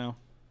happening right now.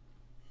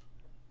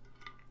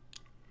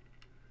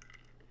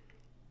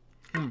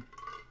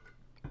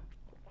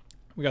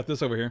 We got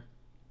this over here.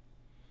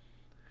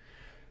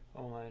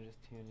 Oh, I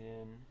just tuned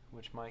in.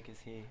 Which Mike is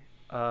he?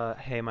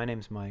 Hey, my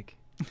name's Mike.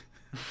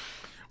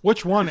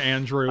 Which one,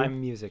 Andrew? I'm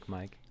Music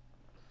Mike.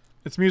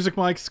 It's Music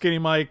Mike, Skinny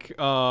Mike.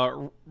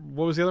 What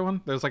was the other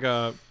one? There's like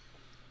a...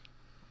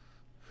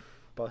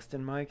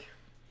 Bustin' Mike.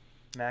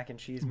 Mac and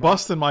Cheese Mike.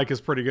 Bustin' Mike is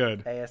pretty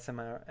good.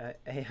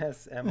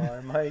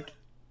 ASMR Mike.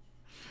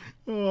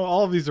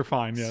 All of these are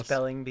fine, yes.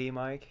 Spelling Bee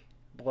Mike.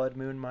 Blood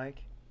Moon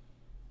Mike.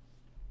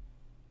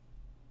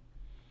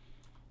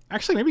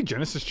 Actually, maybe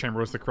Genesis Chamber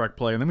was the correct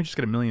play, and then we just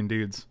get a million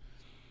dudes.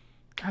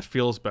 That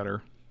feels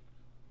better.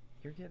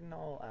 You're getting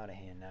all out of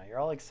hand now. You're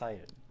all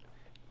excited.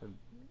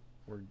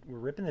 We're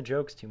ripping the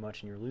jokes too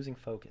much, and you're losing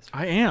focus.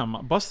 I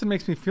am. Bustin'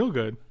 makes me feel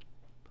good.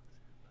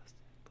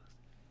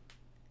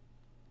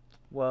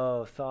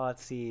 Whoa,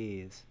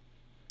 Thoughtseize.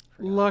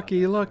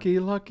 Lucky, lucky,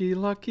 lucky,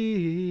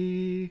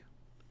 lucky.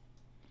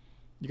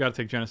 You gotta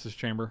take Genesis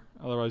Chamber,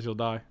 otherwise you'll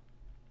die.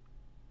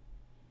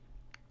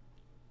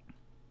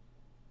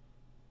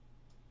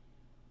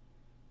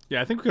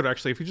 Yeah, I think we could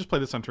actually, if you just play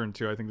this on turn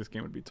 2, I think this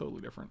game would be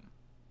totally different.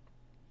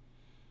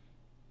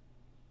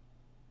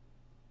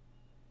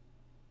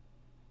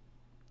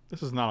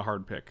 This is not a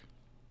hard pick.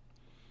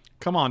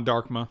 Come on,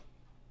 Darkma.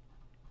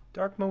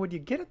 Darkma, would you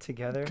get it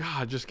together?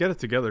 God, just get it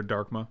together,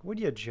 Darkma. Would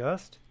you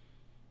just?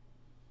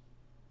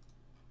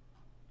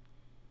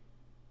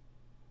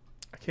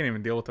 I can't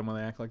even deal with them when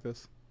they act like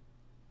this.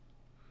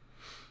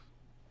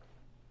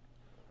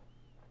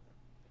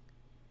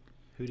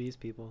 Who these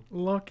people?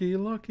 Lucky,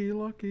 lucky,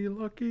 lucky,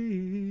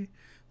 lucky.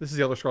 This is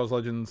the Elder Scrolls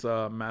Legends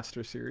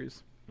Master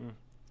Series. Mm.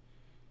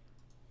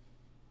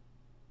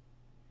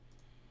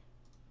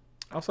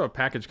 I also have a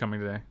package coming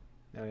today.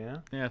 Oh yeah?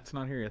 Yeah, it's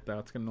not here yet though.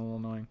 It's getting a little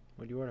annoying.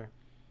 What'd you order?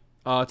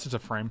 It's just a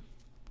frame.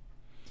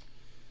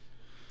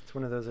 It's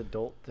one of those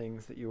adult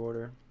things that you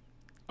order.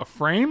 A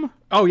frame?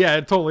 Oh yeah,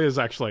 it totally is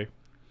actually.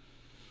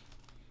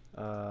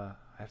 I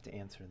have to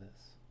answer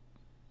this.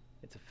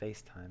 It's a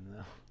FaceTime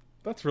though.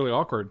 That's really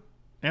awkward.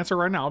 Answer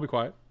right now. I'll be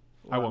quiet.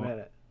 Well, I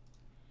won't.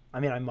 I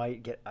mean, I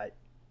might get.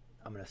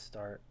 I'm gonna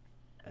start,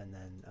 and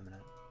then I'm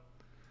gonna.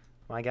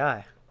 My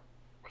guy.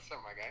 What's up,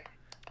 my guy?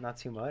 Not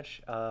too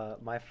much.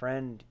 My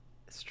friend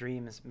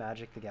streams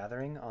Magic the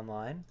Gathering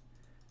online,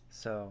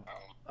 so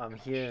I'm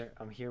here.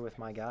 I'm here with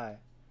my guy,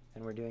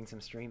 and we're doing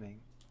some streaming.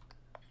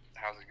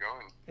 How's it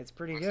going? It's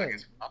pretty Looks good. like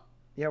it's up.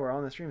 Yeah, we're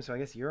on the stream, so I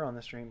guess you're on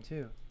the stream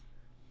too.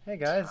 Hey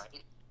guys.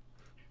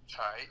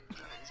 Tight.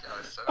 He's got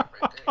it set up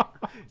right there.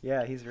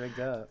 Yeah, he's rigged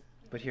up.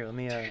 But here, let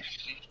me.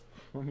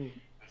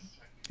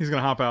 He's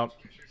gonna hop out.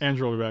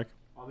 Andrew will be back.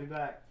 I'll be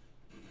back.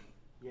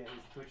 Yeah, he's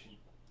twitching.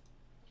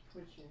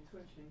 Twitching.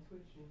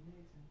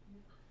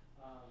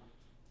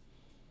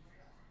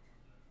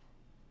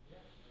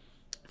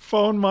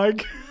 Phone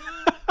mic.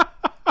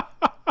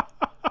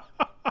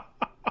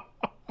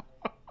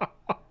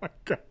 Oh my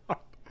god.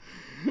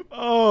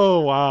 Oh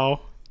wow.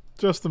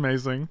 Just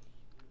amazing.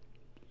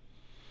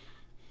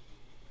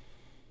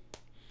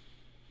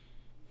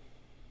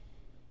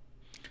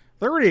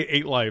 They're already at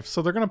 8 life,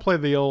 so they're gonna play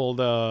the old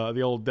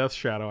Death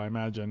Shadow, I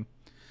imagine.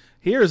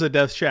 Here's a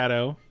Death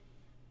Shadow.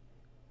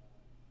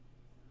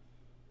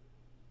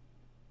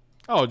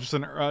 Oh, just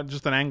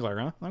an angler,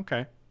 huh?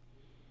 Okay.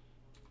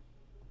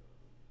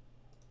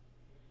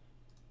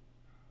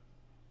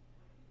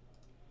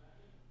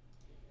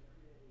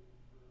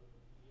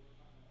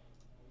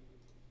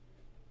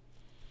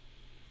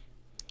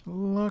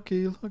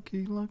 Lucky,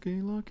 lucky,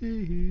 lucky,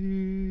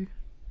 lucky.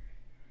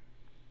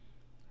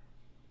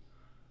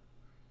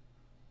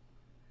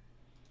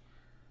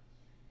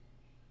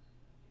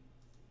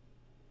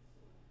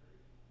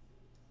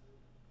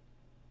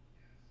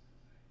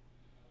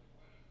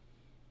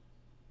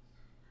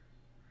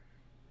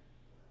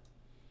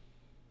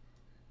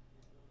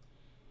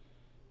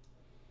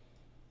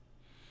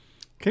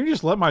 Can you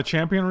just let my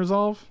champion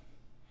resolve?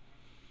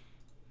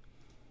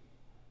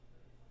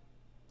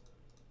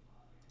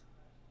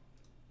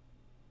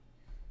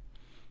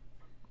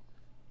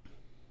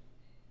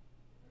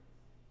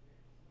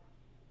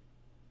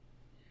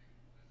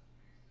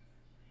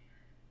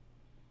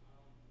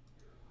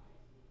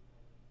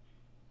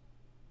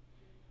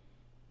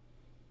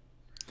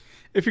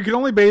 If you could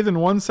only bathe in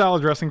one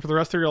salad dressing for the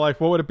rest of your life,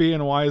 what would it be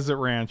and why is it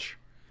ranch?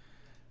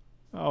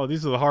 Oh,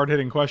 these are the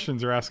hard-hitting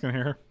questions you're asking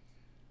here.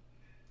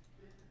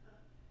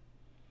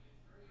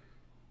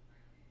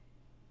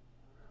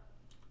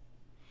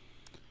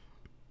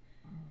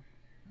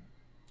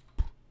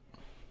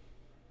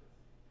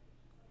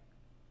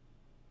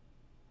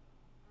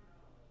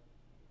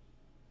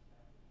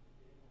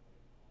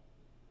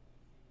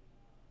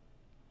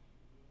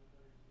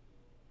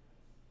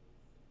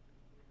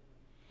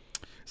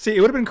 See, it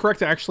would have been correct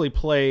to actually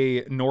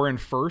play Norin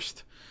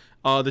first.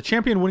 The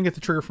champion wouldn't get the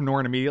trigger from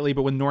Norin immediately,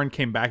 but when Norin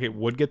came back, it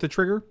would get the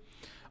trigger.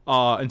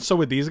 And so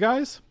would these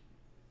guys.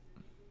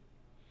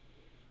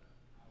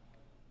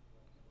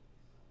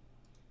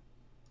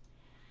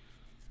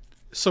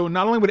 So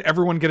not only would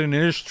everyone get an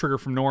initial trigger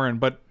from Norin,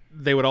 but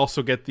they would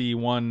also get the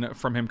one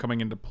from him coming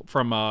into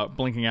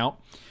blinking out.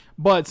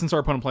 But since our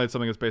opponent played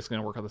something, it's basically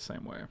going to work out the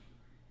same way.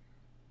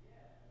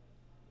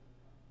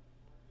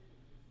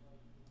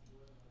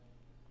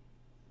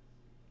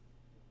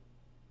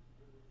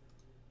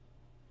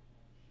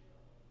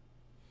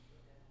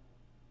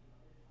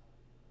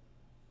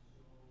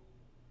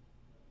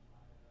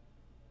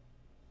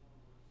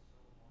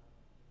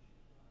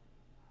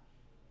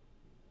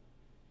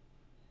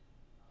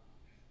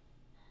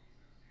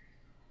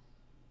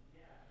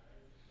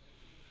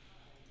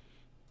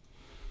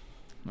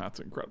 That's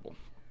incredible.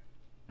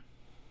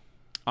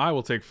 I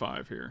will take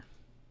 5 here.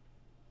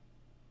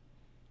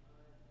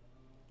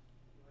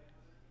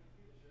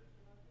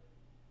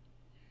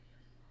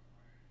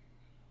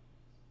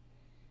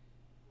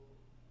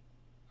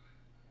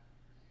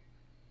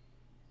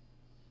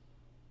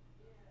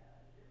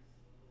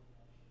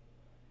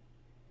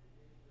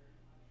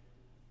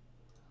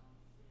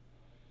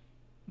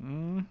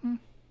 Mm-hmm.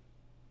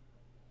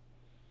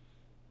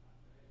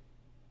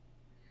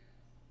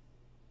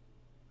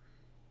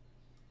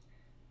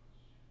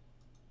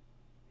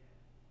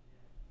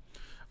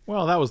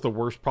 Well, that was the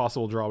worst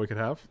possible draw we could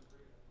have.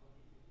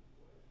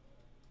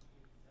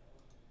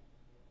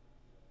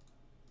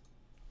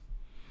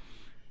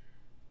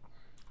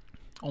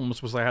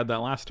 Almost wish I had that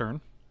last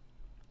turn.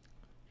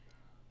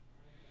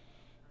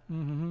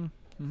 Made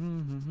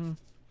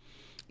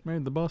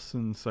the bus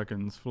in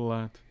seconds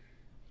flat.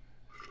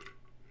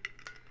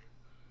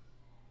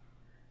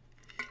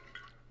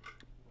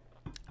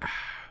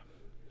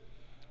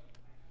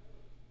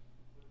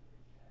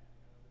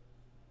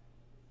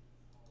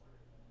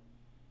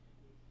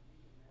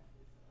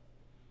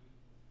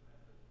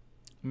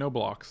 No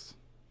blocks.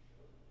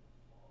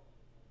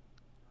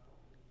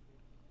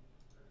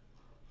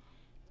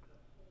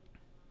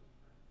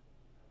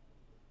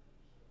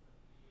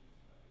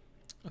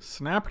 A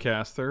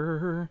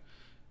Snapcaster.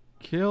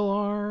 Kill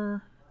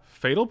our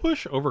Fatal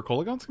Push over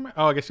Kolaghan's Command?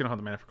 Oh, I guess you don't have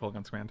the mana for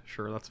Kolaghan's Command.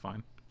 Sure, that's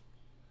fine.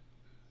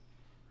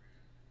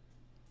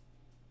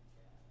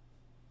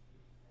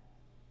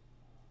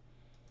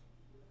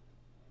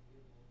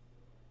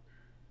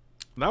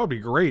 That would be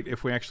great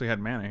if we actually had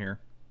mana here.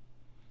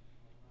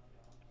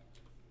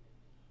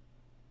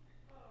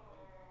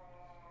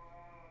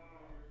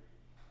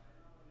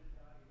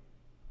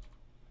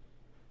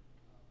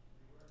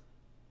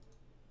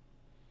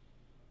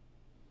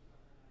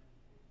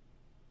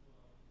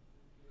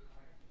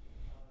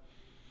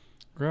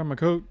 Grab my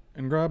coat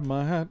and grab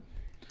my hat.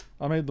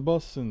 I made the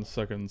bus in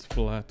seconds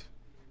flat.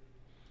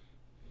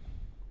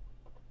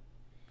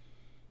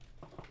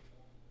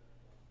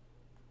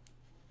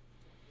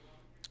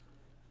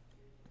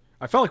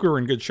 I felt like we were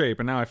in good shape,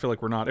 and now I feel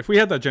like we're not. If we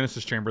had that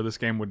Genesis Chamber, this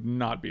game would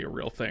not be a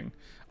real thing.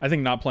 I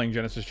think not playing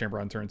Genesis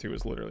Chamber on turn 2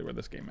 is literally where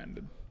this game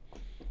ended.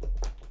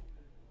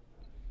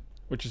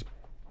 Which is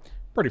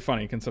pretty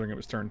funny considering it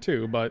was turn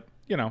 2, but,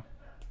 you know,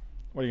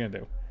 what are you going to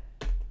do?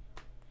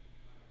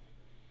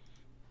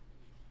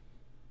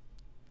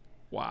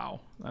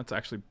 Wow, that's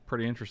actually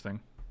pretty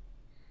interesting.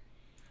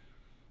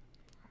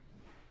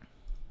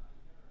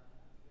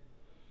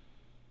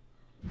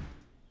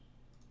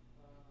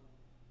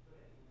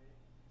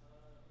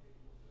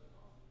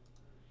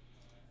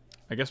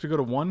 I guess we go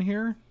to 1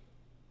 here.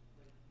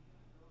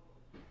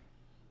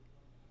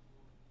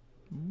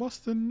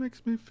 Boston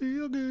makes me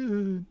feel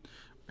good.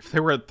 If they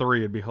were at 3,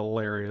 it'd be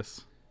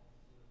hilarious.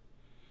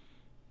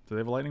 Do they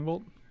have a lightning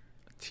bolt?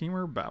 A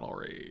Teamer Battle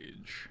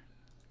Rage.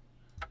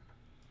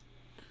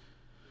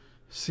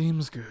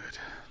 Seems good.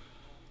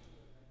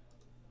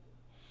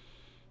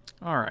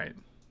 Alright,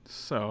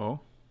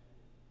 so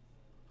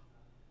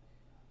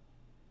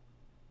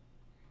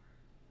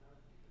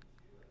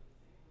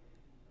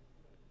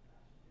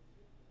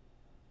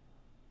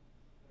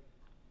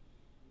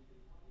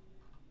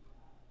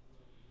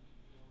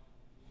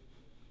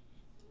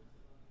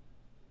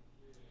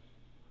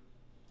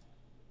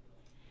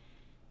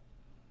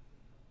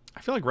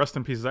I feel like Rest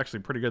in Peace is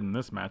actually pretty good in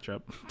this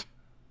matchup.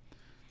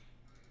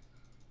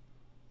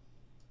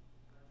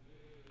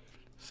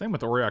 Same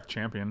with Auriok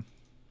Champion.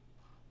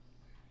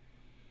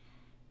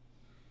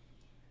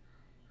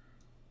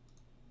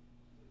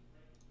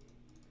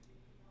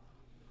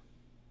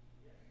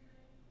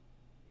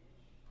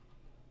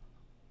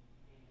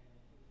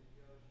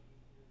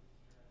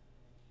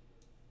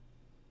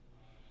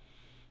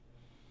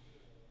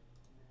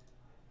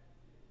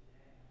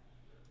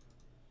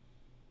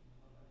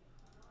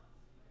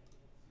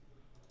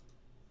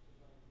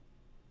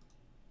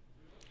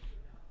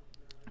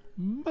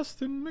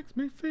 Bustin' makes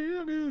me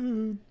feel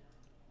good.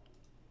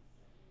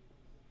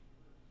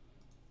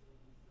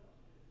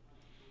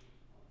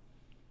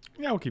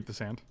 Yeah, we'll keep the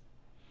sand.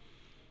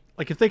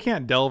 Like, if they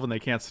can't delve and they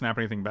can't snap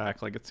anything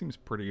back, like, it seems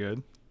pretty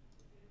good.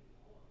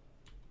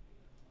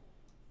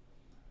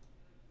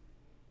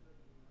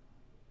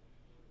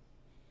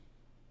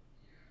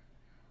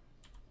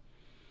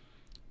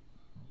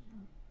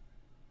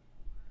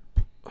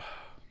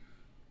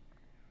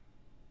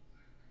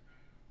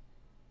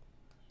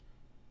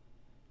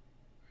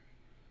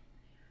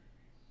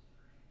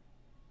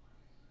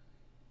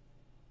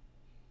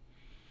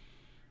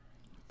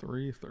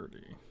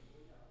 $330.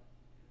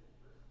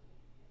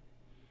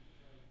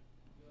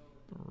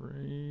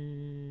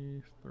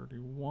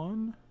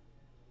 331.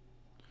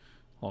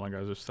 Hold on,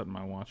 guys. Just setting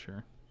my watch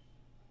here.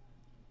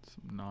 It's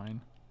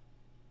 9.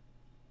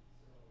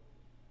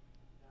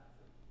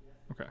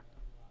 Okay.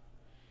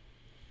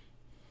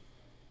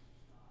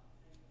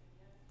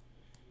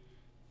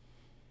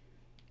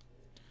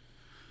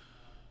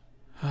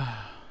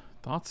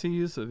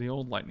 Thoughtseize the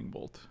old lightning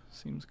bolt.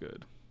 Seems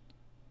good.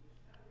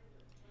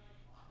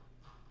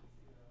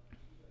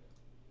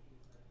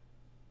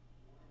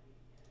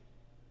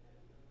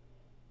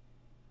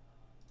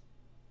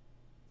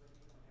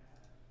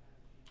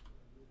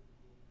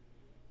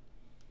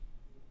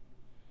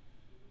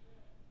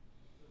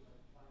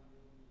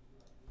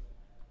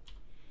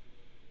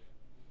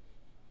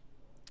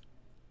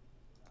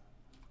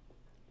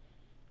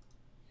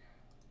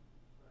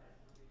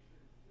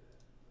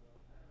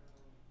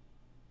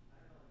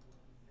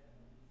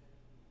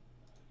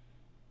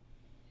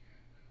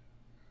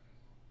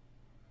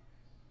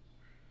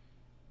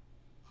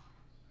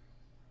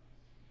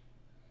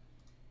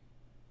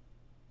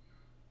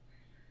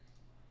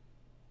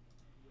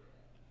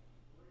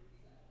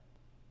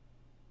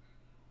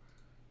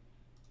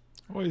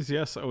 Always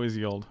yes, always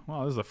yield.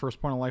 Wow, this is the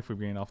first point of life we've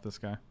gained off this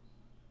guy.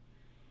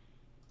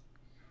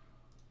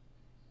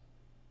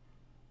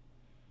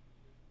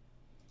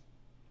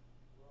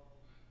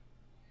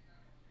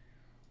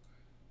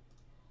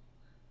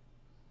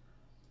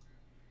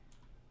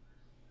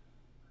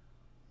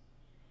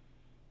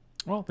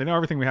 Well, they know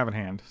everything we have in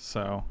hand,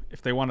 so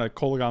if they want a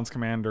Kolaghan's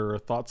Command or a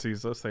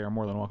Thoughtseize us, they are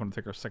more than welcome to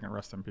take our second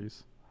Rest in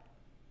Peace.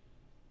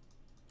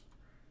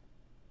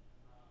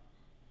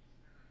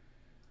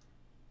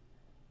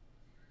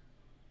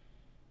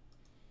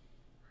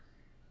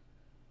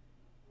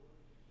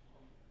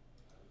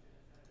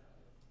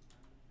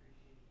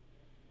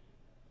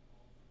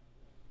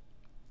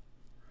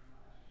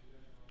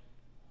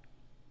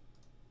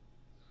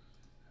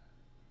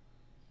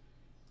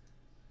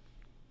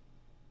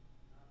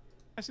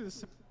 I see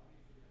this.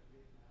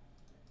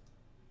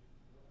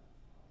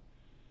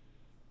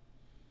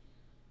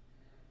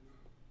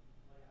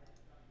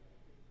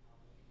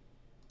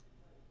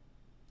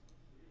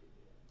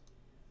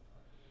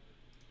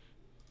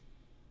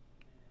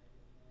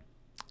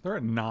 They're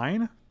at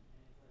 9?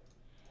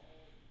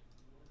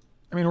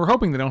 I mean, we're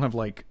hoping they don't have,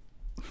 like,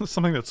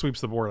 something that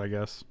sweeps the board, I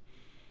guess.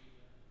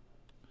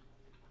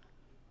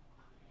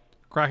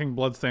 Cracking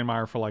Bloodstain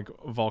Mire for, like,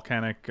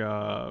 Volcanic,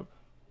 Yep.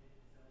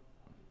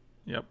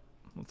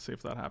 Let's see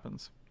if that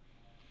happens.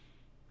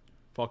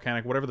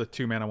 Volcanic, whatever the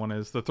 2-mana one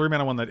is. The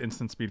 3-mana one that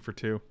instant speed for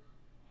 2.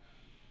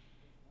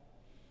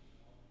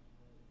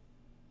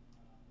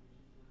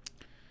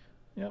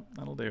 Yep,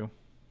 that'll do.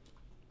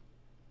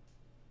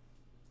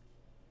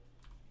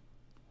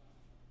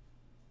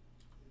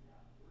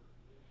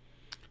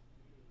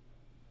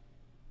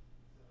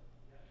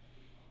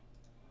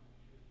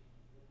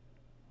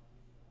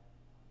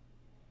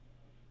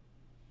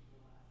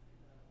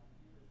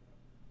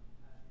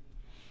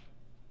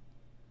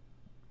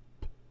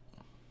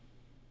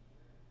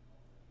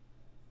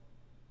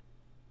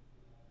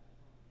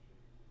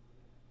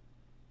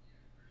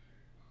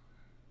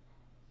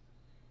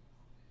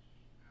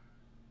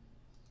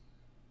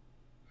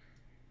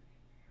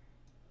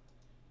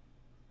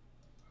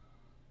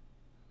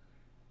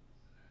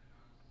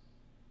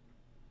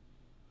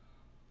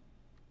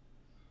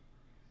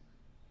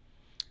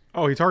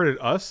 Oh, he targeted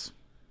us?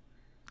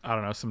 I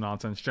don't know, some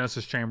nonsense.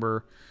 Genesis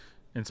Chamber,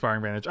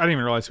 Inspiring Vantage. I didn't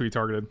even realize who he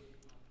targeted.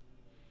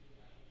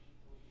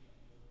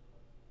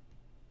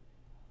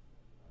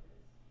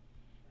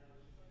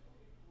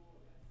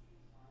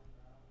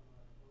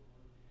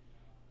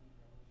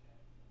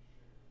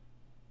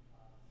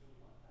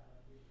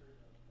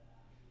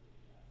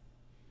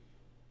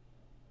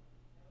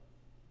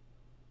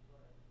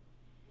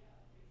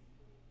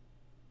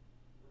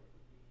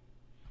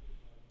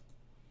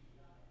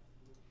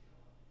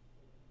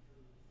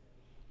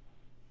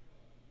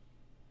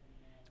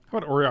 How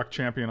about Auriok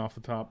Champion off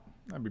the top?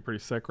 That'd be pretty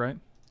sick, right?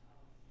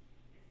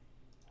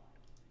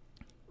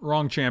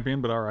 Wrong champion,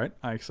 but alright.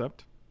 I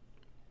accept.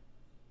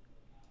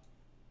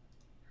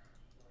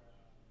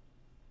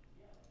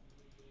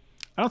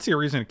 I don't see a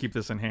reason to keep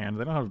this in hand.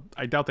 They don't have.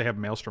 I doubt they have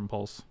Maelstrom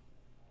Pulse.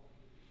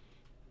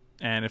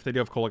 And if they do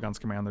have Kolaghan's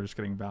Command, they're just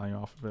getting value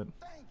off of it.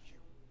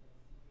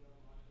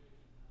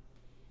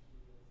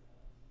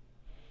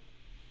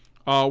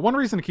 One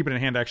reason to keep it in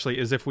hand, actually,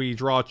 is if we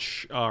draw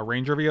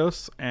Ranger of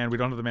Eos and we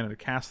don't have the mana to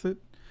cast it,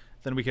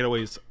 then we could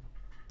always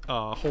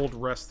hold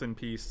Rest in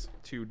Peace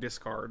to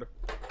discard.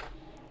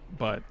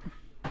 But...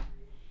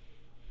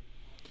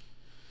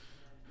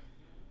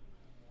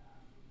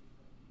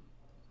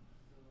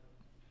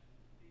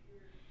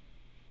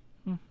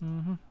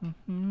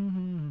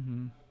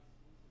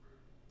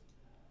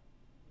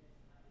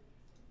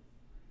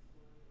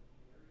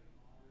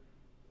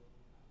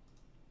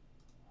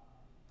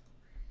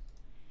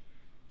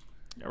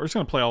 Yeah, we're just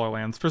going to play all our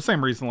lands. For the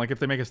same reason, like if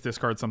they make us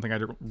discard something,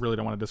 really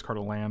don't want to discard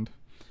a land.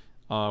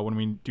 When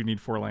we do need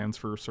 4 lands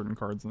for certain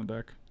cards in the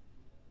deck.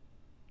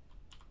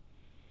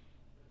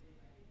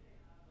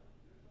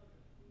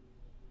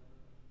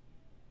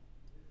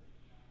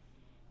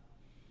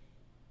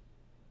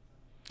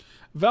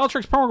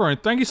 Valtrix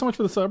Pomegranate, thank you so much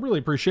for the sub. Really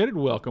appreciate it.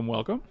 Welcome,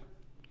 welcome.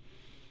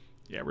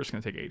 Yeah, we're just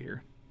going to take 8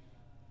 here.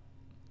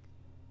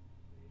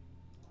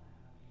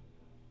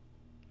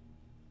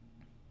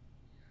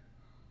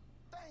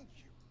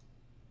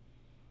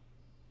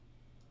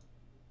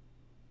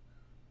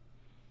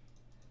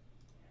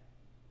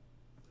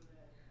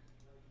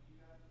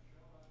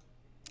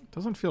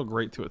 Doesn't feel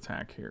great to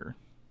attack here.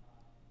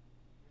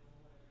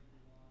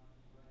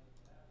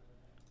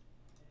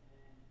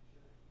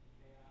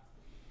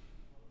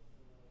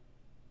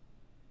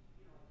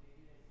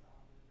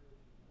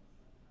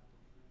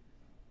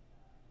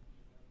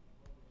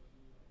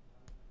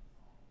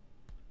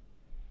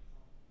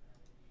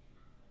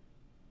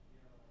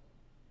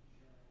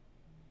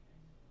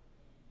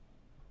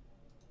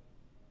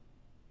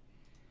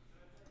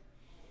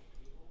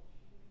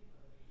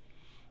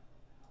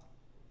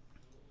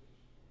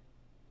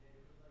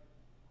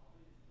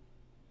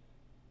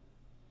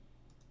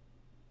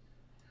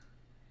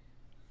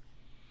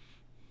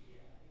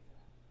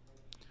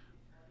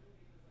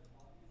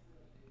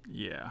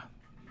 Yeah.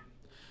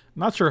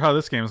 Not sure how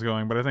this game's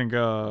going, but I think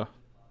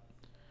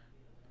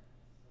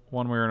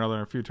one way or another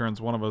in a few turns,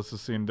 one of us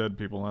is seeing dead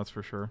people, that's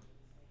for sure.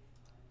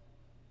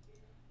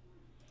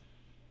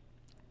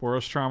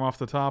 Boros Charm off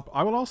the top.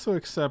 I would also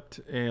accept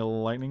a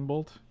Lightning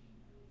Bolt.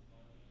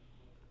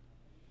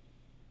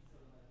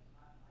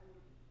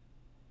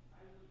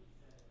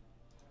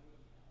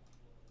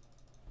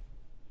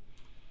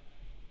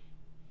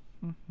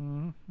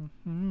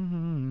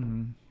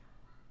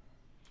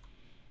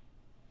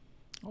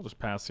 I'll just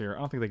pass here. I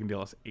don't think they can deal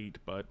us 8,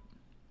 but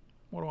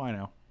what do I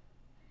know?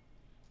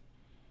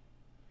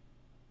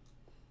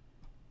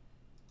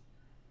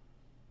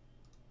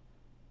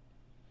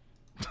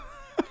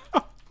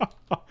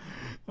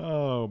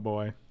 Oh,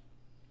 boy.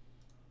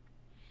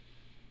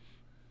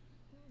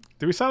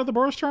 Did we side with the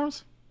Boros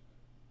Charms?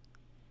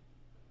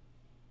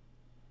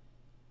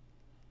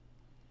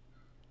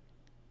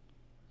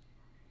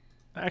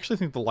 I actually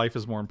think the life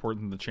is more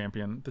important than the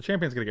champion. The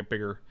champion's gonna get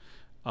bigger,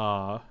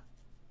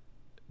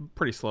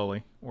 pretty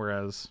slowly.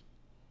 Whereas,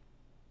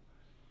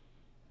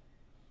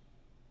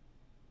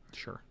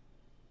 sure.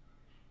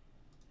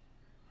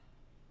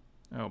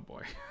 Oh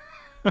boy,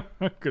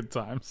 good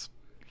times.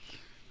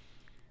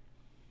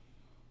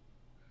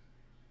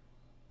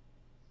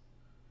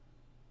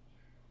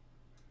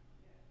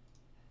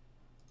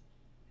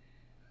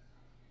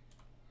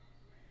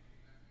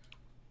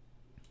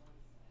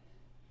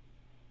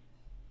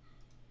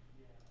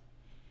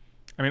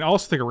 I mean, I'll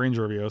also take a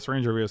Ranger of Eos.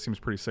 Ranger of Eos seems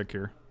pretty sick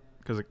here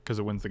because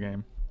it wins the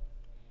game.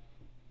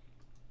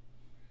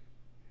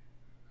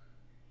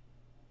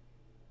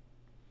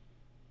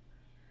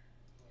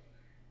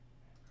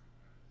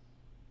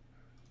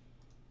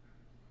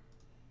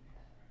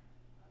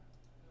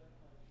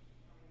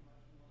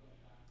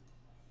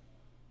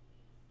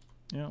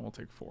 Yeah, we'll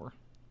take 4.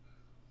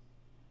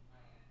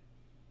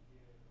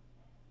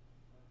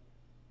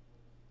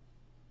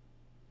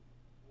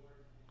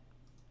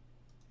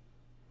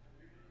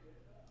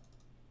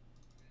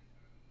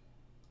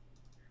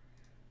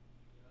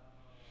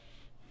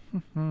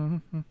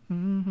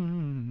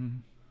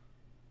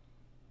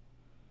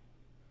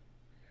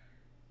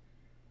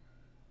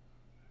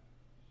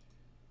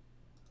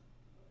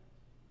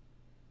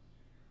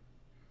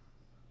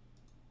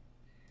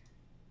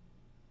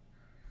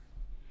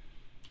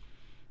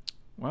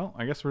 Well,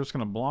 I guess we're just going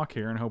to block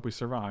here and hope we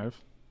survive.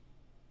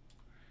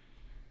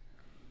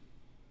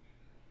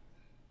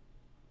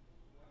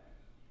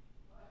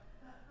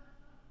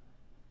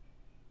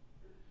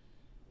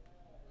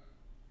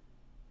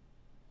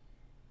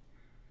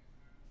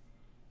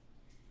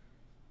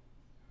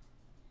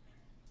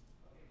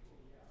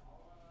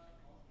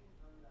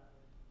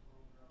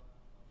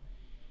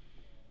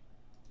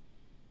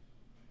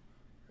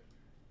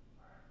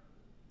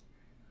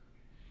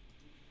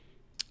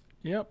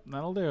 Yep,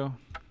 that'll do.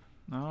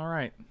 All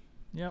right.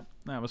 Yep,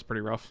 that was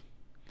pretty rough.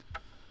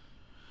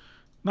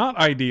 Not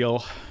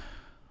ideal.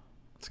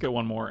 Let's get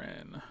one more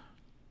in.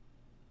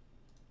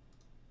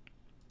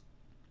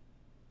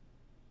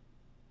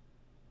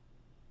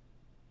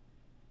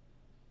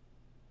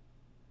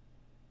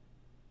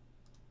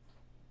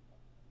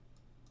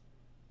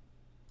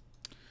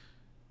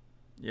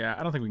 Yeah,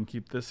 I don't think we can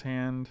keep this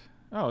hand.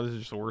 Oh, this is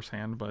just a worse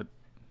hand, but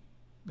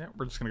yeah,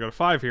 we're just going to go to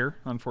 5 here,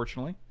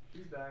 unfortunately.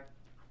 He's back.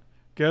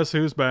 Guess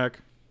who's back?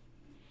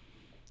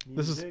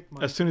 This is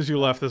as soon as you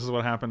left. This is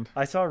what happened.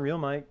 I saw real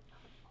Mike.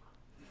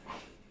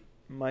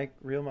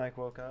 Real Mike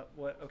woke up.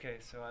 What? Okay,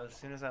 so as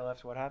soon as I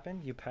left, what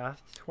happened? You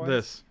pathed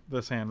twice.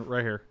 This hand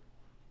right here.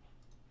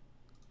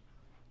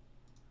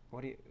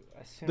 What do you?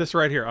 This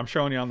right here. I'm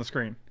showing you on the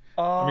screen.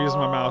 Oh, I'm using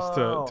my mouse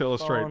to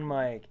illustrate. Phone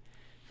mic,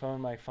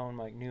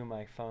 new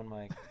mic, phone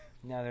mic.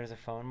 Now there's a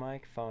phone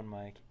mic.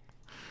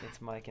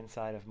 It's Mike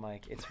inside of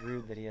Mike. It's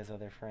rude that he has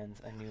other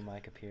friends. A new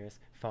mic appears.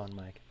 Phone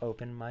mic.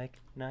 Open mic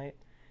night.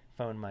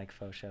 Phone mic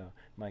faux show.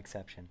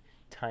 Micception.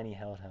 Tiny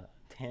handheld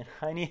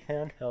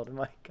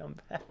mic come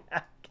back.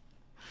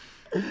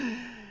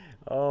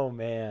 Oh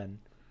man.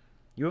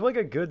 You have like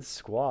a good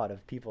squad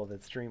of people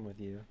that stream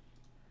with you.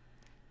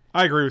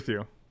 I agree with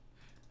you.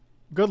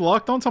 Good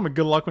luck? Don't tell me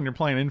good luck when you're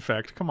playing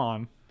Infect. Come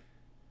on.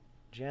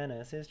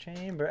 Janice's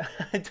chamber.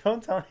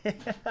 Don't tell me.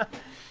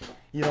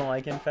 You don't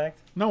like Infect?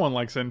 No one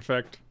likes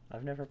Infect.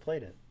 I've never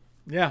played it.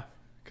 Yeah,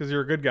 because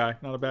you're a good guy,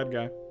 not a bad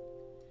guy.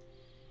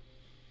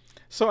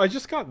 So I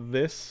just got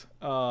this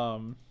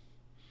from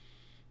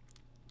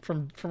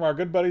our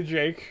good buddy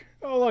Jake.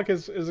 Oh look,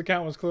 his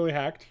account was clearly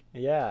hacked.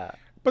 Yeah.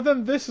 But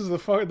then this is the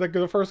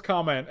first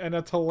comment, and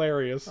it's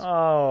hilarious.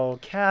 Oh,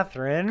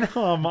 Catherine.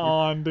 Come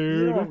on,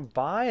 dude. You don't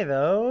buy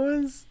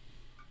those.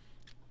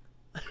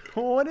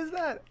 What is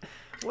that?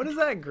 What is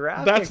that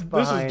graphic?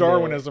 This is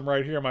Darwinism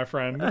right here, my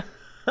friend.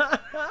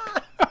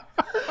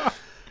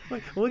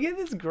 Look at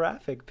this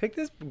graphic. Pick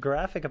this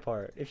graphic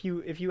apart. If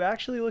you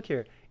actually look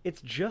here,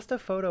 it's just a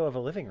photo of a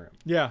living room.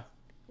 Yeah.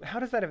 How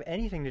does that have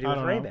anything to do with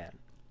Ray-Ban?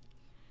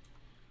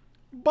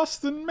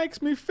 Bustin'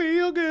 makes me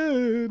feel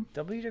good.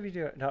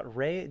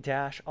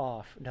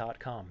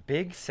 www.ray-off.com.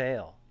 Big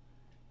sale.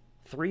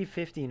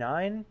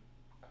 $359.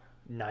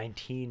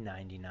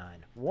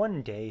 $19.99.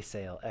 1 day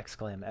sale! !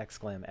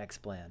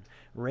 Explan.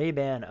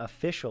 Ray-Ban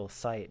official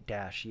site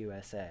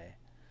 -USA.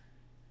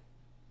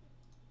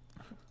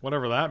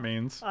 Whatever that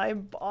means. I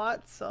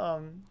bought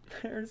some.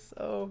 They're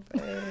so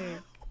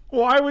fake.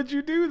 Why would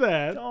you do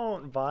that?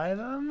 Don't buy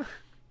them.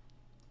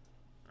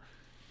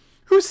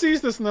 Who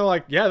sees this and they're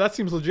like, yeah, that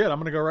seems legit. I'm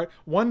going to go right.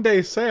 1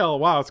 day sale.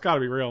 Wow, it's got to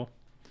be real.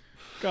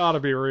 Got to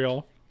be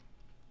real.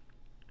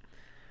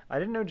 I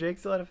didn't know Jake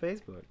still had a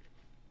Facebook.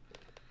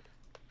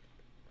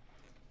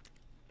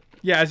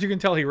 Yeah, as you can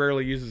tell, he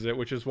rarely uses it,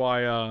 which is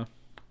why...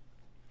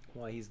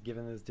 why he's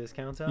giving those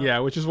discounts out? Yeah,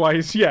 which is why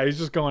he's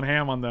just going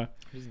ham on the...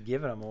 He's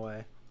giving them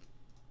away.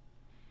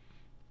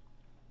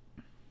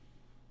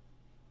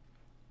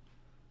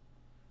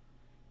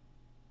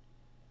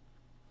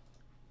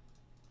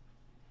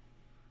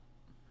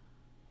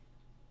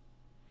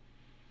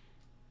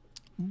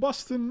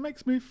 Bustin'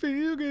 makes me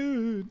feel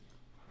good.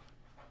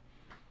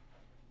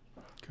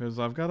 'Cause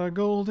I've got a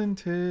golden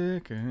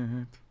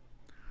ticket.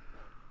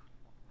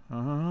 Do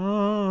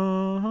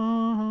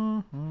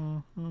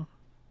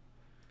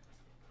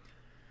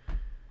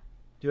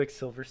you like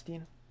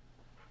Silverstein?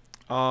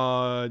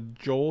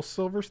 Joel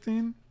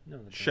Silverstein? No,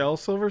 the band. Shel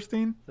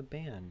Silverstein? The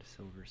band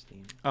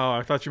Silverstein. Oh,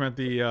 I thought you meant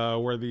the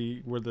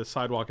where the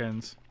sidewalk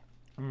ends.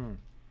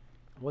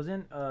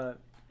 Wasn't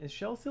is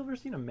Shel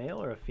Silverstein a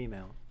male or a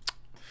female?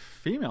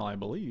 Female, I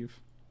believe.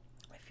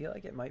 I feel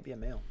like it might be a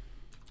male.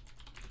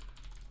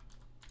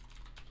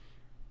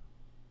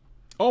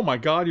 Oh my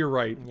God, you're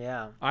right.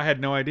 Yeah. I had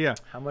no idea.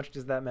 How much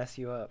does that mess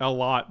you up? A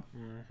lot.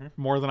 Mm-hmm.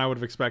 More than I would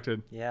have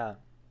expected. Yeah.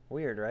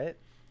 Weird, right?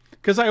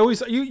 Because I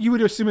always you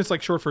would assume it's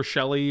like short for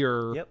Shelley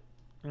or. Yep.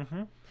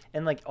 Mm-hmm.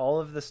 And like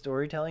all of the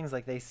storytellings,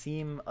 like they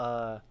seem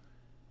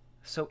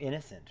so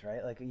innocent,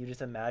 right? Like you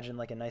just imagine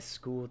like a nice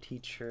school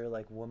teacher,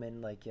 like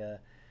woman, like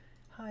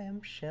hi,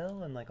 I'm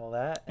Shell, and like all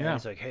that. And Yeah.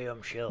 he's like, hey,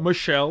 I'm Shell.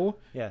 Michelle.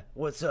 Yeah.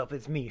 What's up?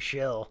 It's me,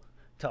 Shell.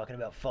 Talking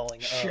about falling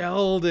up.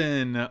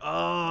 Sheldon.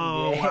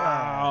 Oh Yeah.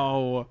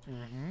 wow.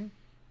 Mm-hmm.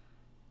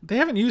 They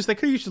haven't used. They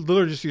could have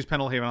literally just used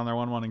Pendlehaven on their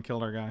 1/1 and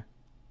killed our guy.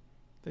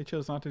 They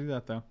chose not to do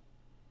that though.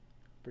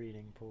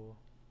 Breeding pool.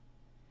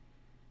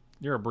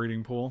 You're a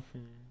breeding pool.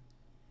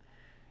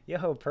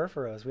 Yo,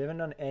 Purphoros. We haven't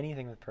done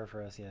anything with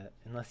Purphoros yet,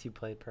 unless you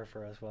played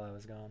Purphoros while I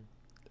was gone.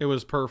 It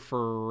was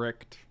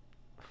perfect.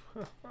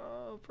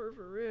 Oh,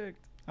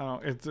 perfect. Oh,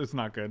 it's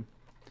not good.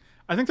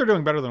 I think they're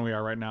doing better than we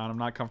are right now, and I'm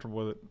not comfortable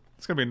with it.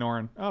 It's gonna be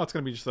Norin. Oh, it's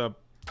gonna be just the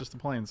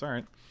plains. All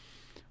right.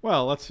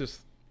 Well, let's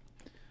just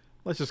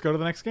go to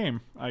the next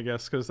game, I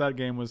guess, because that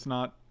game was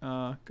not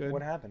good.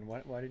 What happened?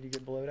 Why did you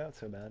get blowed out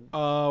so bad?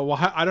 Well,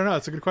 I don't know.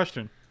 It's a good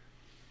question.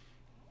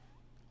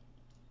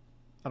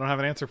 I don't have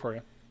an answer for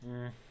you.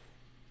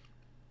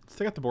 Let's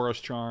take out the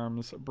Boros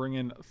Charms. Bring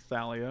in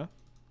Thalia.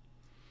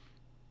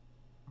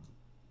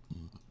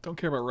 Don't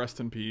care about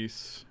Rest in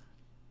Peace.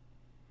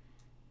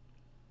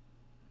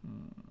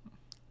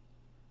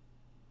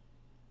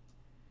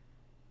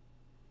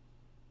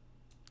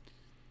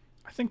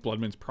 I think Blood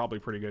Moon's probably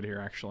pretty good here,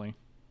 actually.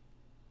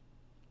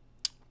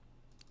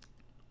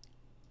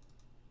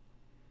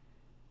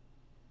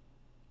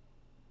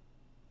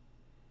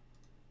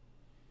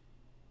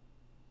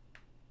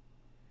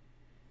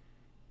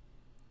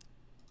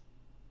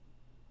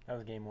 That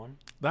was game one.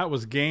 That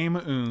was game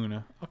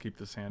un. I'll keep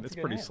this hand. That's It's a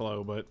good pretty hand.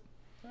 slow, but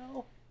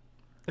Well,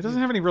 it doesn't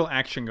have any real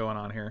action going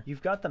on here.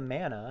 you've got the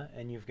mana,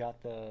 and you've got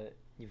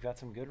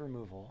some good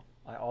removal.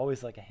 I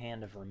always like a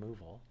hand of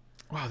removal.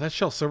 Wow, that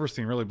Shel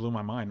Silverstein really blew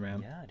my mind,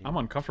 man. Yeah, dude. I'm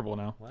uncomfortable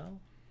now. Well,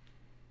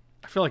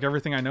 I feel like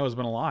everything I know has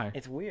been a lie.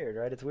 it's weird,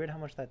 right? It's weird how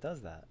much that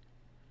does that.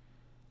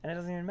 And it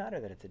doesn't even matter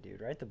that it's a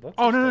dude, right? The book.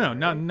 Oh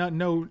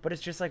no. But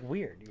it's just like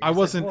weird. You're I just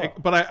wasn't, like,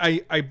 whoa. but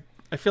I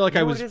feel like You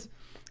I know what was. it is?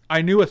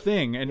 I knew a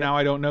thing, and now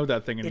I don't know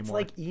that thing anymore. It's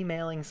like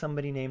emailing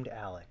somebody named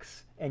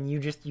Alex, and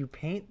you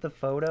paint the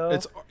photo.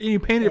 You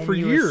painted it for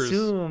you years.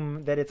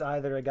 Assume that it's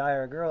either a guy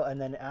or a girl,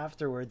 and then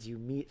afterwards you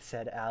meet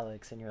said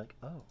Alex, and you're like,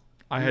 oh.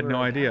 I you had were no a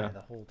guy idea.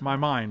 the whole My time.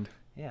 mind,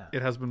 Yeah.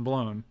 it has been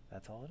blown.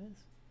 That's all it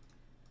is.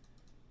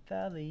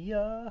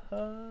 Thalia.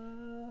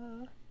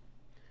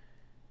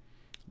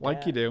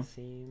 Like you do.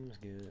 Seems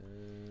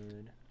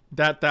good.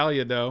 That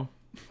Thalia, though.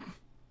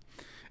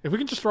 If we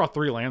can just draw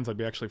 3 lands, I'd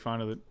be actually fine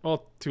with it.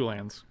 Well, 2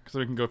 lands. Because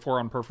we can go 4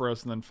 on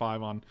Purphoros and then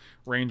 5 on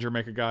Ranger,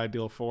 make a guy,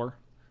 deal 4.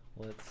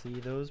 Let's see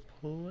those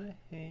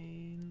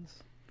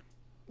planes.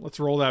 Let's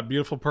roll that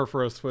beautiful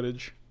Purphoros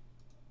footage.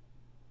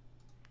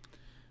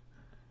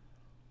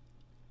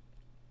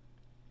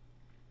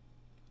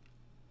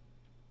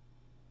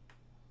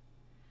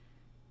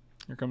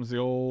 Here comes the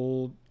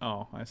old...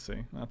 Oh, I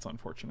see. That's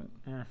unfortunate.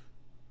 Mm.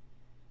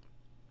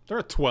 They're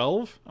at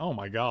 12? Oh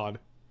my god.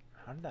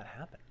 How did that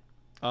happen?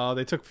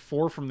 They took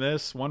 4 from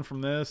this, 1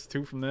 from this,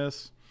 2 from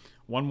this,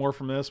 1 more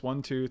from this,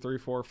 1, 2, 3,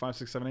 4, 5,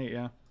 6, 7, 8,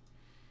 yeah.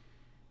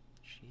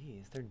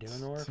 Jeez, they're doing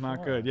the work. It's not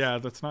for good. us. Yeah,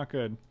 that's not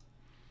good.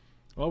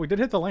 Well, we did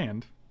hit the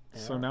land.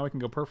 So Yeah. now we can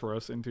go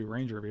Purphoros into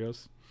Ranger of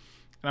Eos.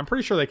 And I'm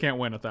pretty sure they can't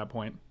win at that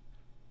point.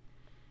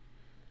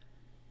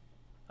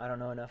 I don't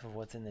know enough of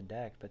what's in the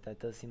deck, but that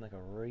does seem like a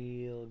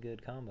real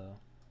good combo.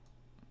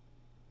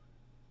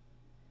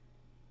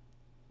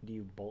 Do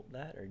you bolt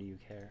that, or do you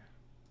care?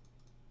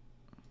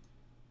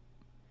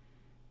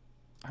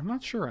 I'm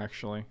not sure,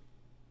 actually.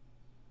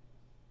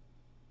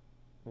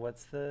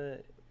 What's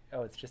the...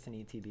 Oh, it's just an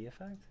ETB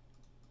effect?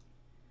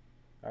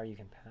 Or you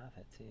can path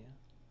it to you.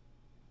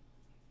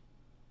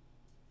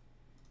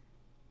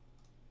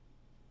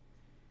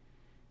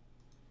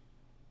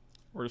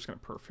 We're just going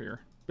to perf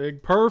here.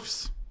 Big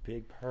perfs.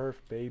 Big perf,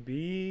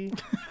 baby.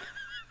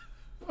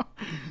 That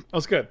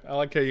was good. I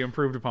like how you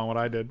improved upon what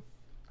I did.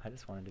 I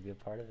just wanted to be a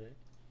part of it.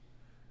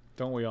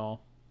 Don't we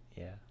all?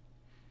 Yeah.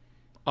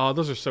 Oh,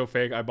 those are so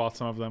fake. I bought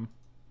some of them.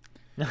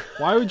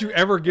 Why would you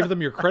ever give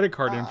them your credit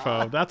card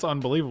info? That's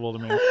unbelievable to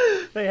me.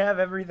 They have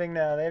everything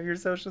now. They have your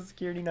social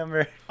security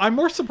number. I'm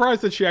more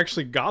surprised that she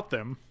actually got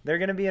them. They're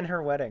going to be in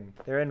her wedding.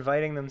 They're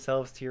inviting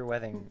themselves to your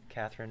wedding,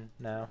 Catherine,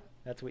 now.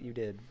 That's what you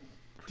did.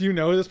 Do you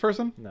know this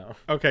person? No.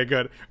 Okay,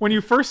 good. When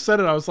you first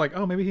said it, I was like,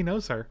 oh, maybe he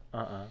knows her.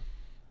 I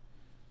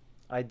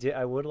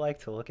would like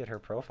to look at her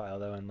profile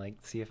though and like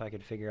see if I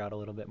could figure out a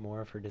little bit more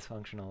of her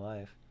dysfunctional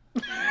life.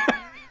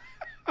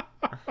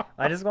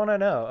 I just want to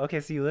know. Okay,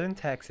 so you live in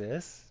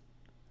Texas.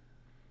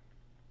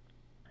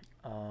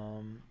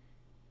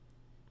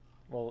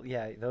 Well,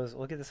 yeah, those.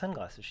 Look at the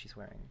sunglasses she's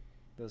wearing.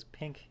 Those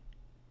pink.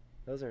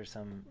 Those are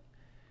some.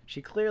 She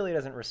clearly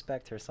doesn't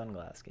respect her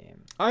sunglass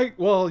game.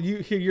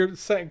 You're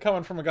saying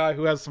coming from a guy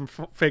who has some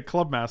fake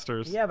club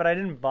masters. Yeah, but I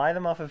didn't buy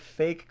them off of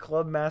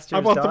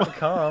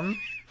fakeclubmasters.com.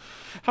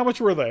 How much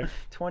were they?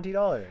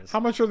 $20. How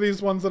much are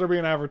these ones that are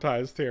being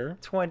advertised here?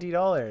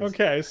 $20.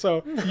 Okay,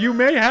 so you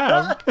may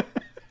have.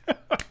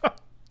 But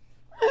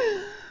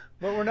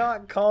we're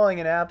not calling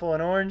an apple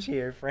an orange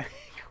here, Frank.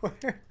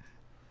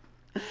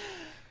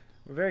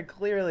 We very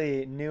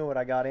clearly knew what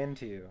I got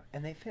into,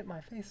 and they fit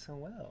my face so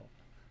well.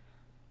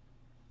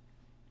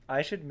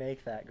 I should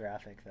make that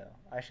graphic though.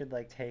 I should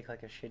like take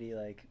like a shitty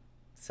like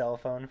cell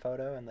phone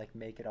photo and like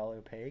make it all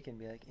opaque and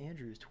be like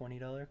Andrew's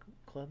 $20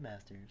 Club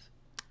Masters.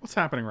 What's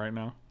happening right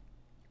now?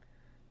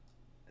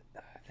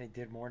 They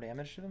did more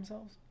damage to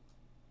themselves?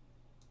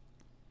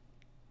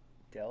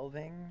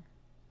 Delving?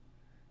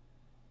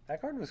 That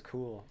card was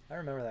cool. I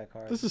remember that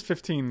card. This is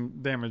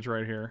 15 damage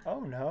right here. Oh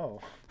no.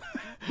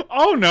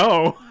 Oh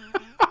no!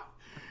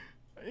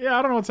 Yeah,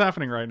 I don't know what's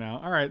happening right now.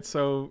 Alright,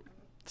 so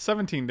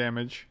 17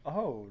 damage.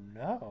 Oh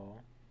no.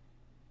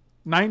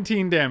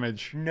 19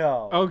 damage.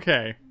 No.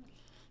 Okay.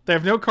 They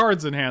have no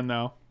cards in hand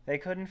though. They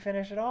couldn't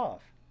finish it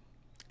off.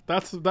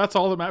 That's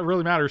all that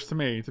really matters to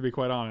me, to be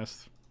quite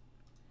honest.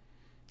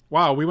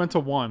 Wow, we went to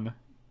 1.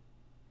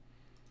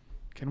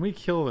 Can we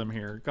kill them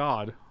here?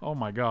 God. Oh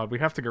my god, we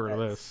have to get rid of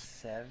this.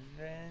 7.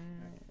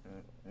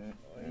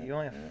 You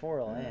only have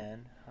 4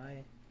 land.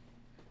 Hi.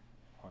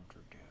 Hunter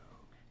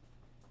Dog.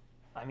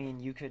 I mean,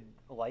 you could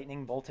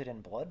lightning bolt it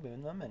and blood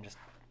moon them and just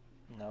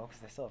no,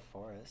 because they still have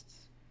forests.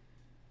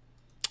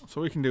 So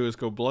what we can do is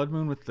go blood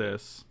moon with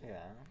this. Yeah.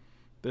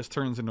 This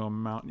turns into a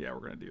mountain. Yeah, we're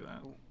gonna do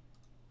that. Ooh.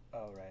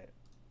 Oh right.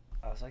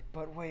 I was like,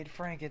 but wait,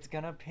 Frank, it's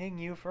gonna ping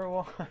you for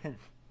 1.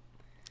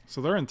 So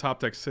they're in top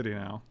deck city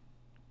now.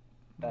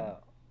 Oh.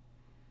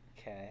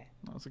 Okay.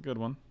 That's a good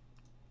one.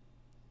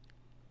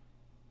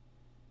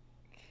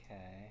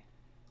 Okay.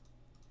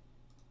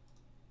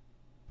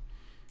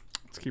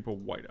 Let's keep a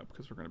white up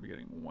because we're going to be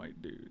getting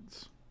white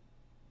dudes.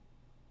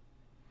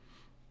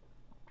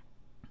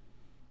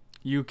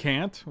 You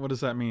can't? What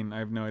does that mean? I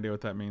have no idea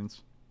what that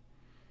means.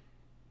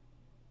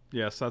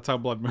 Yes, that's how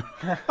blood moon.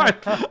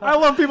 I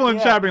love people in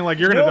chat being like,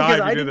 "You're gonna die if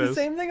you I do did this." the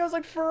same thing. I was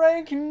like,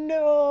 Frank,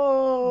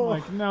 no. I'm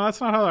like, no,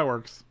 that's not how that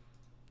works.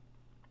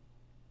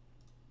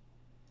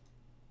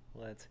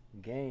 Let's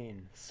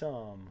gain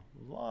some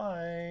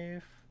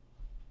life.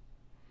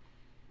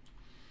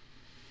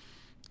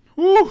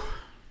 Woo!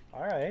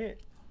 All right.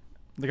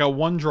 They got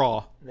 1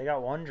 draw. They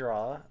got 1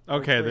 draw. Okay,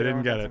 Hopefully they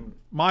didn't get it. some-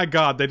 My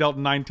God, they dealt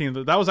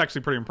 19. That was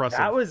actually pretty impressive.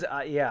 That was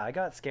yeah. I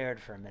got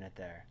scared for a minute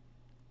there.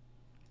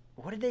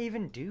 What did they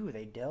even do?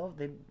 They delved.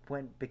 They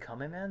went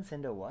become immense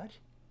into what?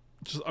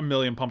 Just a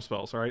million pump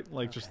spells, right?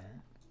 Like Okay. just.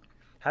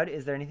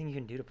 Is there anything you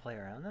can do to play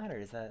around that, or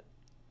is that?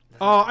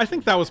 Oh, I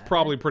think that was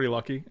probably pretty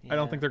lucky. I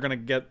don't Yeah. think they're gonna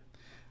get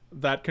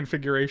that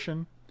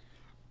configuration.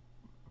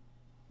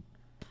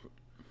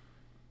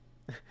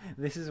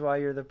 This is why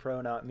you're the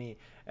pro, not me.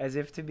 As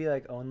if to be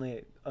like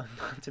only,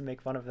 not to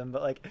make fun of them,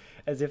 but like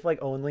as if like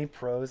only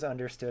pros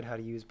understood how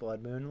to use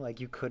Blood Moon. Like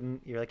you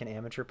couldn't. You're like an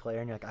amateur player,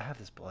 and you're like, I have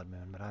this Blood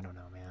Moon, but I don't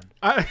know,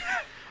 man.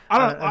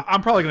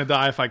 I'm probably gonna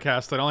die if I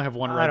cast it. I only have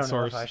 1 I red don't know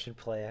source. if I should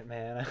play it,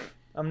 man.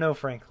 I'm no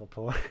Frank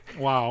Lepore.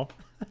 Wow.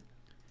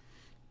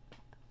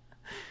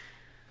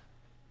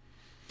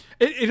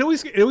 It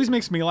always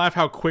makes me laugh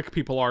how quick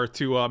people are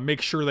to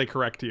make sure they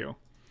correct you.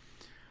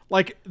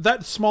 Like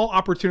that small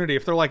opportunity,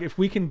 if they're like, if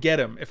we can get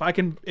him, if I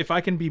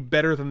can be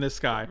better than this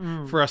guy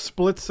for a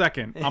split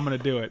second, I'm gonna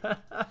do it.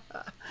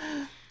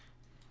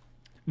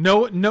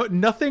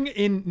 Nothing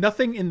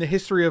in the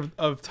history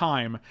of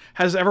time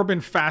has ever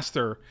been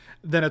faster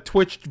than a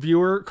Twitch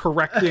viewer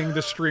correcting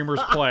the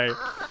streamer's play.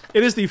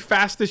 It is the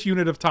fastest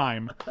unit of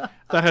time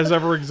that has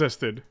ever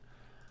existed.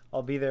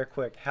 I'll be there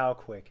quick. How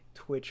quick?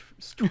 Twitch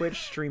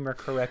streamer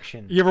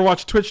correction. You ever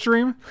watch Twitch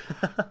stream?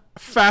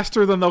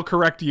 Faster than they'll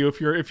correct you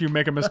if you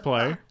make a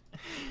misplay.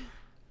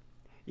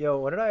 Yo,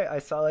 what did I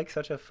saw like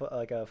such a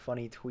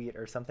funny tweet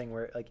or something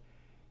where like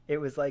it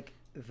was like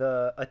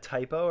a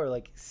typo or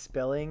like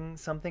spelling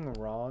something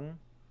wrong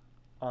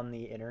on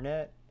the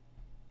internet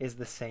is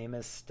the same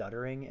as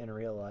stuttering in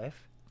real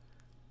life.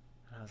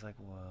 And I was like,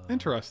 whoa.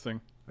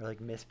 Interesting. Or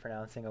like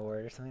mispronouncing a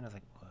word or something. I was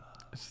like, whoa.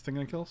 Is this thing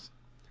gonna kill us?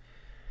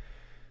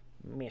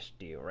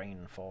 Misty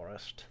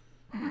rainforest.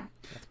 That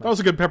was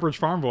a good Pepperidge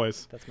Farm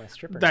voice. That's my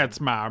stripper. That's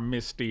name. my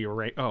misty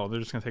rain. Oh, they're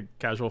just gonna take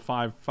casual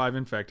 5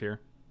 infect here.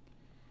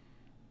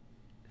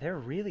 They're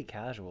really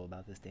casual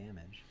about this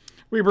damage.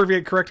 We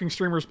abbreviate correcting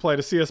streamers' play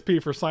to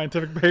CSP for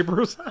scientific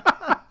papers.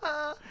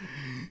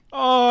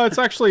 Oh, it's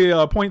actually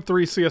 0.3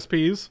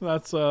 CSPs.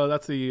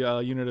 That's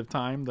the unit of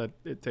time that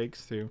it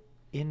takes to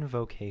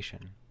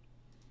Invocation.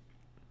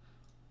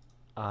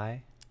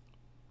 I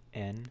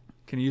N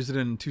Can you use it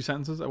in 2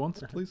 sentences at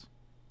once, please?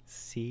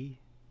 C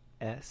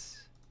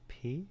S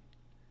P.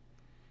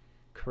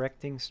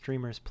 Correcting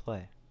streamer's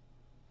play.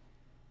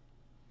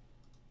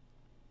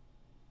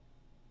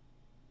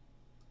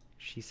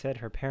 She said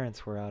her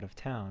parents were out of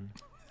town,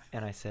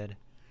 and I said,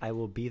 I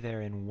will be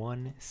there in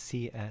 1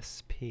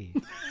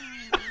 CSP.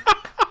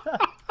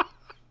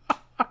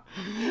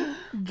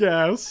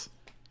 Guess.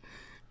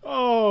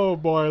 Oh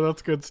boy,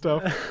 that's good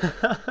stuff.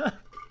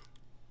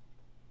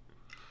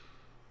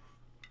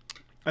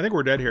 I think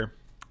we're dead here.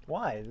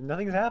 Why?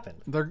 Nothing's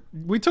happened.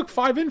 We took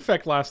 5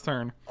 infect last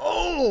turn.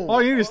 Oh!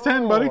 All you need is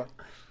 10, buddy.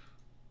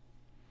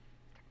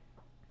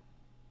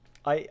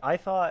 I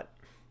thought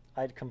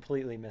I'd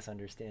completely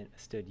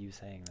misunderstood you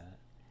saying that.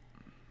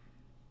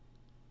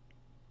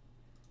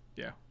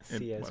 Yeah.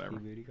 CSP whatever.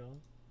 booty call.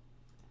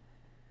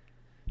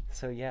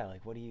 So yeah,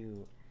 like what do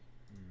you...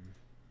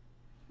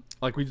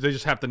 Like they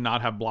just have to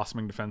not have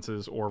blossoming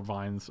defenses or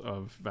vines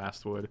of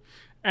Vastwood,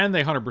 and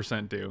they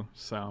 100% do.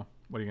 So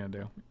what are you gonna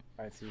do?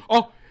 All right, so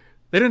Oh,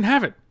 they didn't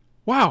have it.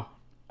 Wow.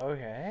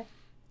 okay.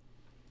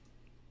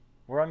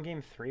 We're on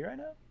game 3 right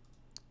now?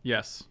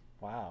 Yes.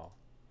 Wow.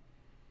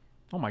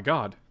 Oh my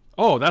god.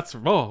 Oh,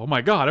 oh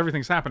my god.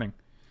 Everything's happening.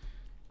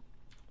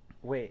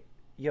 Wait,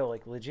 yo,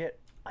 like legit,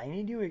 I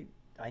need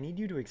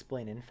you to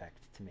explain infect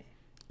to me.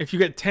 If you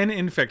get 10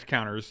 infect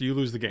counters, you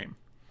lose the game.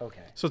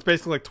 Okay. So it's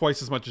basically like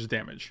twice as much as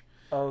damage.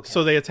 Okay.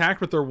 So they attacked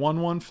with their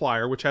 1/1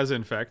 flyer, which has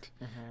infect,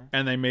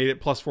 and they made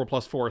it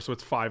 +4/+4, so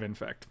it's 5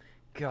 infect.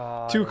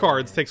 God. 2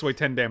 cards takes away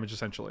 10 damage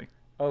essentially.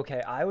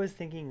 Okay, I was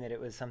thinking that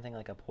it was something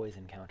like a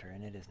poison counter,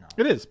 and it is not.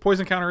 It is.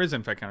 Poison counter is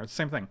infect counter. It's the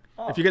same thing.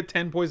 Oh. If you get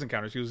 10 poison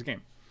counters, you lose the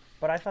game.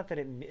 But I thought that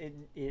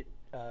it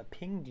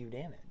pinged you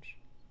damage.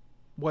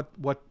 What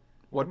What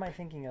am I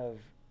thinking of?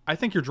 I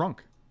think you're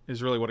drunk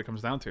is really what it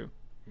comes down to.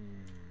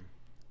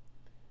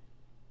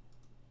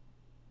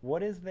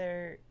 What is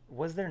there?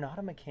 Was there not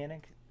a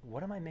mechanic?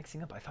 What am I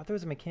mixing up? I thought there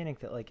was a mechanic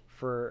that like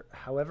for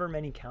however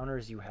many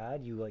counters you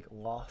had, you like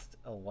lost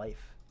a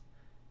life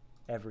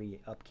every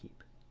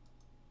upkeep.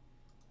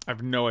 I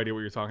have no idea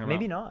what you're talking about.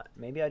 Maybe not.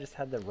 Maybe I just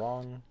had the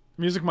wrong...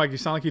 Music Mike, you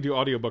sound like you do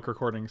audiobook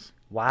recordings.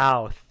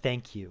 Wow,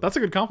 thank you. That's a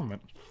good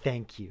compliment.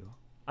 Thank you.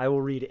 I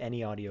will read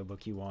any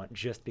audiobook you want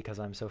just because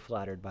I'm so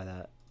flattered by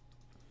that.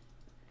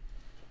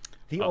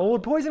 The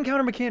old poison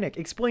counter mechanic.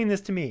 Explain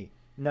this to me.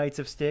 Knights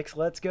of Sticks,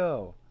 let's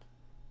go.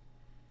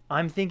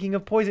 I'm thinking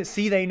of poison.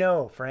 See, they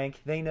know,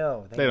 Frank. They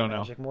know. They don't know.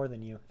 Magic more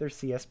than you. They're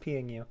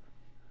CSPing you.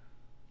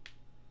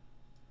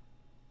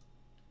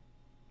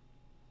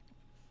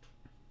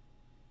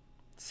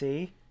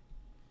 See?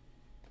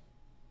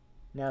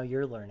 Now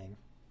you're learning.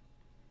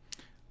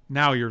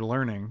 Now you're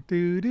learning.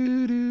 Do,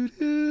 do, do,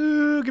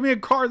 do. Give me a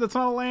card that's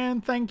not a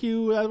land. Thank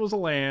you. That was a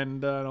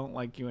land. I don't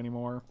like you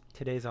anymore.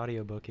 Today's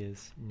audiobook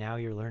is Now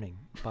You're Learning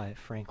by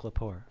Frank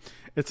Lepore.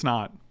 It's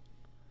not.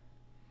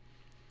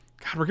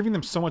 God, we're giving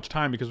them so much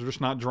time because we're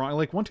just not drawing.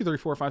 Like 1, 2, 3,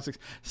 4, 5, 6,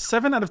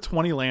 7 out of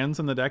 20 lands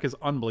in the deck is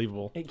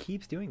unbelievable. It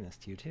keeps doing this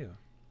to you, too.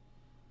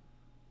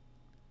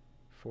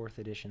 4th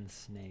edition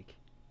Snake.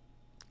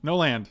 No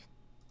land.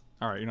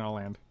 All right, you're not a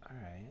land. All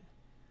right.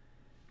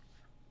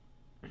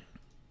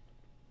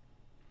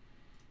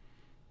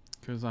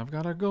 Because I've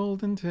got a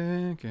golden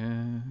ticket.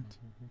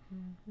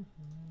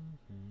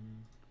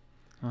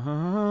 I'm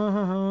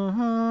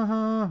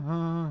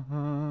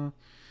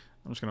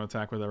just going to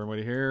attack with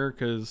everybody here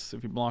because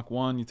if you block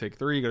 1, you take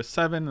 3, you go to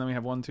 7, and then we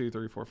have 1, 2,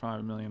 3, 4,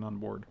 5 million on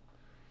board.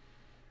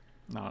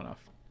 Not enough.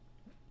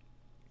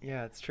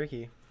 Yeah, it's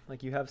tricky.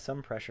 Like, you have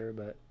some pressure,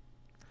 but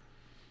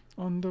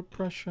Under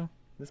pressure.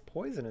 this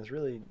poison is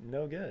really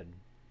no good.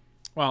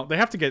 Well, they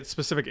have to get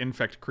specific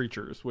infect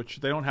creatures,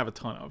 which they don't have a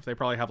ton of. They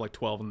probably have like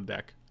 12 in the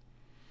deck.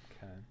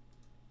 Okay.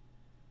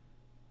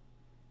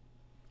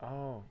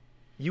 Oh.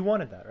 You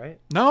wanted that, right?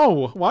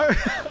 No! Why?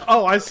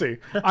 Oh, I see.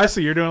 I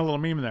see. You're doing a little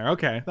meme there.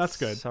 Okay, that's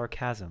good.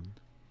 Sarcasm.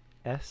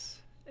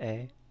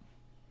 S-A.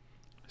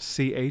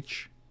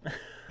 C-H.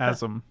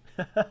 Asm.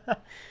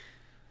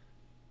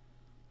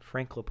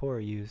 Frank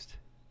Lepore used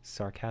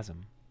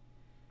sarcasm.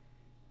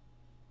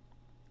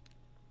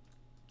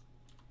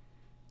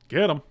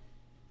 Get them.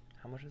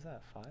 How much is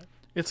that? 5?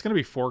 It's going to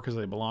be 4 because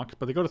they blocked,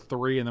 but they go to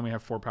 3, and then we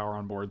have 4 power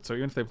on board. So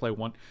even if they play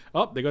 1...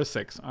 Oh, they go to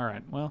 6. All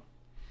right, well.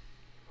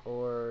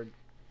 Or...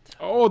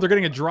 Oh, they're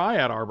getting a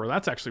Dryad Arbor.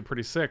 That's actually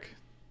pretty sick.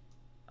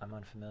 I'm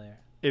unfamiliar.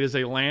 It is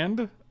a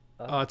land.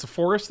 Oh. It's a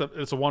forest.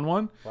 It's a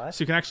 1/1. What?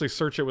 So you can actually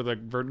search it with a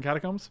Verdant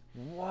Catacombs.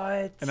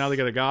 What? And now they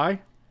get a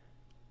guy.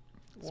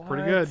 It's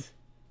pretty good.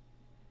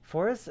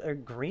 Forest or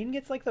green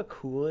gets like the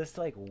coolest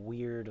like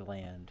weird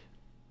land.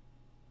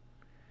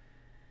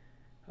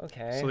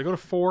 Okay. So they go to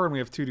 4, and we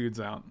have 2 dudes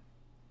out.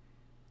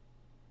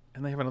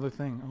 And they have another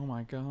thing. Oh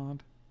my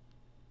god.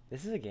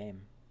 This is a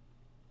game.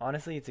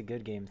 Honestly, it's a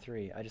good game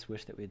 3. I just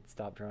wish that we'd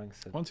stop drawing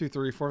so... 1, 2,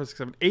 3, 4, 5, 6,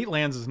 7, 8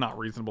 lands is not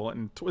reasonable,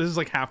 and this is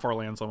like half our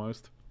lands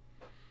almost.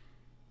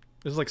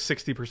 This is like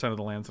 60% of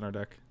the lands in our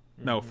deck.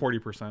 No,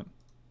 40%.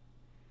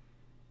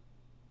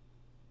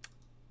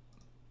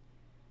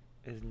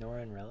 Is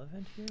Norin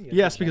relevant here? You have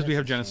Yes, the because we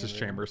have Genesis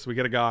Chamber. So we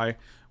get a guy.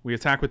 We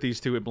attack with these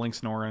two. It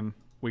blinks Norin.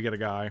 We get a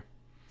guy.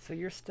 So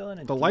you're still in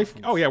a The life.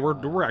 decent Oh yeah, we're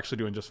spot. actually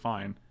doing just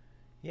fine.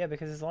 Yeah,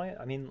 because as long as,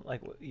 I mean,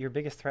 like, your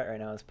biggest threat right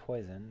now is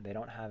poison. They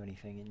don't have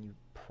anything, and you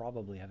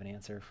probably have an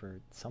answer for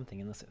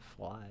something unless it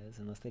flies,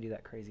 unless they do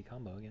that crazy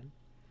combo again.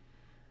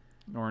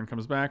 Norin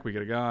comes back. We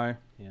get a guy.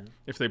 Yeah.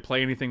 If they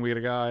play anything, we get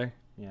a guy.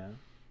 Yeah.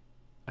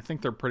 I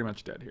think they're pretty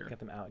much dead here. Get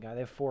them out, guy.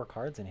 They have 4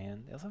 cards in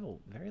hand. They also have a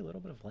very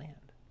little bit of land.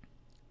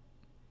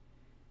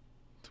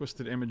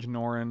 Twisted Image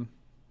Norin.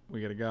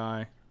 We get a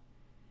guy.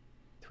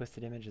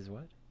 Twisted Image is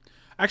what?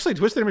 Actually,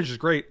 Twisted Image is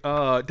great.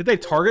 Did they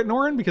target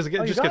Norin? Because it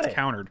Oh, you just got gets it.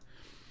 countered.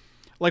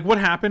 Like, what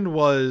happened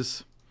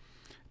was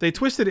they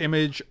Twisted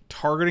Image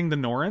targeting the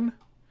Norin,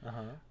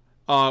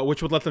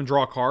 which would let them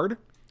draw a card.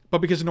 But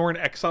because Norin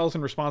exiles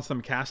in response to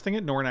them casting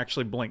it, Norin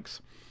actually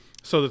blinks.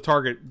 So the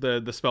target,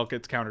 the spell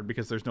gets countered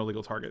because there's no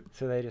legal target.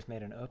 So they just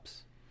made an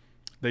oops.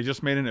 They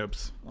just made an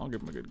oops. I'll give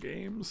them a good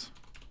games.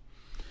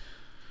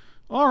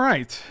 All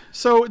right.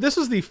 So this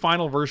is the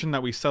final version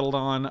that we settled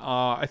on.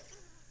 I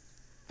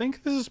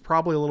think this is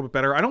probably a little bit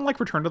better. I don't like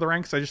Return to the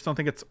Ranks. I just don't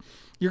think it's...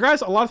 Your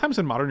guys, a lot of times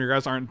in Modern, your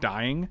guys aren't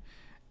dying.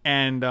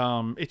 And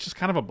it's just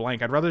kind of a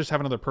blank. I'd rather just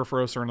have another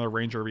Purphoros or another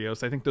Ranger of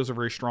Eos. I think those are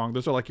very strong.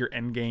 Those are like your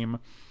end game,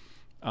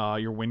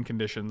 your win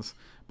conditions.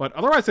 But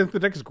otherwise, I think the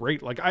deck is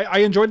great. Like I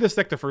enjoyed this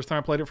deck the first time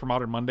I played it for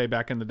Modern Monday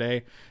back in the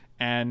day.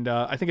 And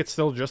I think it's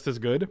still just as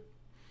good.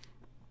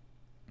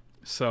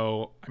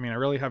 So, I mean, I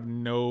really have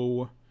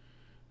no...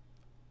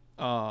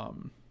 I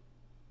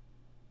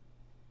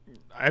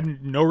have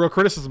no real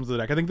criticisms of the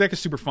deck. I think the deck is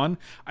super fun.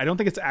 I don't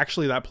think it's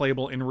actually that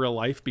playable in real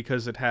life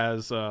because it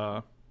has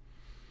a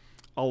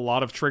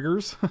lot of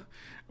triggers.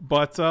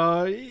 But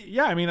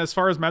yeah, I mean, as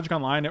far as Magic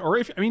Online, or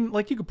if I mean,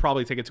 like, you could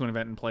probably take it to an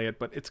event and play it,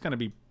 but it's going to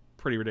be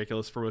pretty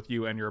ridiculous for both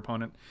you and your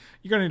opponent.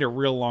 You're going to need a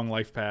real long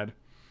life pad.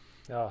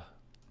 Oh.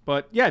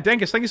 But yeah,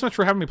 Dankus, thank you so much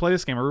for having me play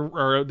this game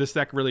or this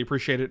deck. Really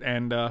appreciate it,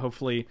 and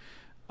hopefully.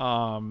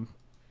 What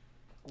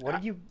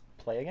did you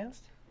play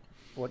against?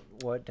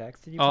 What decks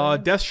did you play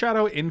against? Death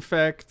Shadow,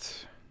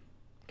 Infect,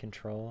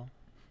 Control,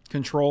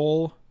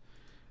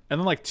 and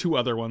then like 2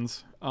 other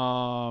ones.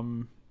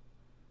 The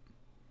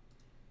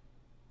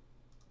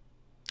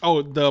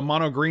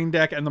mono green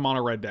deck and the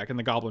mono red deck and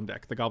the goblin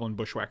deck, the goblin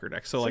bushwhacker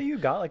deck. So like you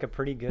got like a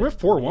pretty good. we're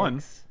 4-1.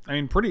 mix. I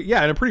mean,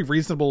 and a pretty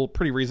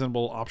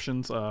reasonable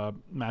options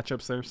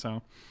matchups there.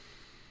 So,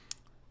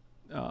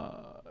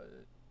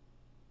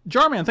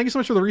 Jarman, thank you so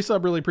much for the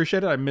resub. Really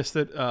appreciate it. I missed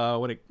it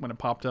when it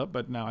popped up,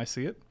 but now I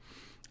see it.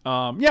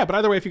 Yeah, but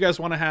either way, if you guys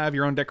want to have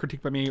your own deck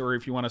critique by me, or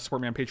if you want to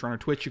support me on Patreon or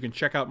Twitch, you can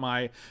check out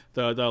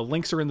the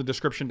links are in the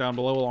description down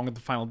below, along with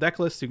the final deck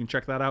list. You can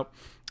check that out.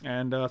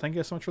 And thank you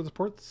guys so much for the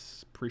support.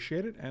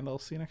 Appreciate it, and I'll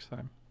see you next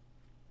time.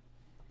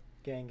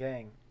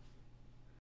 Gang.